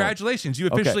be well, stoned. congratulations. You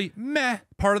officially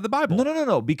part of the Bible.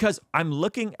 No. Because I'm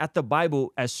looking at the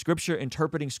Bible as scripture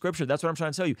interpreting scripture. That's what I'm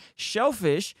trying to tell you.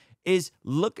 Shellfish is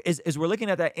we're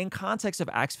looking at that in context of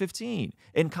Acts 15,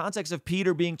 in context of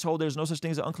Peter being told there's no such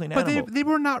thing as an unclean animal. But they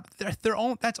were not.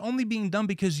 That's only being done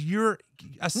because you're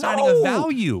assigning a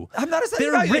value. I'm not assigning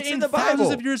They're value. It's written in the thousands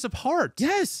Bible. of years apart.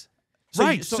 Yes.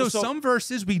 Right. So some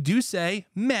verses we do say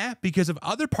meh because of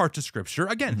other parts of scripture.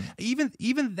 Again,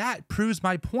 even that proves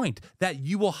my point that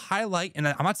you will highlight. And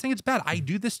I'm not saying it's bad. I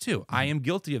do this too. I am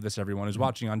guilty of this. Everyone who's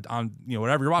watching on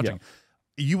whatever you're watching. Yeah.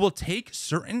 You will take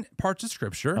certain parts of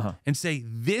scripture and say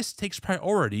this takes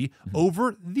priority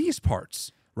over these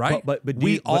parts. Right. But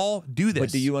we all do this.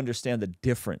 But do you understand the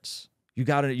difference? You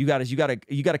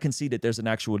gotta concede that there's an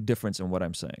actual difference in what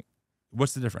I'm saying.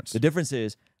 What's the difference? The difference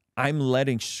is I'm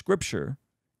letting scripture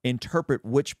interpret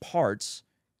which parts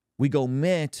we go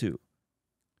meh to.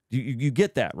 You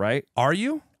get that, right? Are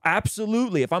you?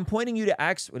 Absolutely. If I'm pointing you to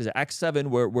Acts 7,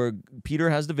 where Peter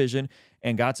has the vision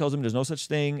and God tells him there's no such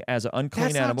thing as an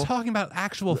unclean animal. That's not talking about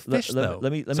actual fish, though.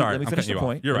 Let me finish the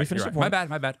point. You're let right. me finish the point. point.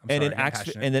 My bad. And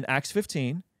then Acts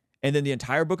 15. And then the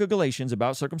entire book of Galatians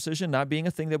about circumcision not being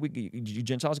a thing that you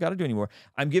Gentiles got to do anymore.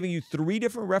 I'm giving you 3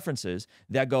 different references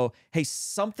that go, hey,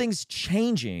 something's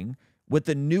changing with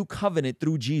the new covenant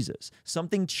through Jesus.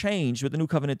 Something changed with the new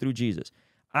covenant through Jesus.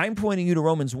 I'm pointing you to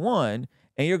Romans 1,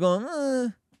 and you're going,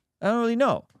 I don't really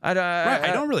know. I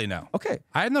don't really know. Okay.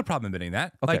 I have no problem admitting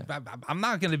that. Okay. Like, I'm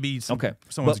not going to be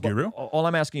someone's guru. All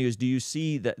I'm asking you is, do you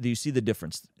see the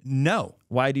difference? No.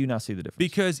 Why do you not see the difference?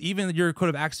 Because even your quote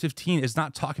of Acts 15 is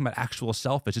not talking about actual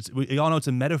selfish. We all know it's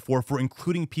a metaphor for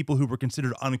including people who were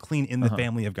considered unclean in the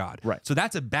family of God. Right. So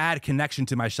that's a bad connection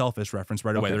to my shellfish reference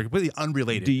right away. They're completely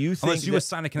unrelated. Do you think unless you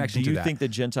assign a connection to that? Do you think that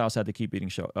Gentiles had to keep eating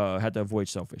had to avoid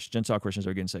shellfish? Gentile Christians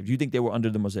are getting saved. Do you think they were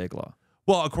under the Mosaic law?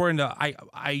 Well, according to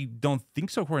I don't think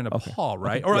so. According to Paul,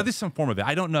 right, or at least some form of it.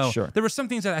 I don't know. Sure. There were some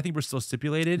things that I think were still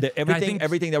stipulated.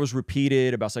 Everything that was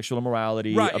repeated about sexual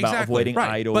immorality, about avoiding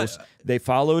idols, they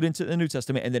followed into the New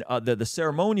Testament, and then the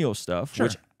ceremonial stuff,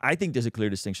 which I think there's a clear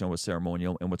distinction on what's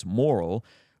ceremonial and what's moral.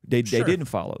 They didn't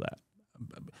follow that.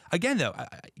 Again, though,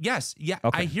 yes,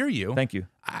 I hear you. Thank you.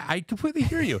 I completely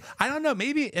hear you. I don't know.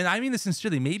 Maybe, and I mean this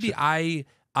sincerely. Maybe I.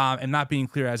 And not being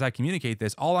clear as I communicate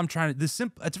this,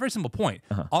 it's a very simple point.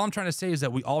 All I'm trying to say is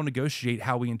that we all negotiate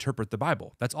how we interpret the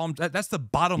Bible. That's all. That's the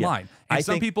bottom line. And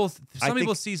some people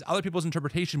sees other people's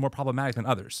interpretation more problematic than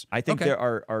others. I think there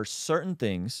are certain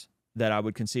things that I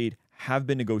would concede have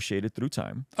been negotiated through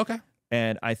time. Okay.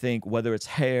 And I think whether it's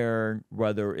hair,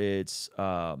 whether it's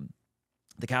the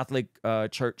Catholic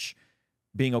Church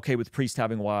being okay with priests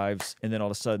having wives, and then all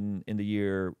of a sudden in the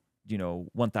year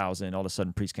 1000, all of a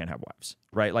sudden priests can't have wives,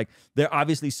 right? Like there are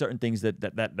obviously certain things that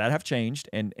have changed,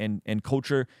 and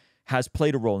culture has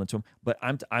played a role into them. But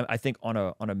I think on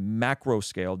a macro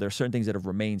scale, there are certain things that have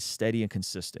remained steady and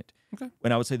consistent. Okay.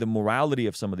 And I would say the morality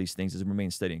of some of these things has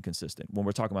remained steady and consistent. When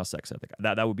we're talking about sex ethic,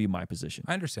 that would be my position.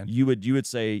 I understand. You would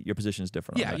say your position is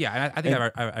different. Yeah. I think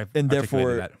I've and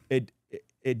therefore that.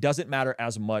 it doesn't matter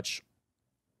as much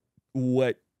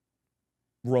what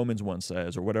Romans 1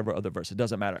 says or whatever other verse. It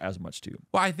doesn't matter as much to you.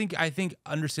 Well, I think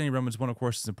understanding Romans 1, of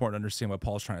course, is important to understand what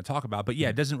Paul's trying to talk about. But yeah,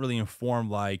 it doesn't really inform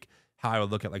like how I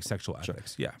would look at like sexual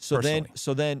ethics. Yeah. So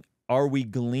then are we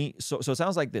so it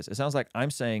sounds like this. It sounds like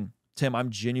I'm saying, Tim, I'm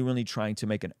genuinely trying to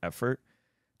make an effort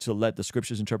to let the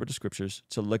scriptures interpret the scriptures,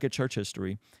 to look at church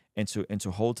history and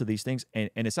to hold to these things.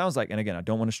 And it sounds like, and again, I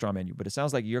don't want to straw man you, but it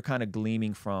sounds like you're kind of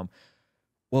gleaming from,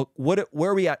 well, where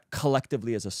are we at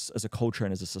collectively as a culture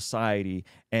and as a society,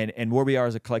 and where we are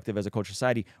as a collective, as a culture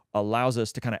society allows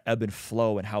us to kind of ebb and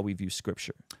flow in how we view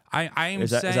scripture.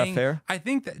 Is that fair? I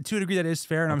think that to a degree that is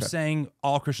fair, and I'm saying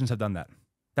all Christians have done that.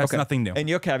 That's nothing new. And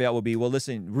your caveat will be, well,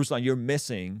 listen, Ruslan, you're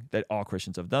missing that all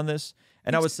Christians have done this.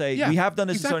 And I would say we have done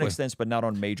this to certain extents, but not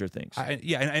on major things.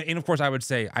 And of course, I would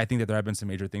say I think that there have been some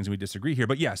major things and we disagree here.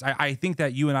 But yes, I think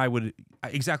that you and I would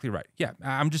exactly right. Yeah,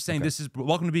 I'm just saying this is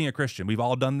welcome to being a Christian. We've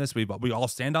all done this. We all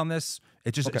stand on this.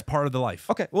 It's just it's part of the life.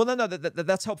 Okay. Well, no,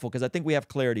 that's helpful because I think we have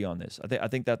clarity on this. I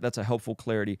think that's a helpful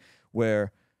clarity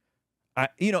where,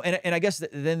 and I guess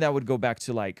then that would go back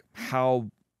to like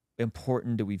how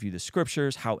important do we view the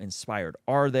scriptures? How inspired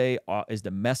are they? Is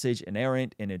the message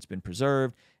inerrant and it's been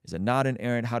preserved? Is it not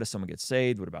inerrant? How does someone get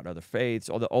saved? What about other faiths?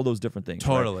 All those different things.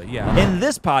 Totally, right? Yeah. In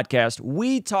this podcast,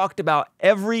 we talked about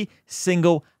every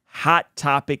single hot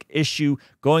topic issue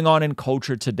going on in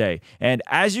culture today. And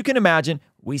as you can imagine,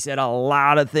 we said a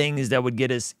lot of things that would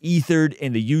get us ethered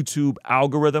in the YouTube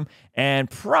algorithm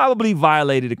and probably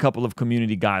violated a couple of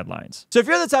community guidelines. So if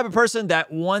you're the type of person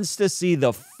that wants to see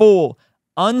the full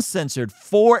uncensored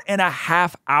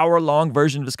 4.5 hour long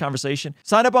version of this conversation,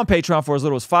 sign up on Patreon for as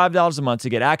little as $5 a month to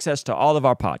get access to all of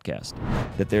our podcasts.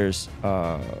 That there's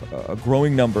a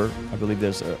growing number, I believe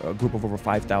there's a group of over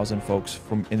 5,000 folks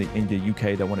in the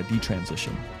UK that want to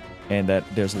detransition, and that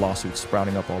there's lawsuits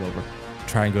sprouting up all over.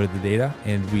 Try and go to the data,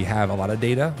 and we have a lot of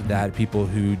data that people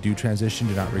who do transition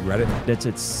do not regret it. That's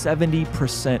at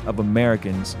 70% of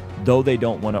Americans, though they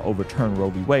don't want to overturn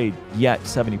Roe v. Wade, yet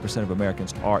 70% of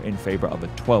Americans are in favor of a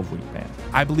 12-week ban.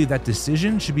 I believe that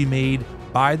decision should be made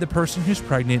by the person who's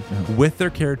pregnant, with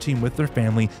their care team, with their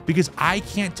family, because I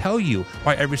can't tell you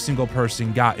why every single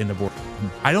person got an abortion.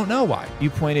 I don't know why.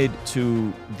 You pointed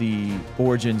to the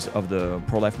origins of the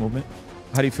pro-life movement.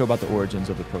 How do you feel about the origins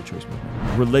of the pro-choice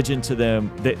movement? Religion to them,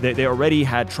 they already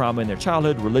had trauma in their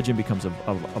childhood. Religion becomes a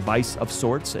vice of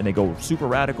sorts, and they go super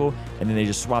radical, and then they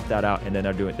just swap that out, and then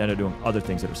they're doing other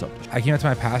things that are selfish. I came out to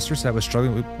my pastor, said I was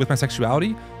struggling with my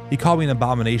sexuality. He called me an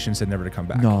abomination, said never to come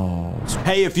back. No.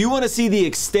 Hey, if you want to see the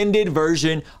extended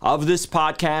version of this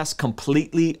podcast,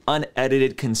 completely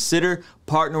unedited, consider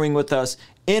partnering with us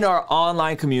in our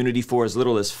online community for as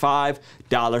little as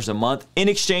 $5 a month. In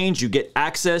exchange, you get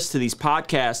access to these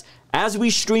podcasts as we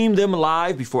stream them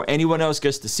live before anyone else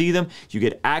gets to see them. You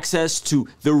get access to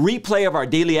the replay of our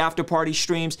daily after party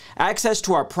streams, access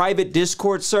to our private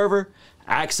Discord server,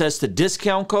 access to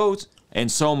discount codes, and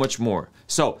so much more.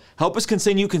 So help us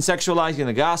continue contextualizing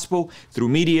the gospel through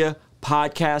media,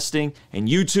 podcasting, and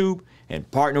YouTube, and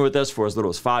partner with us for as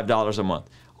little as $5 a month.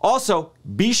 Also,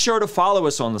 be sure to follow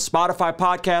us on the Spotify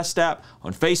podcast app,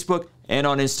 on Facebook, and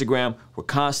on Instagram. We're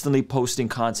constantly posting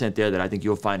content there that I think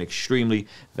you'll find extremely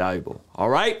valuable. All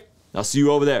right? I'll see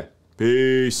you over there.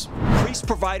 Peace. Priest,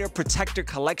 Provider, Protector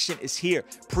Collection is here.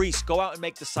 Priest, go out and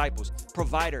make disciples.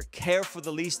 Provider, care for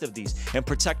the least of these. And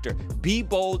Protector, be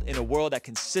bold in a world that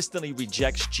consistently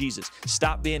rejects Jesus.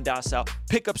 Stop being docile.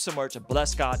 Pick up some merch at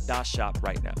blessgod.shop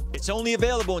right now. It's only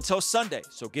available until Sunday,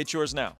 so get yours now.